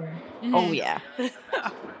 especially when. Oh yeah.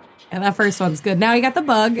 And that first one's good. Now you got the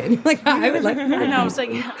bug, and you're like, I would like I know. I was like,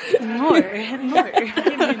 more.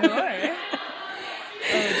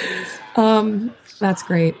 That's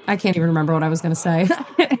great. I can't even remember what I was going to say.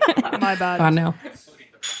 My bad. Oh no,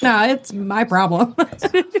 it's my problem.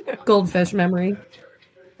 Goldfish memory.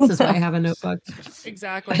 This is why I have a notebook.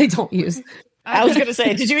 Exactly. I don't use. I was gonna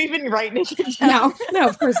say, did you even write anything down? No,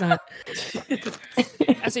 of course not.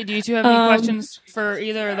 I say, do you two have any questions for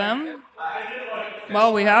either of them?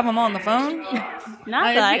 Well, we have them on the phone.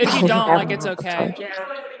 Not that. If you don't, like, it's okay.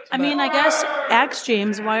 I mean, I guess ask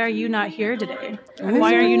James, why are you not here today?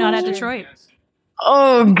 Why are you not at Detroit?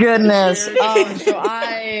 Oh goodness. So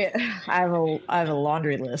I have a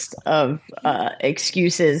laundry list of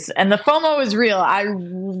excuses, and the FOMO is real. I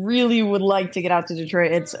really would like to get out to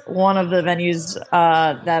Detroit. It's one of the venues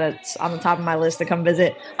that it's on the top of my list to come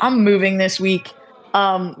visit. I'm moving this week.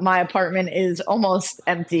 My apartment is almost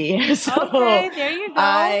empty, so Okay, there you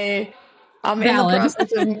go. I'm in the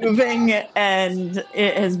process of moving, and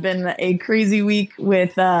it has been a crazy week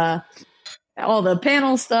with all the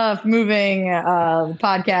panel stuff, moving, the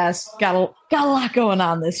podcast. Got a lot going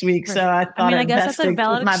on this week, so I thought I guess best that's a to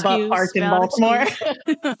valid keep my butt excuse. parked in Valid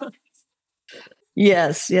Baltimore.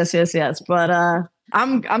 Yes. But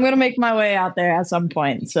I'm gonna make my way out there at some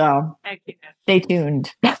point, so stay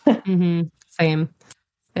tuned. Same.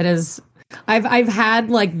 It is. I've had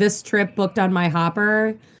like this trip booked on my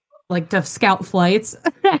hopper, like to scout flights.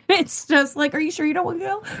 It's just like, are you sure you don't want to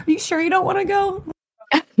go? Are you sure you don't want to go?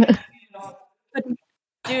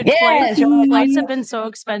 Dude, Yeah, flights have been so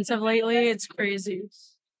expensive lately. It's crazy.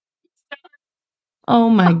 Oh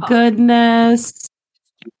my goodness.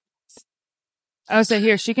 I would say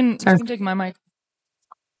here, she can take my mic.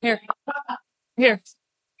 Here.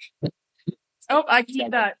 Oh, I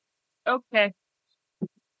keep that. Okay.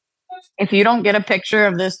 If you don't get a picture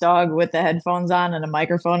of this dog with the headphones on and a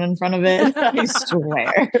microphone in front of it, I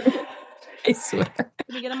swear. I swear. Can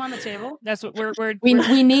we get them on the table? That's what we're We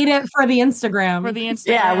need it for the Instagram. for the Instagram.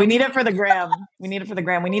 Yeah, we need it for the gram. We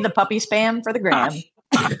need the puppy spam for the gram.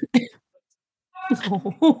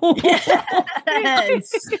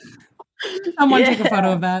 Yes. Someone take a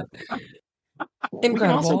photo of that. You can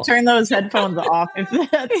also Incredible. turn those headphones off if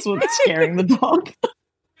that's what's scaring the dog.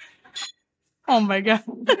 Oh my god.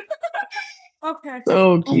 Okay.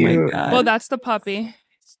 So cute. Well, that's the puppy.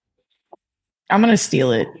 I'm gonna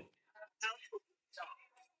steal it.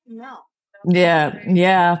 No. Yeah. You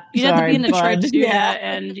have to Sorry, be in Detroit bud. to do that,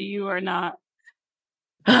 and you are not.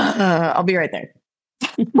 I'll be right there.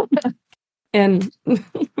 In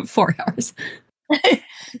 4 hours.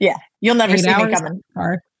 Yeah, you'll never 8 see me hours. coming.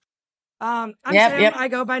 I'm Yep, Sam. yep. I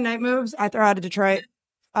go by Night Moves. I throw out of Detroit.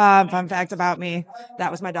 Fun fact about me: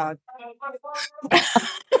 that was my dog. That's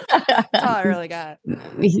all I really got.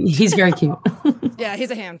 He's very cute. Yeah,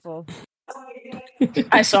 he's a handful.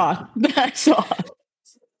 I saw.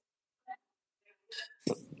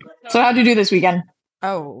 So how'd you do this weekend?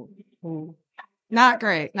 Oh, not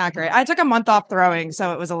great. I took a month off throwing,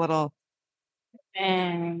 so it was a little.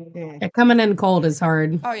 Yeah, coming in cold is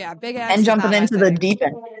hard. Oh yeah, big ass. And is jumping not my into the thing. deep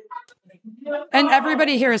end. And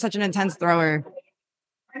everybody here is such an intense thrower.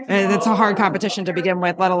 And it's a hard competition to begin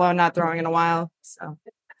with, let alone not throwing in a while. So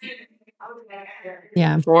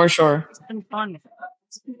Yeah. For sure. It's been fun.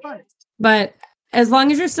 But as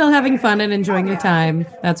long as you're still having fun and enjoying your time,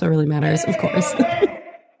 that's what really matters, of course.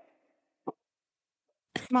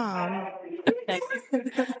 Mom.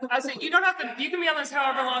 I said you don't have to. You can be on this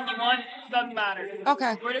however long you want. Doesn't matter.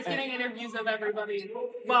 Okay. We're just getting interviews of everybody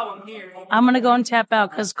while I'm here. I'm gonna go and tap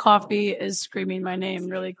out because coffee is screaming my name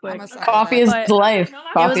really quick. Coffee is But life. It was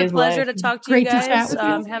Coffee a is pleasure life. to talk to Great you to guys. chat with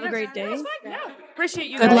you. Have a great day. Appreciate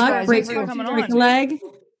you Good guys. luck. Break Thanks for coming a on. leg.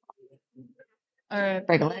 All right.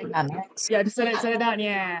 Break a leg. Not next. Yeah, just set it down.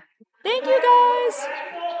 Yeah. Thank you guys.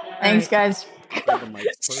 Thanks, guys.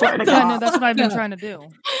 Swear to Yeah, no, God. that's what I've been trying to do.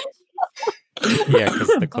 Yeah, because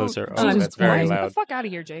the closer. Oh, that's very Get the loud. fuck out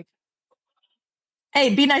of here, Jake.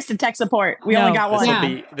 Hey, be nice to tech support. We only got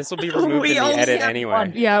one. This will be removed We in the only edit have anyway.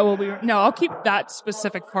 one. Yeah, well, I'll keep that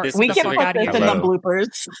specific part. This We the can fuck put out of this here. in the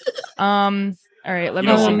bloopers. All right, let You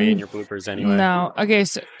me don't want me see. in your bloopers anyway. No. Okay,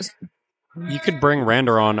 so You could bring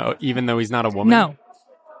Rander on, even though he's not a woman. no.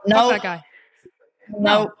 No, Fuck that guy.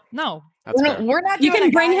 no. No. That's fair. We're not. You doing can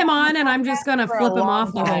a bring guy him on and I'm just gonna for a flip him long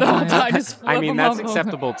off the whole time. time. I mean, that's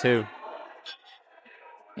acceptable too.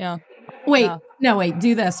 Yeah. Wait, Yeah. no, wait,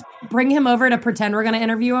 do this. Bring him over to pretend we're gonna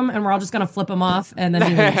interview him and we're all just gonna flip him off and then he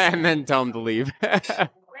leaves. And then tell him to leave.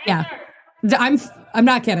 Yeah. I'm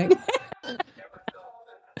not kidding.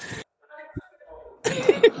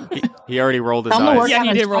 He already rolled his Tell him to work eyes. Yeah, on he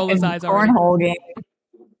his did roll his fucking eyes already. cornhole game.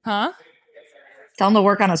 Huh? Tell him to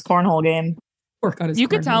work on his cornhole game. Work on his You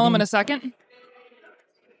could tell him in cornhole a second.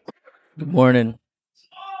 Good morning.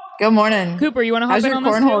 Good morning. Cooper, you want to hop How's in your on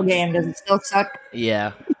this cornhole too? game? Does it still suck?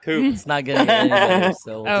 Yeah, Coop. it's not getting any better,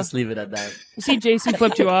 so we'll Oh. just leave it at that. You see, JC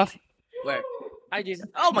flipped you off. Where? Hi, Jason.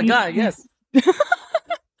 Oh my God, yes.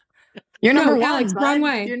 You're number No, one, Alex, bud. wrong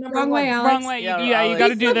way. You're number Wrong way, one. Alex. Wrong way. Yeah, You Alex. got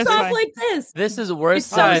to He do this flips off way. like this. This is worse. It's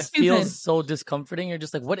so So it stupid. feels so discomforting. You're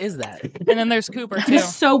just like, what is that? And then there's Cooper too.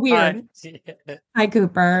 It's so weird. Hi,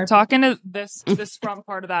 Cooper. Talking to this front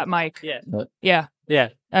part of that mic. Yeah. Yeah. Yeah.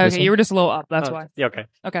 This Okay, one? you were just a little up. That's why. Yeah, okay.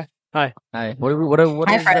 Okay. Hi. What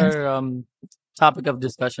Hi, is friends. our topic of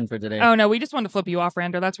discussion for today? Oh no, we just wanted to flip you off,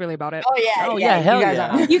 Rander. That's really about it. Oh yeah. Oh yeah, hell you guys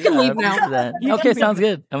yeah. are- You can Yeah, leave I now. appreciate that. Okay, sounds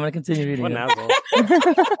good. I'm gonna continue reading. What it. an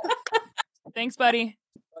asshole. Thanks, buddy.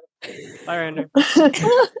 Bye, Rander.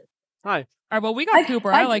 Hi. All right, well, we got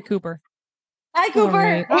Cooper. I like Cooper. Hi, Cooper.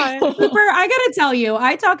 All right. Cooper, I gotta tell you,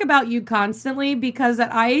 I talk about you constantly because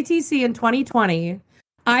at IATC in 2020,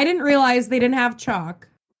 I didn't realize they didn't have chalk.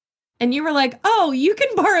 And you were like, oh, you can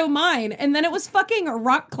borrow mine. And then it was fucking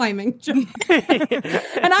rock climbing chalk. And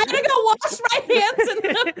I had to go wash my hands in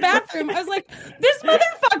the bathroom. I was like, this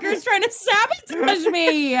motherfucker's trying to sabotage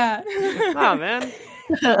me. Oh, man.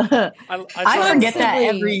 I forget that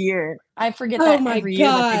every year. I forget Oh that my every year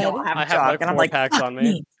that they God. don't have I have chalk. like And I'm 4 like, packs fuck on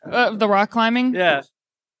me. The rock climbing? Yeah.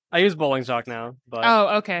 I use bowling chalk now, but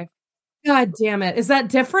Oh, okay. God damn it. Is that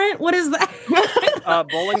different? What is that?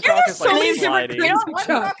 bowling chalk is so like many different slidey. kinds of Let's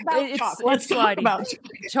chalk. talk about It's chalk. Let's talk slidey. about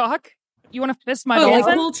Chalk? You want to fist my Oh, like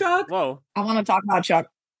dolphin? pool chalk? Whoa. I want to talk about chalk.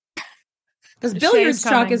 Because Shay's billiards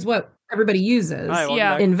chalk coming. is what everybody uses Hi, welcome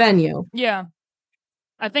Yeah. back. in venue. Yeah.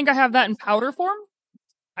 I think I have that in powder form.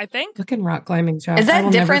 I think. Fucking rock climbing chalk. Is I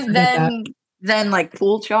will that never different forget that. than like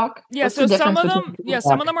pool chalk? Yeah, What's so the some difference of between them pool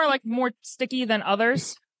some chalk? of them are like more sticky than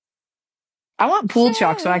others. I want pool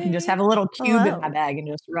chalk so I can just have a little cube Hello. in my bag and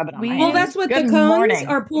just rub it on my Well, hands. that's what Good the cones morning.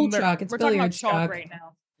 are pool We're- chalk. It's We're talking about billiards chalk chalk. right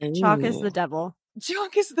now. Chalk is the devil.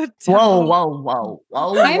 Chalk is the Whoa, devil.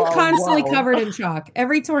 whoa. I'm whoa, constantly whoa. covered in chalk.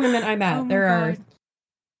 Every tournament I'm at, Oh my there are God.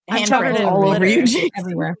 I'm Handprints covered in all over glitter. you, Jason.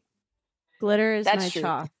 everywhere. Glitter is That's my true.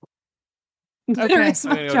 chalk. Glitter Okay. is I'm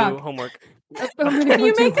my gonna go do chalk. homework. Can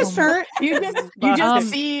you make a shirt? You just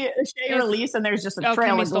see a Shay if- release and there's just a Oh,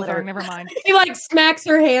 trail Kimmy's of still glitter. throwing. Never mind. She like smacks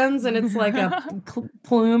her hands and it's like a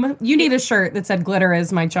plume. You need a shirt that said glitter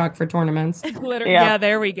is my chalk for tournaments. Glitter. Yeah. Yeah,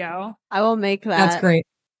 there we go. I will make that. That's great.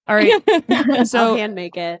 All right. I'll So hand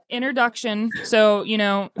make it. introduction. So,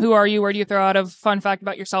 who are you? Where do you throw out? A fun fact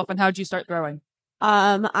about yourself, and how'd you start throwing?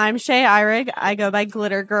 I'm Shay Eyrig. I go by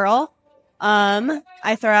Glitter Girl.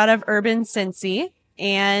 I throw out of Urban Cincy,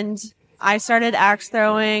 and I started axe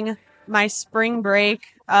throwing my spring break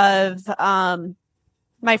of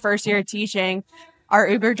my first year of teaching. Our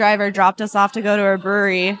Uber driver dropped us off to go to a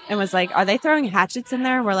brewery and was like, "Are they throwing hatchets in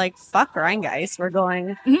there?" We're like, "Fuck Rheingeist. We're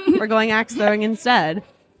going axe throwing instead."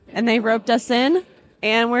 And they roped us in,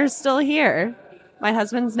 and we're still here. My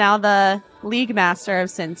husband's now the league master of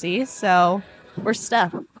Cincy, so we're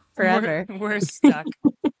stuck forever, We're stuck.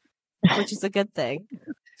 which is a good thing.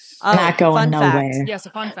 Not going fun nowhere. fact. Yes, a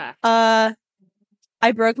fun fact.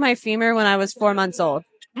 I broke my femur when I was 4 months old.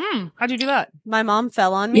 How'd you do that? My mom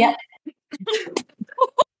fell on me. Yeah.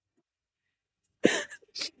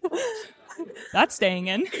 That's staying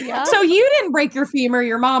in. Yeah. So you didn't break your femur,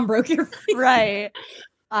 your mom broke your femur. Right.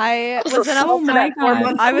 I was in a Oh my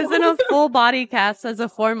God. I was in a full body cast as a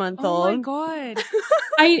 4-month-old. Oh my god.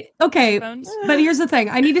 Okay, Bones. but here's the thing.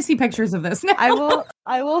 I need to see pictures of this now.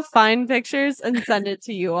 I will find pictures and send it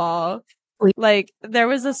to you all. Like there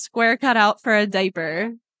was a square cut out for a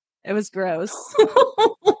diaper. It was gross.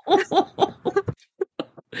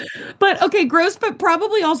 But okay, gross, but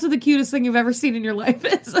probably also the cutest thing you've ever seen in your life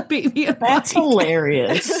is a baby. That's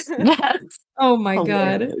hilarious. That's Oh my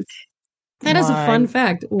hilarious. God. That is a fun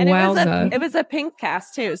fact. And Wowza. it was a pink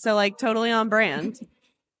cast too, so like totally on brand.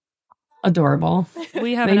 Adorable.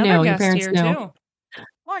 We have They another know, your guest parents here know.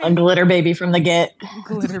 A glitter baby from the get. too.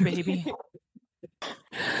 Glitter baby.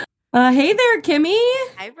 Hey there, Kimmy.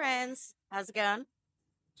 Hi, friends. How's it going?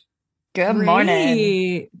 Good morning.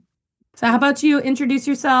 Great. So how about you introduce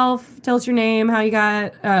yourself, tell us your name, how you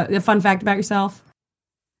got a fun fact about yourself.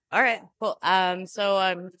 All right, cool. So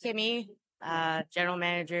I'm Kimmy, general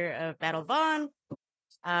manager of Battle Vaughn.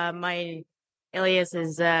 My alias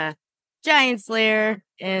is Giant Slayer,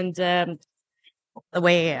 and the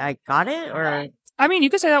way I got it, or I mean, you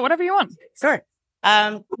can say that whatever you want. sure.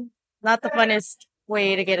 Not the funnest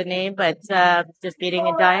way to get a name, but just beating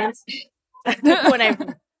a giant when I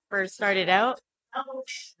first started out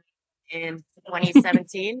in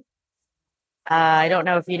 2017. I don't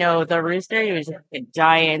know if you know the Rooster. He was a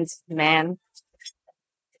giant man.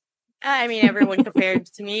 I mean, everyone compared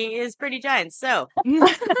to me is pretty giant. So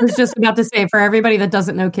I was just about to say, for everybody that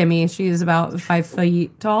doesn't know Kimmy, she's about 5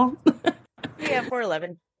 feet tall. yeah,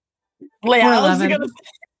 4'11". Yeah, I was 4'11". gonna say,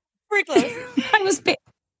 Pretty close.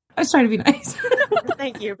 I was trying to be nice.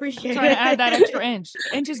 Thank you. Appreciate Trying it. to add that extra inch.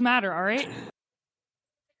 Inches matter, all right?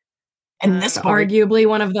 and this part, Arguably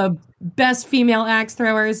one of the best female axe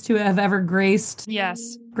throwers to have ever graced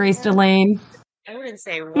Yes. a lane. I wouldn't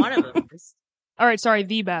say one of them. All right, sorry,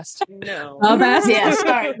 the best. No. The best? Yeah,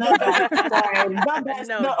 sorry. The best. Sorry. The best.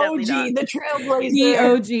 No, the definitely OG. not. The trailblazer. The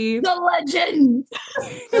OG. The legend. I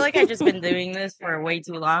feel like I've just been doing this for way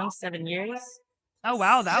too long. 7 years. Oh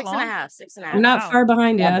wow, that Six long. and a half. 6 and a half. I'm not Wow. far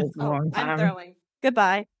behind That yet. is a long I'm time. throwing.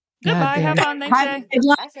 Goodbye. Goodbye. God Have damn. fun. Thanks, Hi, Jay.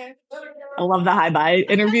 Okay. I love the high bye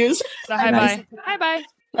interviews. The hi bye. Hi bye.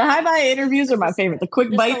 The high bye interviews are my favorite. The quick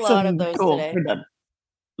Just a bites lot of and those cool. today. We're done.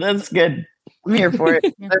 That's good. I'm here for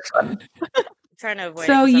it. That's fun. I'm trying to avoid it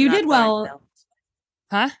So 'cause I'm you not did fun, well.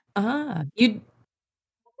 so. Huh? You.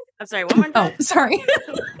 I'm sorry, one more Oh, time. sorry.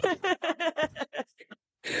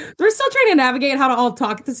 We're still trying to navigate how to all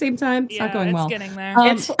talk at the same time. It's not going it's well. getting there.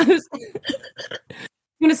 I was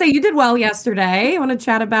going to say you did well yesterday. You want to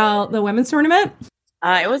chat about the women's tournament?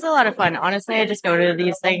 It was a lot of fun. Honestly, I just go to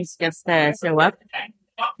these things just to show up.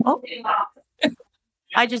 Oh.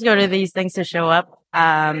 I just go to these things to show up,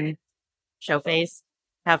 show face,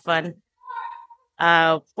 have fun.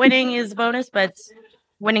 Winning is a bonus, but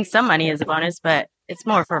winning some money is a bonus, but it's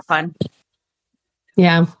more for fun.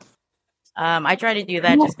 Yeah. I try to do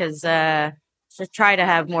that just because, just try to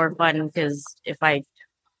have more fun, because if I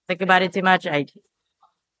think about it too much, I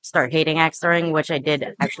start hating axe throwing, which I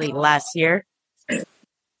did actually last year. When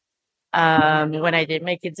I did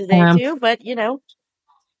make it today too, but you know.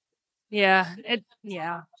 Yeah. It's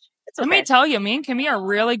Let me tell you, me and Kimmy are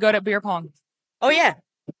really good at beer pong. Oh yeah.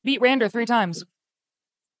 Beat Rander 3 times.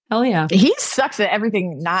 Hell yeah. He sucks at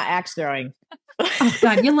everything not axe throwing. Oh,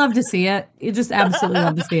 God, you love to see it. You just absolutely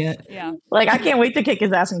love to see it. Yeah. Like, I can't wait to kick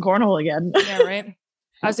his ass in cornhole again. Yeah, right.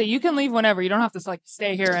 I say you can leave whenever. You don't have to like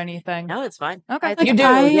stay here or anything. No, it's fine. Okay. You do.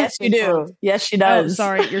 Yes, you do. Yes, she does. Oh,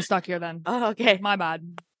 sorry, you're stuck here then. Oh, okay. My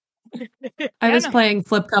bad. I was playing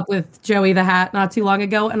Flip Cup with Joey the Hat not too long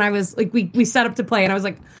ago, and I was like, we set up to play, and I was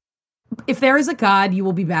like, if there is a god, you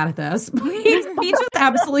will be bad at this. he's just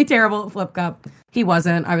absolutely terrible at Flip Cup. He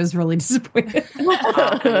wasn't. I was really disappointed.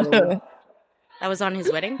 That was on his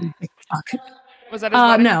wedding? Was that his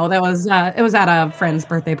wedding? No, that was it was at a friend's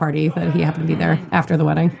birthday party that he happened to be there after the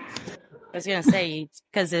wedding. I was going to say,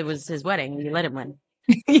 because it was his wedding, you let him win.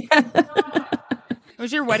 It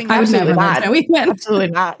was your wedding. I would Absolutely never not. let Joey win. Absolutely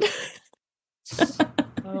not.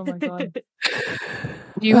 Oh my god.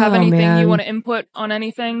 Do you have anything you want to input on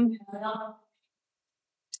anything?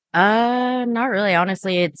 Not really.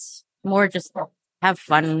 Honestly, it's more just have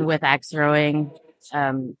fun with axe throwing.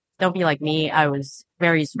 Don't be like me. I was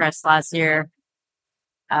very stressed last year.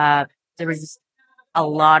 There was a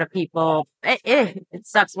lot of people. It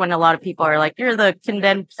sucks when a lot of people are like, "You're the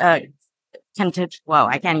Whoa,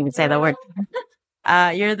 I can't even say that word.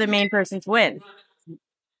 You're the main person to win."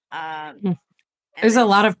 There's a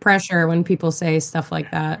lot of pressure when people say stuff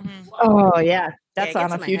like that. Oh, yeah. That's Yeah, it on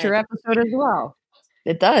gets a in my future head. episode as well.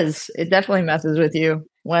 It does. It definitely messes with you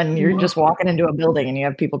when you're just walking into a building and you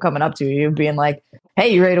have people coming up to you being like, hey,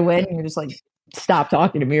 you ready to win? And you're just like, stop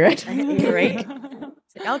talking to me, right? You're right.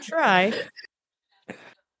 I'll try.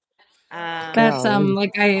 That's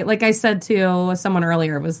like I said to someone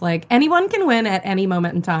earlier, it was like anyone can win at any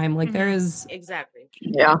moment in time. Like there is Exactly.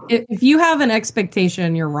 Yeah. if you have an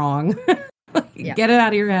expectation, you're wrong. Yeah. Get it out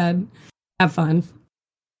of your head. Have fun.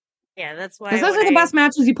 Yeah, that's why. Because those when are the I- best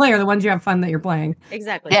matches you play are the ones you have fun that you're playing.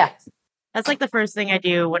 Exactly. Yeah. That's like the first thing I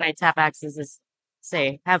do when I tap axes is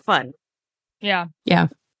say, have fun. Yeah. Yeah.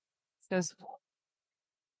 Because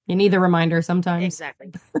You need the reminder sometimes.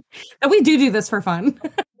 Exactly. But we do this for fun.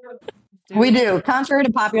 We do. Contrary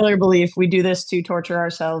to popular belief, we do this to torture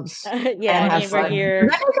ourselves. Yeah, and I have mean, we're fun. here.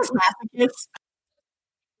 Does that make us masochists?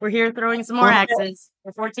 We're here throwing some more axes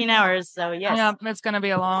for 14 hours. So yes. yeah, it's gonna be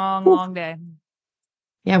a long, long day.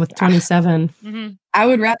 Yeah, with 27. Mm-hmm. I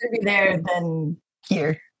would rather be there than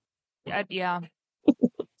here. Yeah.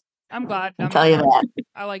 I'm glad. I'll tell you that.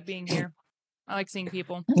 I like being here. I like seeing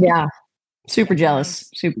people. Yeah. Super jealous.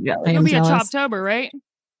 Super jealous. I You'll am be at jealous. Choptober, right?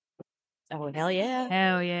 Oh, hell yeah.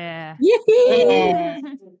 Hell yeah. Yeah.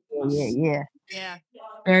 Yeah. Yeah.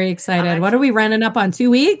 Very excited. What are we running up on 2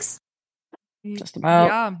 weeks? Just about.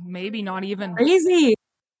 Yeah, maybe not even. Crazy.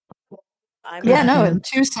 Yeah, no, in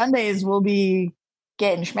 2 Sundays we'll be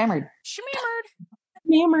getting schmammered.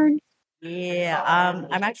 Hammered. Yeah.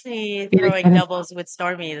 I'm actually Very throwing excited. doubles with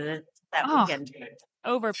Stormy that Oh. weekend.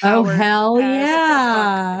 Overpowered. Oh, hell as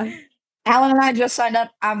yeah. Alan and I just signed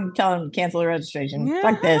up. I'm telling him cancel the registration.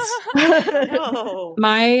 Fuck this. No.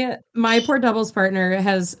 My poor doubles partner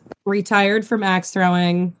has retired from axe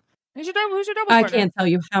throwing. Who's your double I partner? can't tell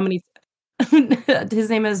you how many. His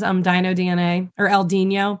name is Dino DNA or El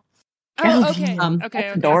Dino. Oh, okay. Um, okay.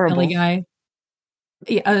 adorable. Silly guy.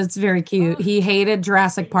 Yeah, it's very cute. He hated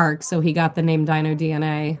Jurassic Park, so he got the name Dino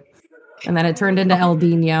DNA, and then it turned into El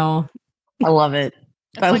Dino. I love it.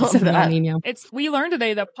 It's I like love Sipping on that. Nino. We learned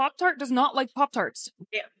today that Pop-Tart does not like Pop-Tarts.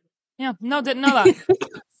 Yeah, no, didn't know that.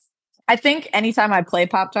 I think anytime I play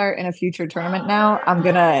Pop-Tart in a future tournament now, I'm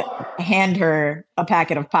going to hand her a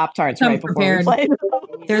packet of Pop-Tarts Come right before prepared. we play.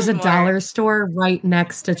 There's a dollar store right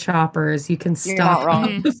next to Choppers. You can You're stop not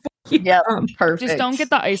wrong. before you Yep, come. perfect. Just don't get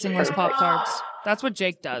the icingless Pop-Tarts. That's what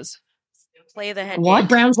Jake does. Play the head What? game.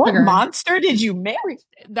 Brown What sugar. monster did you marry?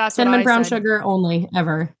 That's Cinnamon what I brown said. sugar only,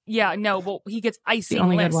 ever. Yeah, no, well, he gets icingless. The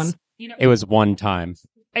only good one. You know, It was one time.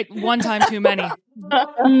 one time too many.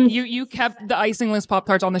 You kept the icingless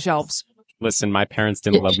Pop-Tarts on the shelves. Listen, my parents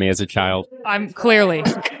didn't love me as a child. I'm clearly.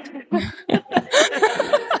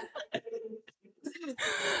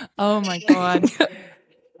 Oh my god.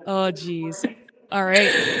 Oh jeez. All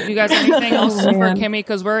right. You guys have anything else Oh, for man. Kimmy?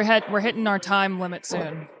 Because we're hitting our time limit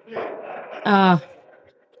soon.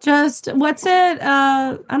 Just what's it?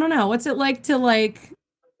 I don't know. What's it like to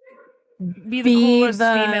Be the coolest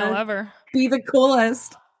the- female ever. be the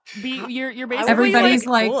coolest? You're basically Everybody's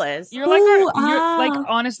like, like, you're like "Ooh,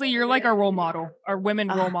 honestly, you're like our role model, our women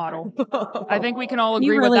role model. I think we can all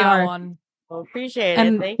You agree really with that are. one. Well, appreciate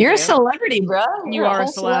And it. Thank You're you. a celebrity, bro. You You're are a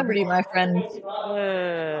whole celeb. celebrity, my friend.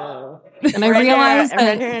 And I realized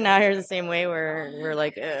that Brenda and I are the same way. We're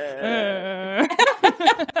like, I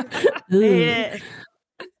hate Ooh. it.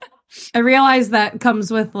 I realize that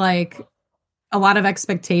comes with like a lot of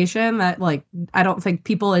expectation that like I don't think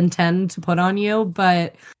people intend to put on you,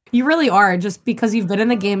 but you really are, just because you've been in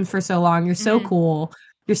the game for so long. You're so cool.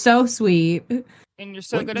 You're so sweet. And you're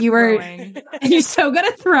so good at You were- throwing. You're so good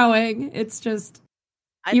at throwing. It's just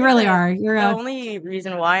I you think really that are. You're the a only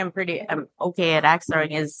reason why I'm okay at axe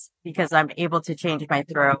throwing is because I'm able to change my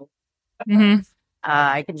throw. Mm-hmm.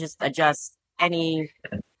 I can just adjust any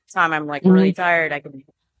time I'm like really tired. I can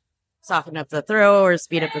soften up the throw or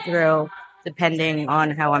speed up the throw depending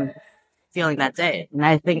on how I'm feeling that day. And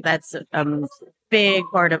I think that's a big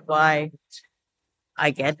part of why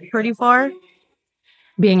I get pretty far.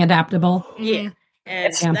 being adaptable. Yeah.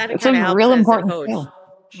 And Yeah, that it's kind of a helps real as a important coach. skill.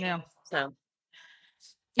 Yeah. So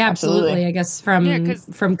Yeah, absolutely. Absolutely. I guess Yeah, 'cause-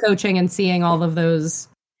 from coaching and seeing all of those.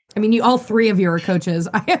 I mean, you all three of you are coaches.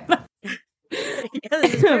 I am. yeah,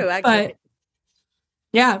 this is true, actually. But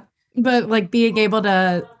yeah, but like being able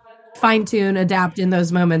to fine tune, adapt in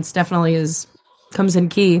those moments definitely comes in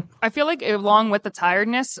key. I feel like along with the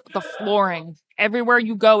tiredness, the flooring everywhere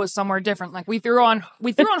you go is somewhere different. Like we threw on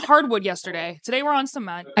hardwood yesterday. Today we're on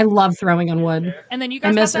cement. I love throwing on wood. And then you I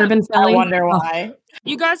guys miss got that, Urban Philly. I wonder Oh, why.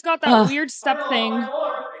 you guys got that Ugh. weird step thing.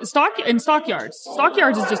 Stockyards.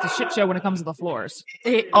 Stockyards is just a shit show when it comes to the floors.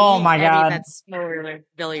 Oh my God. That's more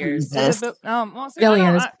Villiers. Jesus. Well, see,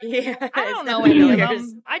 Villiers. Yeah, I don't it's know definitely any of Villiers.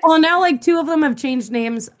 them. I just, Well, now like two of them have changed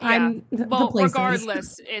names. Yeah. I'm the well, places.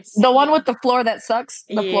 regardless, it's The one with the floor that sucks.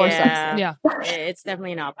 The floor sucks. yeah. It's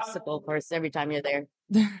definitely an obstacle course every time you're there.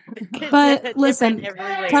 But listen, Different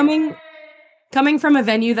every layer. coming from a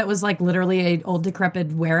venue that was like literally an old decrepit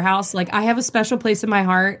warehouse, like I have a special place in my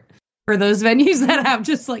heart for those venues that have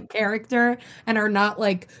just like character and are not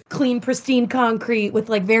like clean, pristine concrete with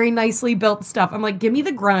like very nicely built stuff. I'm like, give me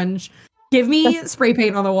the grunge, give me spray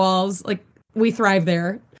paint on the walls. Like we thrive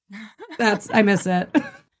there. I miss it.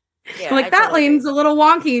 Yeah, Like I that totally lane's a little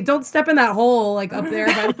wonky. Don't step in that hole like up there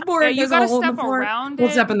by the board. Yeah, you There's a gotta hole in step the floor. around Don't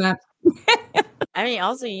it. step in that. I mean,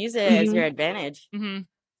 also use it as your advantage. Mm-hmm.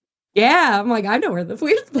 Yeah, I'm like, I know where the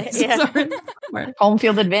weird places Yeah. are. Home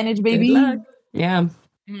field advantage, baby. Good luck. Yeah.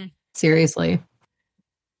 Mhm. Seriously.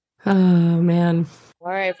 Oh man. All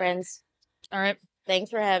right, friends. All right.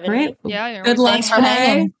 Thanks for having All right. me. Yeah. You're Good always- luck Thanks for today.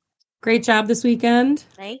 hanging. Great job this weekend.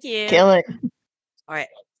 Thank you. Kill it. All right.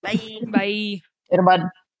 Bye. Bye. Later, bud.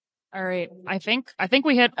 All right. I think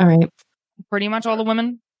we hit All right. pretty much all the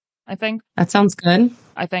women. I think. That sounds good.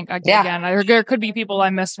 Yeah. Again, there could be people I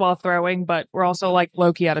missed while throwing, but we're also like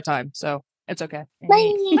low key out of time, so it's okay.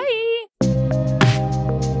 Bye. Bye.